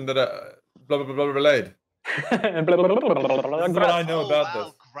information that blah blah blah relayed. This is what I know about wow,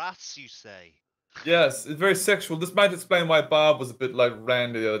 this. grass, you say? Yes, it's very sexual. This might explain why Barb was a bit like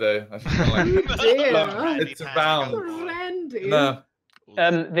Randy the other day. I should like, Dear. it's around. Randy. No.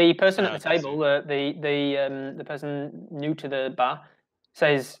 The person at the table, the person new to the bar,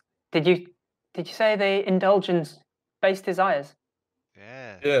 says, "Did you say they indulgence-based desires?"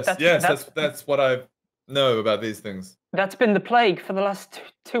 Yeah. Yes. That's what I know about these things. That's been the plague for the last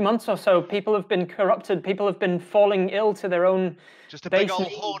 2 months or so. People have been corrupted. People have been falling ill to their own. Just a big old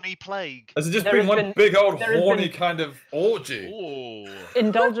Basic- horny plague. Has it just There been has one been- big old there has horny been- kind of orgy? Ooh.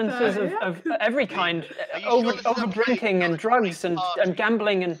 Indulgences What the of every kind, Are you over sure this is a drinking plague? and drugs and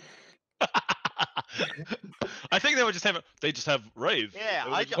gambling and. I think they would just have. They just have Wraith. Yeah,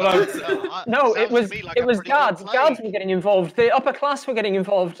 No, it sounds to was me like it a was pretty good guards. plague. Guards were getting involved. The upper class were getting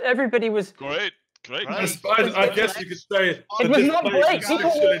involved. Everybody was. Great. Right. I guess you could say It that was this not plague great. is People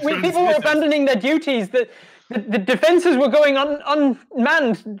sexually were transmitted. abandoning their duties. The defenses were going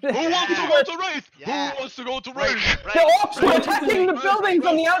unmanned. Who wants to go to Wraith? Yeah. Who wants to go to Right, Wraith? right. The orcs were attacking the buildings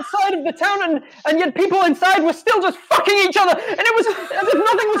on the outside of the town, and yet people inside were still just fucking each other, and it was as if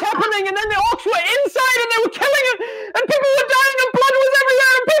nothing was happening. And then the orcs were inside, and they were killing it, and people were dying, and blood was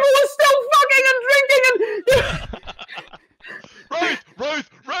everywhere, and people were still fucking and drinking, and. Wraith!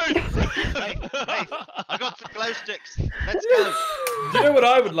 I got some glow sticks. Let's go. Do you know what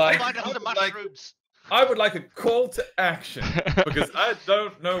I would like? Find I us some would like, mushrooms. I would like a call to action because I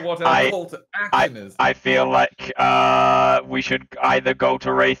don't know what a call to action is. I feel like we should either go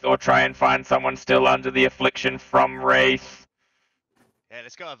to Wraith or try and find someone still under the affliction from Wraith. Yeah,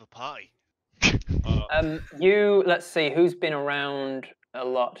 let's go have a party. Let's see, who's been around a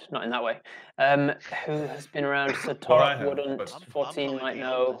lot? Not in that way. Who has been around? So Torok wouldn't. but- 14 like might the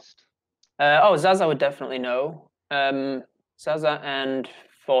know. oldest. Zaza would definitely know. Zaza and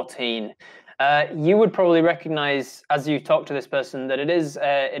 14. You would probably recognize, as you talk to this person, that it is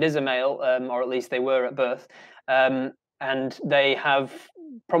a male, or at least they were at birth, and they have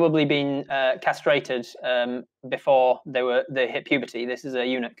probably been castrated before they hit puberty. This is a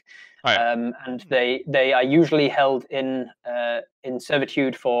eunuch, and they are usually held in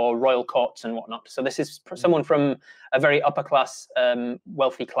servitude for royal courts and whatnot. So this is someone from a very upper class,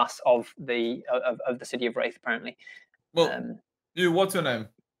 wealthy class of the city of Wraith, apparently. Well, what's your name?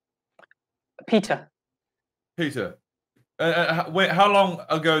 Peter. Peter. Wait, how long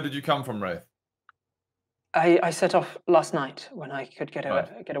ago did you come from Wraith? I set off last night when I could get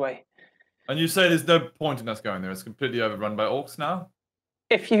away. And you say there's no point in us going there. It's completely overrun by orcs now.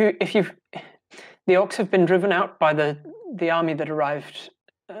 The orcs have been driven out by the army that arrived,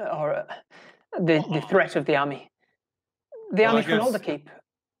 or the threat of the army. The army from Alderkeep.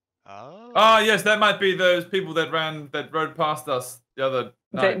 Oh. Ah, yes, that might be those people that rode past us the other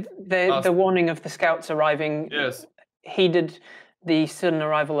night. The warning of the scouts arriving. Yes. Heeded the sudden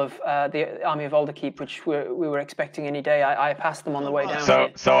arrival of the army of Alderkeep, which we were expecting any day. I passed them on the way down.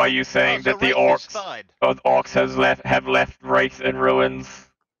 So are you saying that the orcs have left Wraith in ruins?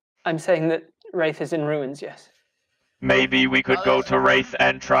 I'm saying that Wraith is in ruins. Yes. Maybe we could go to Wraith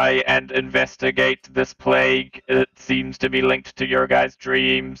and try and investigate this plague. It seems to be linked to your guys'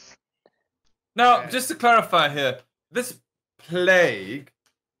 dreams. Now, just to clarify here, this plague,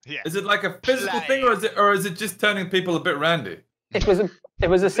 is it like a physical thing, or is it just turning people a bit randy? It was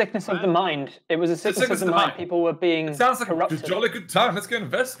a sickness of the mind. It was a sickness of the mind. People were being It sounds like corrupted. a jolly good time. Let's go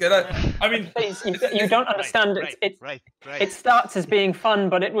investigate. I mean, Please, you don't understand. It starts as being fun,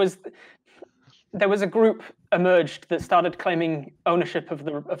 but there was a group emerged that started claiming ownership of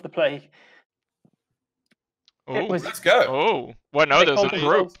the plague. Oh, let's go. Oh, well, no, there's a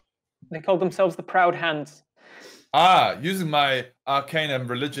group. They called themselves the Proud Hands. Ah, using my arcane and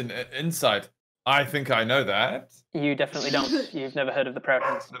religion insight, I think I know that. You definitely don't. You've never heard of the Proud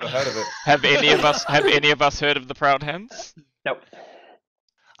Hands. Never heard of it. Have any of us heard of the Proud Hands? Nope.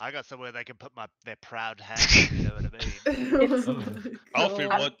 I got somewhere they can put their proud hands. You know what I mean? Alfie,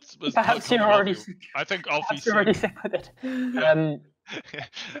 was Perhaps you're already. I think Alfie's already sick with it.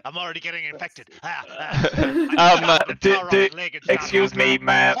 I'm already getting infected. Excuse me,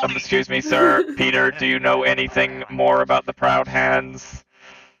 ma'am. Excuse me, sir. Peter, do you know anything more about the Proud Hands?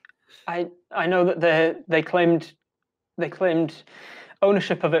 I know that they claimed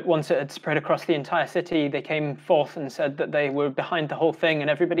ownership of it once it had spread across the entire city. They came forth and said that they were behind the whole thing, and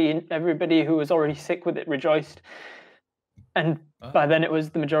everybody who was already sick with it rejoiced. And by then it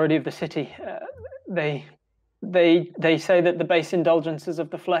was the majority of the city. They say that the base indulgences of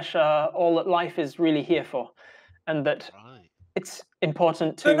the flesh are all that life is really here for, and that it's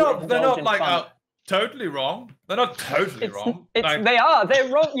important to. They're not like totally wrong. They're not totally wrong. They are. They're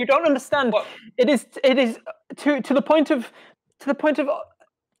wrong. You don't understand. What? It is to the point of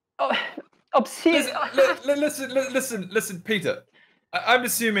obscene. Listen, Peter. I'm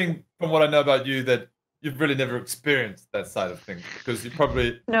assuming from what I know about you that you've really never experienced that side of things, because you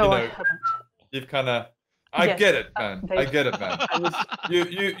probably I haven't. You've kind of. I get it, man. I get it, man.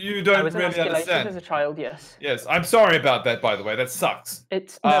 You don't really understand. As a child, yes. Yes, I'm sorry about that, by the way. That sucks.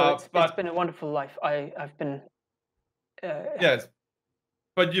 It's been a wonderful life. I've been. Yes,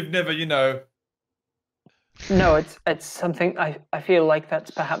 but you've never, No, it's something I feel like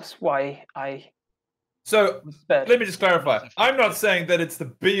that's perhaps why I. So let me just clarify. I'm not saying that it's the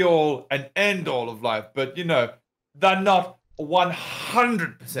be all and end all of life, but they're not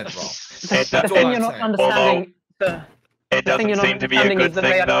 100% wrong. The thing you're not understanding. It doesn't seem to be a good thing,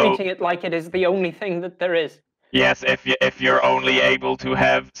 they are though. treating it like it is the only thing that there is. Yes, if you're only able to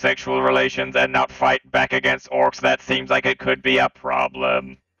have sexual relations and not fight back against orcs, that seems like it could be a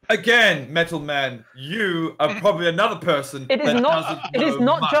problem. Again, Metal Man, you are probably another person. It is not. It is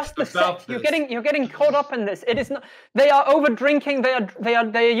not just the sex. You're getting caught up in this. It is not. They are over drinking. They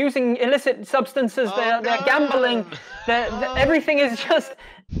are using illicit substances. They are gambling. Everything is just.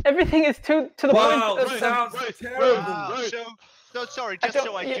 Everything is to the point of. Sounds terrible. So sorry, I just don't-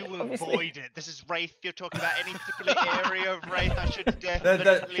 so I yeah, do obviously. avoid it. This is Wraith. You're talking about any particular area of Wraith I should that-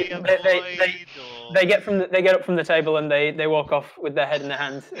 definitely avoid, or... They get up from the table and they walk off with their head in their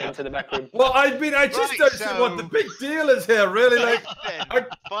hands into the back room. Well, I mean, I just Right, don't see what the so- big deal is here, really. Like, Then,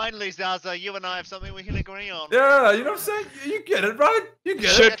 finally, Zaza, you and I have something we can agree on. yeah, you know what I'm saying? You get it, right? You get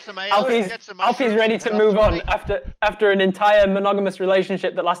Should- it. Get some ale, Alfie's get some Alfie's ready to move on after an entire monogamous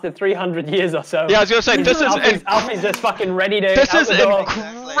relationship that lasted 300 years or so. Yeah, I was gonna say this is Alfie's just fucking ready to. this out is the door.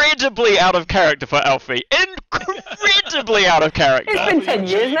 incredibly out of character for Alfie. Incredibly out of character. It's been 10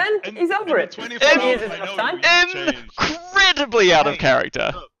 years, man. He's over it. 10 years is enough time. Incredibly out of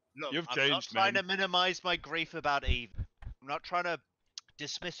character. Look, You've I'm changed, not trying man. to minimize my grief about Eve. I'm not trying to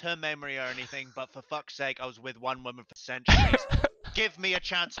dismiss her memory or anything, but for fuck's sake, I was with one woman for centuries. Give me a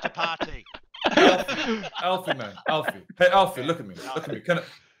chance to party. Alfie, man. Alfie. Hey, Alfie, look at me. Look at me. Can I...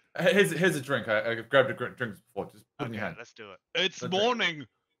 Here's a drink. I grabbed a drink before. Just put it in your hand. Let's do it. It's Okay. morning.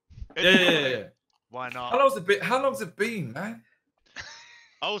 Yeah. Why not? How long's it been, man?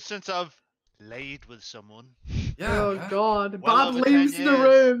 Oh, since I've laid with someone. Yeah. Oh man. God, Well Bob over 10 leaves the years.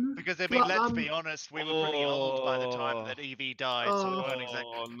 room. Because I mean, let's be honest, we were pretty old by the time Oh. that Evie died, so we weren't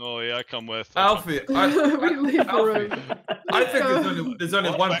exactly. Oh no, yeah, I come with. Alfie, we leave the Alfie, room. I think there's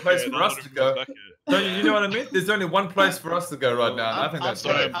only one place for us to go. Don't you know what I mean? There's only one place for us to go right now, and I think that's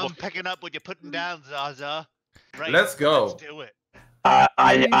right. I'm picking up what you're putting down, Zaza. Right, Let's go. Let's do it.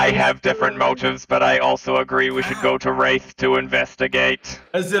 I have different motives, but I also agree we should go to Wraith to investigate.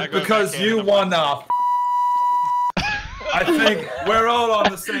 As I if go because back in you and won our. I think we're all on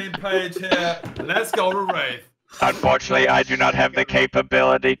the same page here. Let's go to Wraith. Unfortunately, I do not have the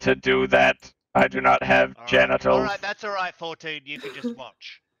capability to do that. I do not have genitals. Alright, that's alright, 14. You can just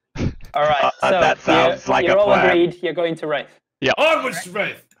watch. All right, so that sounds like you're a all plan. agreed. You're going to Wraith. Onwards,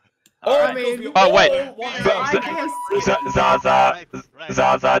 Wraith. I mean, Oh, wait. I guess.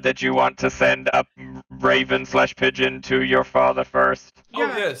 Zaza, did you want to send a raven / pigeon to your father first? Oh,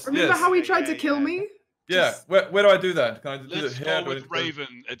 Yeah. yes, Remember yes. how he tried to Yeah, kill yeah. me? Yeah. Where do I do that? Can I do Let's it here? go Do I with do-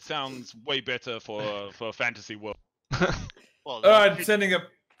 Raven. It sounds way better for a fantasy world. Well, All right, sending a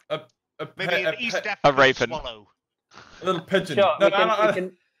maybe an East a African raven. swallow. little pigeon. Sure, No,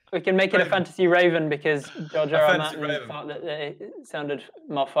 we can make it a Raven. fantasy raven because George R. R. fantasy Martin raven. thought that it sounded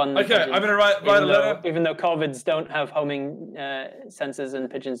more fun. Than Okay, pigeons, I'm gonna write a letter. Even though corvids don't have homing sensors and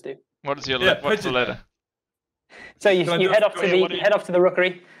pigeons do. What is your Yeah, what's the pigeon. letter? So you Can I head just- off to wait, the what do you- head off to the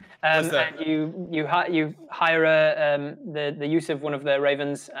rookery, What's that? and you hire the use of one of the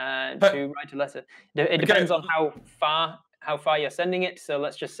ravens to write a letter. It depends on how far you're sending it. So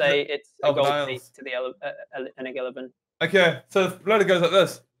let's just say it's a gold miles. piece to the Enigeleven. Okay, so the letter goes like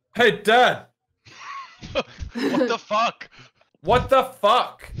this. Hey, Dad. What the fuck? What the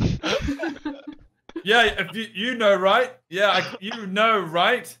fuck? Yeah, if you know, right? Yeah, you know,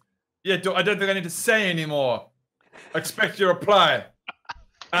 right? Yeah, I don't think I need to say anymore. Expect your reply.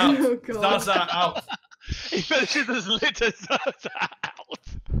 Out. Oh, God. Zaza out. He finishes his letters out.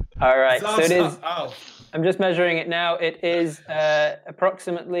 All right, so it Zaza is. out. I'm just measuring it now. It is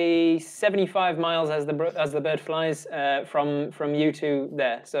approximately 75 miles as the bird flies from you to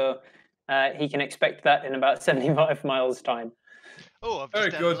there. So he can expect that in about 75 miles time. Oh, I've Very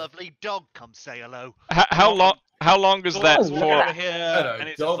just had good. a lovely dog come say hello. How long? How long is that Walks for? over here, Hello, and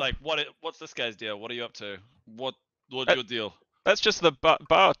it's dog. just like, what's this guy's deal? What are you up to? What's your deal? That's just the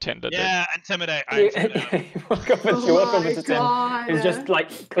bartender. dude. Yeah, intimidate. I intimidate him. You walk over Oh to my Tim, God. who's just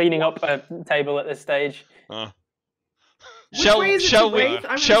like cleaning up a table at this stage. Which way is it to Wraith? I'm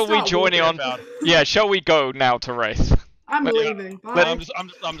gonna Shall we start join walking. on? Yeah, shall we go now to Wraith? I'm But- leaving. Bye. but- I'm just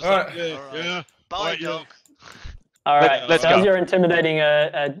Alright. like, yeah, Alright. yeah. Bye, Alright, yeah. dog. All right, let's so go. as you're intimidating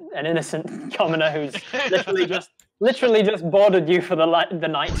an innocent commoner who's literally just boarded you for the night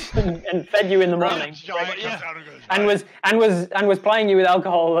and fed you in the morning, and was plying you with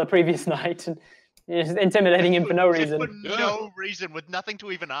alcohol the previous night, and you're just intimidating him for no Just reason. for no reason, with nothing to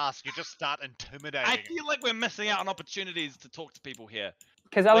even ask, you just start intimidating. I feel like we're missing out on opportunities to talk to people here.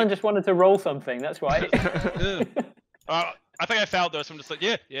 Because Alan just wanted to roll something, that's why. I think I failed though, so I'm just like,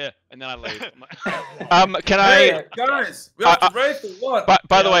 yeah, and then I leave. I'm like, Can Hey, I? guys, we have to Wraith or what?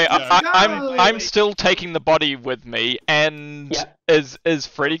 By the way, Yeah. I'm still taking the body with me, and Yeah. is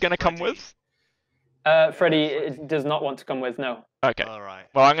Freddy gonna come with? Freddie does not want to come with, no. Okay. All right.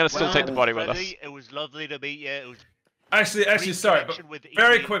 Well, I'm gonna still Well, take the body with us. Freddie, it was lovely to meet you. It was Actually, sorry, but reconnection with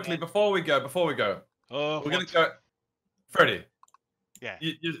very Evie, quickly man. before we go, oh, we're gonna go. Freddie, Yeah.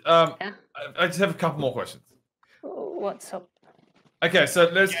 Yeah? I just have a couple more questions. What's up? Okay, so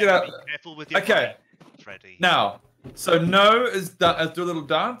let's get Yeah, out. be careful with your Okay. mind, Freddie. Now, so no is do a little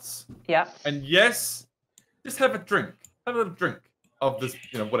dance, Yeah. and yes, just have a drink. have a little drink of this,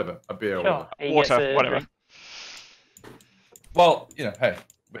 whatever, a beer or Sure. whatever. He gets Water, a whatever. drink. Well, hey.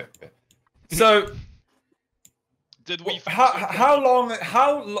 So, Did we? how long?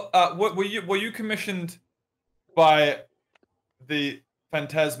 Were you commissioned by the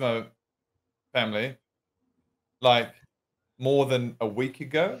Phantasmo family? Like more than a week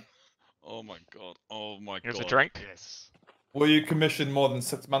ago? Oh my god! Oh my god! Here's a drink. Yes. Were you commissioned more than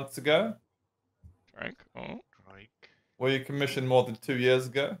 6 months ago? Drink. Oh, Drink. Were you commissioned more than 2 years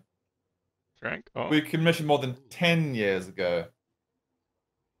ago? drink. Oh. Were you commissioned more than 10 years ago?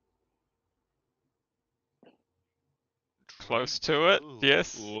 Close to it. Ooh.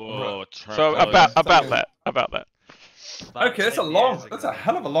 Yes. Whoa, So Oh, about something- that. About that. About Okay, that's 10 a years that's a ago.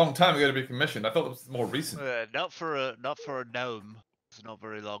 hell of a long time ago to be commissioned. I thought it was more recent. Not for a gnome. It's not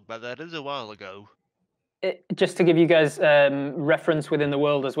very long, but that is a while ago. Just to give you guys reference within the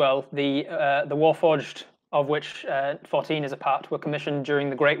world as well, the Warforged, of which 14 is a part, were commissioned during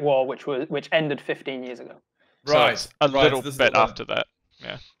the Great War, which ended 15 years ago. So Right. it's a right, little so this is bit the- after that.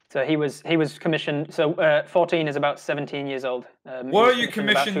 Yeah. So he was commissioned. So 14 is about 17 years old. He Were was you about 2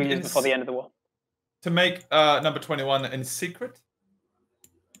 commissioned years in before the end of the war? To make number 21 in secret?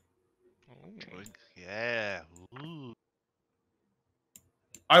 Drink. Yeah. Ooh.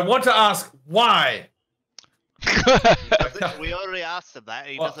 I want to ask why. We already asked him that.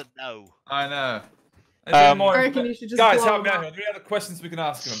 He What? doesn't know. I know. Is there more I reckon you should just Guys, blow help me him out up. here. Do we have any questions we can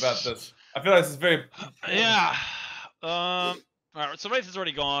ask him about this? I feel like this is very. Yeah. Alright, so Wraith is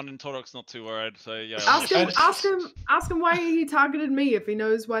already gone, and Torok's not too worried. So yeah. Ask him why he targeted me if he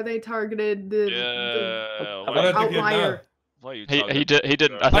knows why they targeted the Yeah. I don't think he'd know. outlier. Why are you he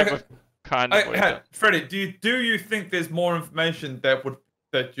didn't. I think Okay. we've kind of. Hey, Freddie, do you think there's more information that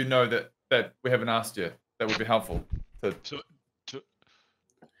that we haven't asked you that would be helpful?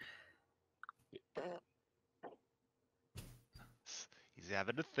 He's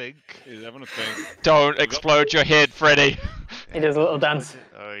having a think. He's having a thing. Don't explode your head, Freddy. He does a little dance.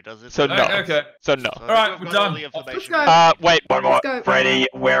 Oh, he doesn't. So know. no. Okay. So no. So I All right, think we're we've got all done. the Let's information go. we Wait, one more. Let's go. Freddy,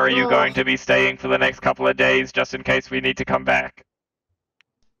 where are you Oh. going to be staying for the next couple of days, just in case we need to come back?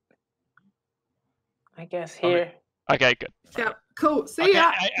 I guess here. Okay, good. Yeah, cool. See Okay,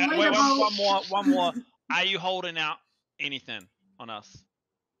 ya. wait, Later, one more. Are you holding out anything on us?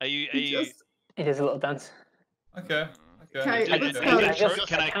 Are you? He does a little dance. Okay. Okay, Is it- let's is go. it I true? just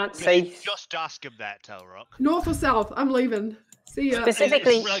Can I I? can't say Just ask him that, Telrock. North or south? I'm leaving. See ya.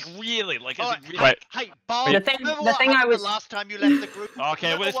 specifically. Like really? Like is Oh, it really? Wait. Hey, Bob. The thing- remember the what thing I happened was- the last time you left the group? Okay, well,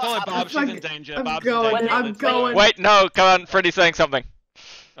 Remember let's what call it happened? Bob. She's in danger. I'm Bob's going, in danger. I'm Let's going. Wait, no, come on, Freddy's saying something.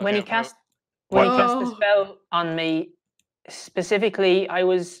 When he Okay, cast well- when he cast the Oh. spell on me, specifically, I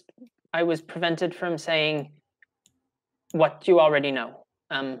was prevented from saying what you already know.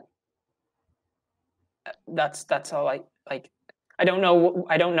 That's all I like. I don't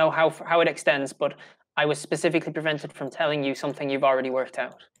know how it extends, but I was specifically prevented from telling you something you've already worked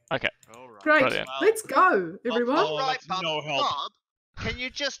out. All right. Great. Brilliant. Let's go, everyone. Oh, All right, that's Bob. no help. Bob, can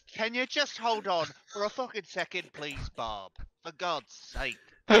you just hold on for a fucking second, please, Bob? For God's sake.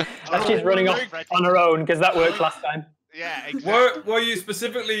 As she's running off on her own, because that worked last time. Yeah, exactly. Were you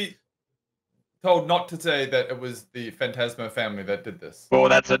specifically told not to say that it was the Phantasmo family that did this? Well,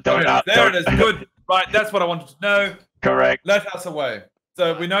 that's a don't. There it is. Good. Right. That's what I wanted to know. Correct. Let us away.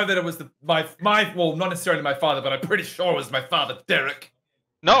 So we know that it was my well, not necessarily my father, but I'm pretty sure it was my father, Derek.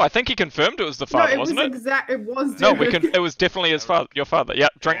 No, I think he confirmed it was the No, father, it was wasn't it? It was. No, we Derek. can. It was definitely his father. Your father. Yeah.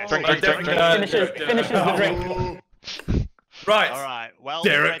 Drink. Finishes the drink. Right. All right. Well,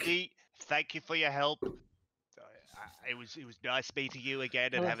 Derek. Freddy, thank you for your help. It was nice meeting you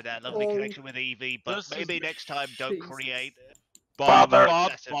again and having that lovely Oh. connection with Evie. But This is- maybe next time don't Jesus. create. Father.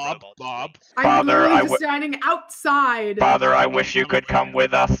 Bob. I'm Father, literally I just w- standing outside. Father, I wish you could come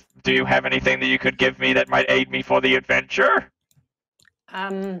with us. Do you have anything that you could give me that might aid me for the adventure? Let's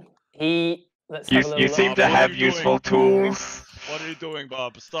You, have a little you look. seem to What are have you useful doing? tools. What are you doing,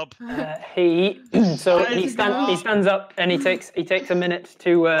 Bob? Stop. He Where's he stands going? up and he takes a minute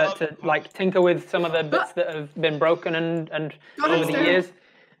to like tinker with some of the bits that have been broken and Go ahead, over the Steph. years.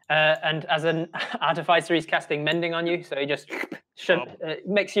 And as an artificer, he's casting mending on you, so he just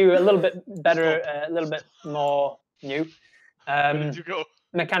makes you a little bit better, a little bit more new. Where did you go?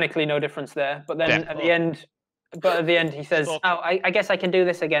 Mechanically, no difference there. But then Damn. at the end, he says, Stop. "Oh, I guess I can do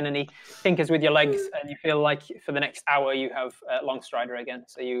this again." And he tinkers with your legs, and you feel like for the next hour you have long strider again,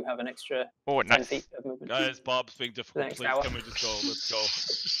 so you have an extra Oh, 10 nice. feet of movement. Guys, Bob's being difficult. Next Please, hour. can we just go? Let's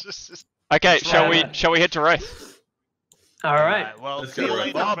go. Okay, Let's shall try we head to Wraith? All right. Well, Let's see you go,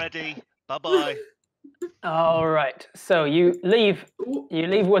 later, Bob. Freddy. Bye bye. All right. So you leave Ooh,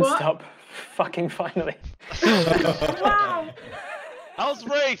 Woodstop Fucking finally. Wow. How's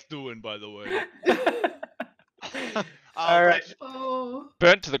Wraith doing, by the way? All right. Oh.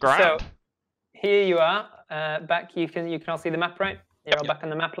 Burnt to the ground. Here you are. Back. You can all see the map, right? You're all back on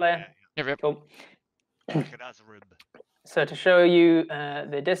the map layer. Yep. Cool. Recognize the room. So to show you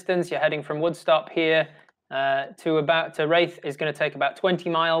the distance, you're heading from Woodstop here to Wraith is going to take about 20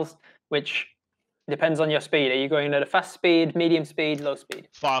 miles, which depends on your speed. Are you going at a fast speed, medium speed, low speed?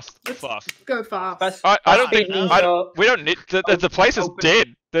 Fast. Go fast. Fast I don't speed think means we don't need. The place is open.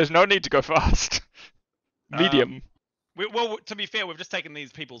 dead. There's no need to go fast. Medium. Well, to be fair, we've just taken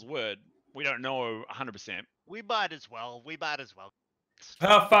these people's word. We don't know 100%. We might as well.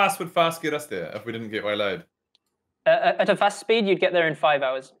 How fast would fast get us there if we didn't get waylaid? At a fast speed, you'd get there in 5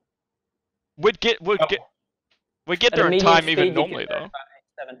 hours. We'd get At a there in medium time speed, even you'd normally get there though. in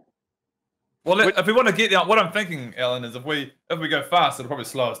about 7. Well, if we want to get there, what I'm thinking, Alan, is if we go fast, it'll probably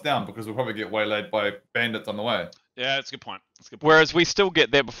slow us down because we'll probably get waylaid by bandits on the way. Yeah, that's a good point. Whereas we still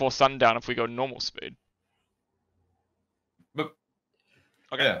get there before sundown if we go normal speed. But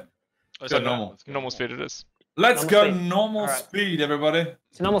Okay. yeah, Let's go go normal. Let's go Normal speed it is. Let's Normal go speed. normal Alright. speed, everybody.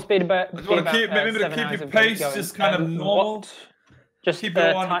 So normal speed about. I just want to keep, maybe to 7 keep hours your of pace going. just kind of normal. What? Just Keep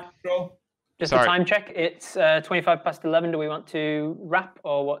it all under control. Just Sorry. a time check. It's 25 past 11. Do we want to wrap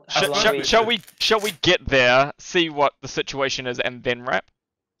or what? How long do we- Shall we get there, see what the situation is, and then wrap?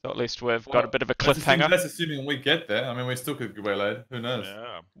 So at least we've got a bit of a cliffhanger. That's assuming we get there. I mean, we still could get waylaid. Who knows?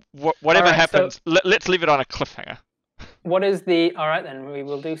 Yeah. Whatever Alright, happens, let's leave it on a cliffhanger. What is the? All right, then we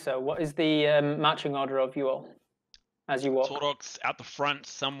will do so. What is the marching order of you all as you walk? Torok's out the front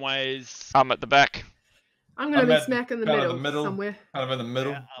some ways. I'm at the back. I'm gonna I'm be at smack in the kind of middle, somewhere. Kind of in the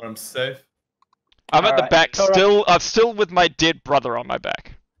middle, Yeah, where I'm safe. I'm at the Alright, back Torok. still. I'm still with my dead brother on my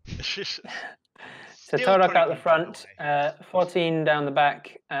back. So Still Torok pretty out the good, by the front, 14 down the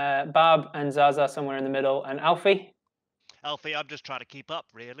back, Barb and Zaza somewhere in the middle, and Alfie Alfie, I'm just trying to keep up,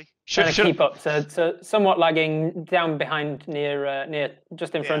 really. trying to keep up. So somewhat lagging down behind near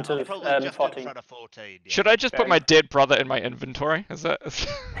just in front I'm of probably just 14. in front of 14. Yeah. Should I just put Very my dead brother in my inventory? Is that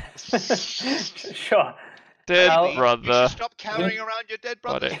Sure. dead Well- Maybe you brother? should stop carrying around your dead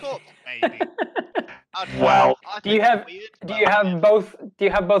brother's Body. corpse, maybe. I don't know. Well, I Do you think it's have weird, do but you have yeah. both do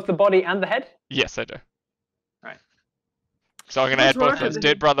you have both the body and the head? Yes, I do. Right. So I'm gonna What's add both wrong those with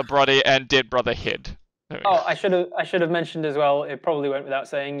dead it? brother body and dead brother head. There we Oh, go. I should have mentioned as well. It probably went without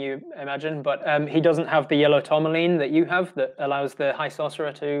saying, you imagine, but he doesn't have the yellow tourmaline that you have that allows the High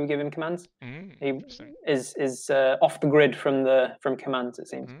Sorcerer to give him commands. He Interesting. is off the grid from commands, it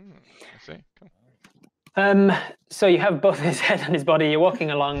seems. I see. Cool. So you have both his head and his body. You're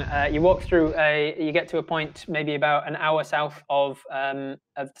walking along. You walk through you get to a point maybe about an hour south of the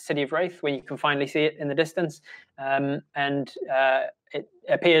city of Wraith, where you can finally see it in the distance. It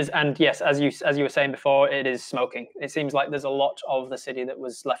appears, and yes, as you were saying before, it is smoking. It seems like there's a lot of the city that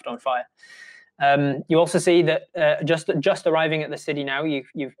was left on fire. You also see that just arriving at the city now,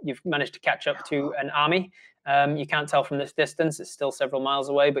 you've managed to catch up to an army. You can't tell from this distance; it's still several miles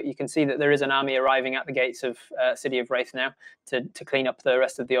away, but you can see that there is an army arriving at the gates of city of Wraith now to clean up the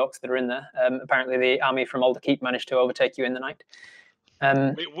rest of the orcs that are in there. Apparently, the army from Alderkeep managed to overtake you in the night.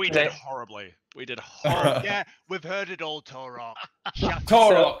 We did horribly. We did horribly. Yeah, we've heard it all, Torok.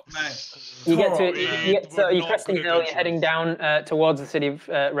 Torok, man. You get to Torok, so we're you're not cresting good hill. You're heading down towards the city of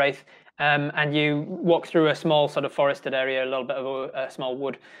Wraith, and you walk through a small sort of forested area, a little bit of a small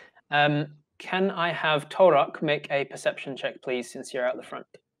wood. Can I have Torok make a perception check, please, since you're out the front?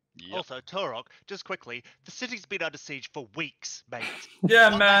 Yep. Also, Torok, just quickly, the city's been under siege for weeks, mate. Yeah,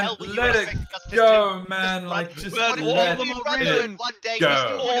 What the man. hell were you Let it expecting us to go, do? man. Just Like, run- just What all let of them you are run reason. in one day? go. You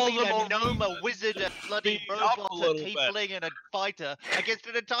still All would of have them been a are gnome, a wizard, a bloody Speed up a robot, a little bit. tiefling, and a fighter against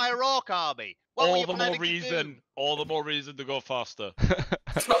an entire orc army. What were All you the more planning to do? reason. All the more reason to go faster.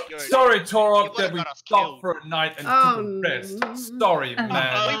 Sorry, Torok, You that would've we got us stopped killed. for a night and Oh, took a rest. no. Sorry,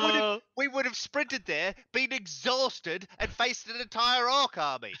 man. We would have sprinted there, been exhausted, and faced an entire orc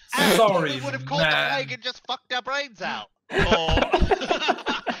army. And Sorry, we would have caught man. the plague and just fucked our brains out.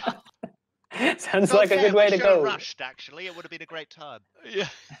 Sounds So, like a yeah, good way we to should have go. rushed, actually. It would have been a great time. Yeah.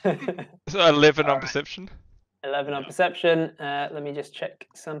 So 11 on perception. 11 on perception. Let me just check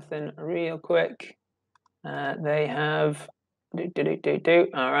something real quick. They have.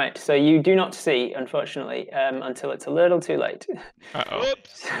 All right. So you do not see, unfortunately, until it's a little too late. Uh-oh.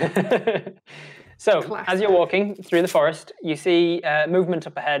 Whoops. So Classic. as you're walking through the forest, you see movement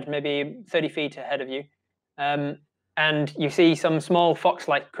up ahead, maybe 30 feet ahead of you. And you see some small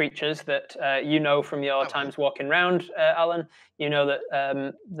fox-like creatures that you know from your times walking around, Alan. You know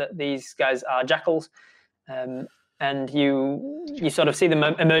that that these guys are jackals. and you sort of see them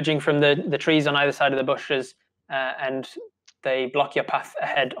emerging from the trees on either side of the bushes, and they block your path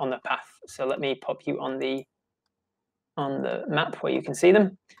ahead on the path. So let me pop you on the map where you can see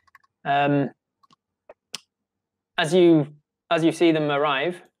them. As you see them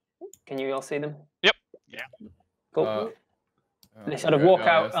arrive, can you all see them? Yep. Yeah. Cool. They sort of walk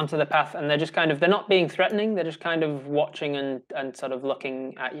out onto the path, and they're just kind of, they're not being threatening, they're just kind of watching and sort of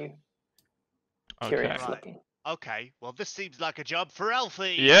looking at you. Curious looking. Okay, well this seems like a job for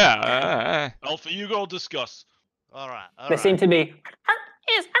Alfie. Yeah. Alfie, you go discuss. All right. They seem to be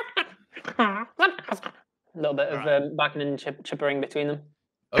a little bit of backing and chippering between them.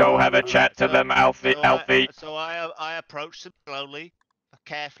 Go have a chat to them, Alfie. So I approach them slowly,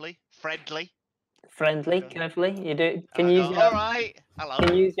 carefully, friendly. Friendly, carefully. You do. Can you use all right. Hello.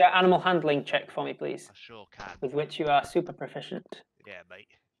 Can you use your animal handling check for me, please? I sure can. With which you are super proficient. Yeah, mate.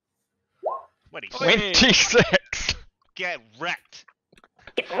 26. Get wrecked.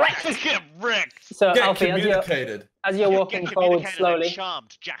 Get wrecked. Get wrecked. So Get Alfie, communicated. as you're walking forward slowly,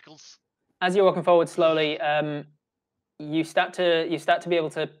 charmed, jackals. as you're walking forward slowly, you start to be able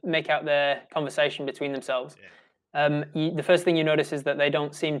to make out their conversation between themselves. Yeah. The first thing you notice is that they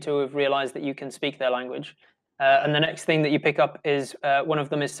don't seem to have realized that you can speak their language. And the next thing that you pick up is one of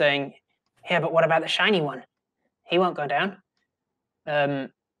them is saying, "Yeah, but what about the shiny one? He won't go down."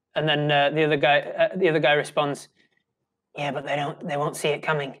 And then the other guy responds, "Yeah, but they won't see it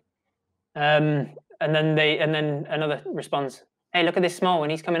coming." And then another responds, "Hey, look at this small one.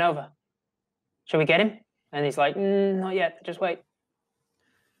 He's coming over. Shall we get him?" And he's like, "Not yet. Just wait."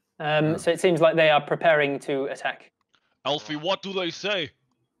 So it seems like they are preparing to attack. Alfie, what do they say?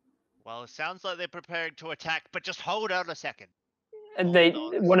 Well, it sounds like they're preparing to attack, but just hold on a second. And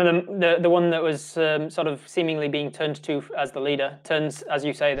one of them, the one that was sort of seemingly being turned to as the leader, turns as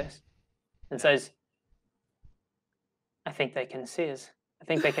you say this, and says, "I think they can see us. I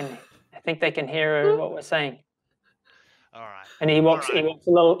think they can hear what we're saying." All right. And he walks a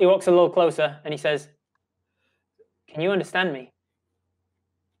little closer, and he says, "Can you understand me?"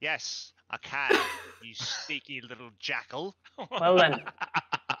 Yes, I can. You sneaky little jackal. Well then,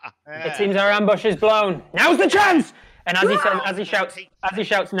 it seems our ambush is blown. Now's the chance! And as he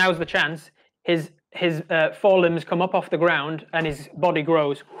shouts, "Now's the chance!" His forelimbs come up off the ground, and his body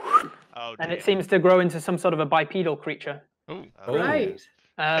grows. Oh, and it seems to grow into some sort of a bipedal creature. Ooh. Right.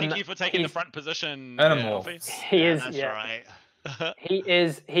 Thank you for taking the front position. Animal. Alfie. He is. That's Yeah. right. He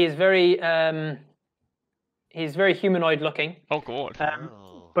is very. He's very humanoid looking. Oh god.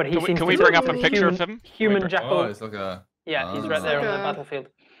 But he seems Can to we be bring up a picture of him? Human jackal. Oh, it's like a. Yeah, he's right there on the Okay. battlefield.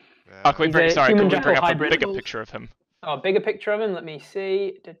 Oh, can we He's bring, a sorry, human can we bring jackal up a hybrid. bigger picture of him? Oh, a bigger picture of him. Let me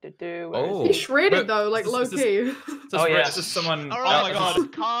see. Where is Oh. he? He's shredded But though, like this- low this- key. Oh, yeah. It's just someone. All Oh right, my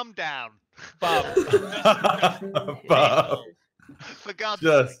God. calm down. Bob. Bob. For God's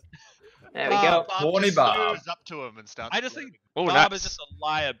Just. There we go. Bob Horny just Bob. snows up to him and stuff. I just think Oh, Bob nuts. is just a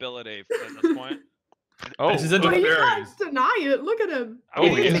liability at this point. Oh. She's into But you fairies. can't deny it. Look at him. Oh,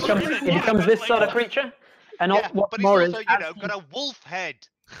 He yeah. becomes this sort of creature. And Yeah, what's but he's more also, is, got a wolf head.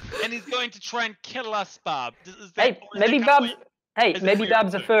 And he's going to try and kill us, Bob. hey, maybe Babs. Hey, Is it maybe weird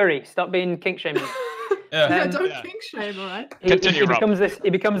Babs a too? furry. Stop being kink shaming. Yeah, Um, don't yeah. kink shame, alright? Continue, he Rob.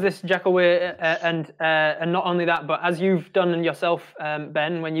 becomes this jackalware, and not only that, but as you've done yourself,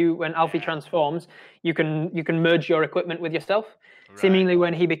 Ben, when Alfie transforms, you can merge your equipment with yourself. Seemingly,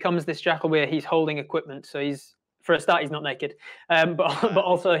 when he becomes this jackalware, he's holding equipment. So he's, for a start, he's not naked, but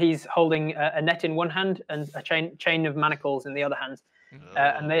also he's holding a net in one hand and a chain of manacles in the other hand,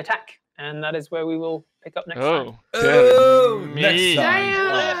 and they attack. And that is where we will pick up next time. Oh, me. next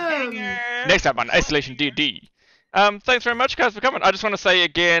time. Damn! Next up on Isolation D&D. Thanks very much, guys, for coming. I just want to say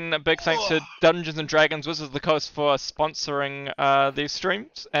again a big thanks to Dungeons and Dragons Wizards of the Coast for sponsoring these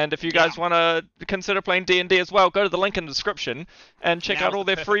streams. And if you guys want to consider playing D&D as well, go to the link in the description and check out all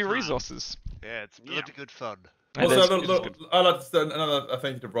their free resources. Yeah, it's bloody good fun. It is- Also, it is look, good. I'd like to say another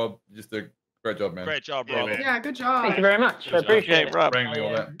thank you to Rob. You just did a great job, man. Great job, Yeah, Rob. man. Yeah, good job. Thank you very much. I Good job. appreciate Okay, it. Rob. Bring me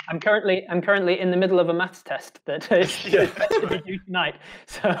all that. I'm currently in the middle of a maths test that is to be due tonight.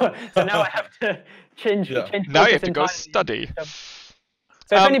 So now I have to change. Yeah. change Now you focus have to go entirely. study.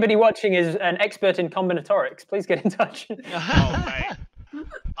 So if Um, anybody watching is an expert in combinatorics, please get in touch. Oh, mate.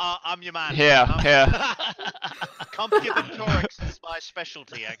 I'm your man. Here, here. Combinatorics is my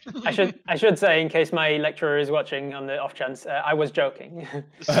specialty, actually. I should say, in case my lecturer is watching on the off chance, I was joking.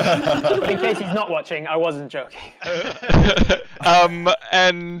 In case he's not watching, I wasn't joking.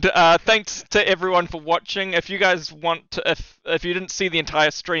 And thanks to everyone for watching. If you guys want to, if you didn't see the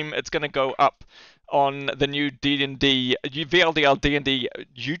entire stream, it's going to go up on the new D&D VLDL D&D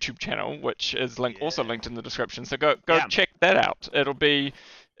YouTube channel, which is also linked in the description. So go check that out. It'll be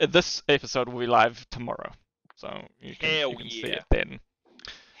this episode will be live tomorrow, so you can see it then.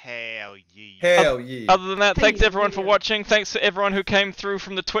 Hell yeah. Hell yeah. Other than that, thanks everyone for watching. Thanks to everyone who came through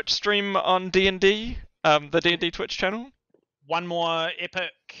from the Twitch stream on D&D, the D&D Twitch channel. One more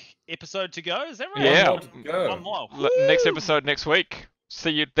epic episode to go, is that right? Yeah. One more. Next episode next week.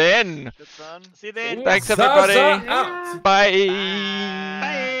 See you then. Good son. See you then. Thanks everybody. Zaza out. Bye.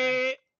 Bye.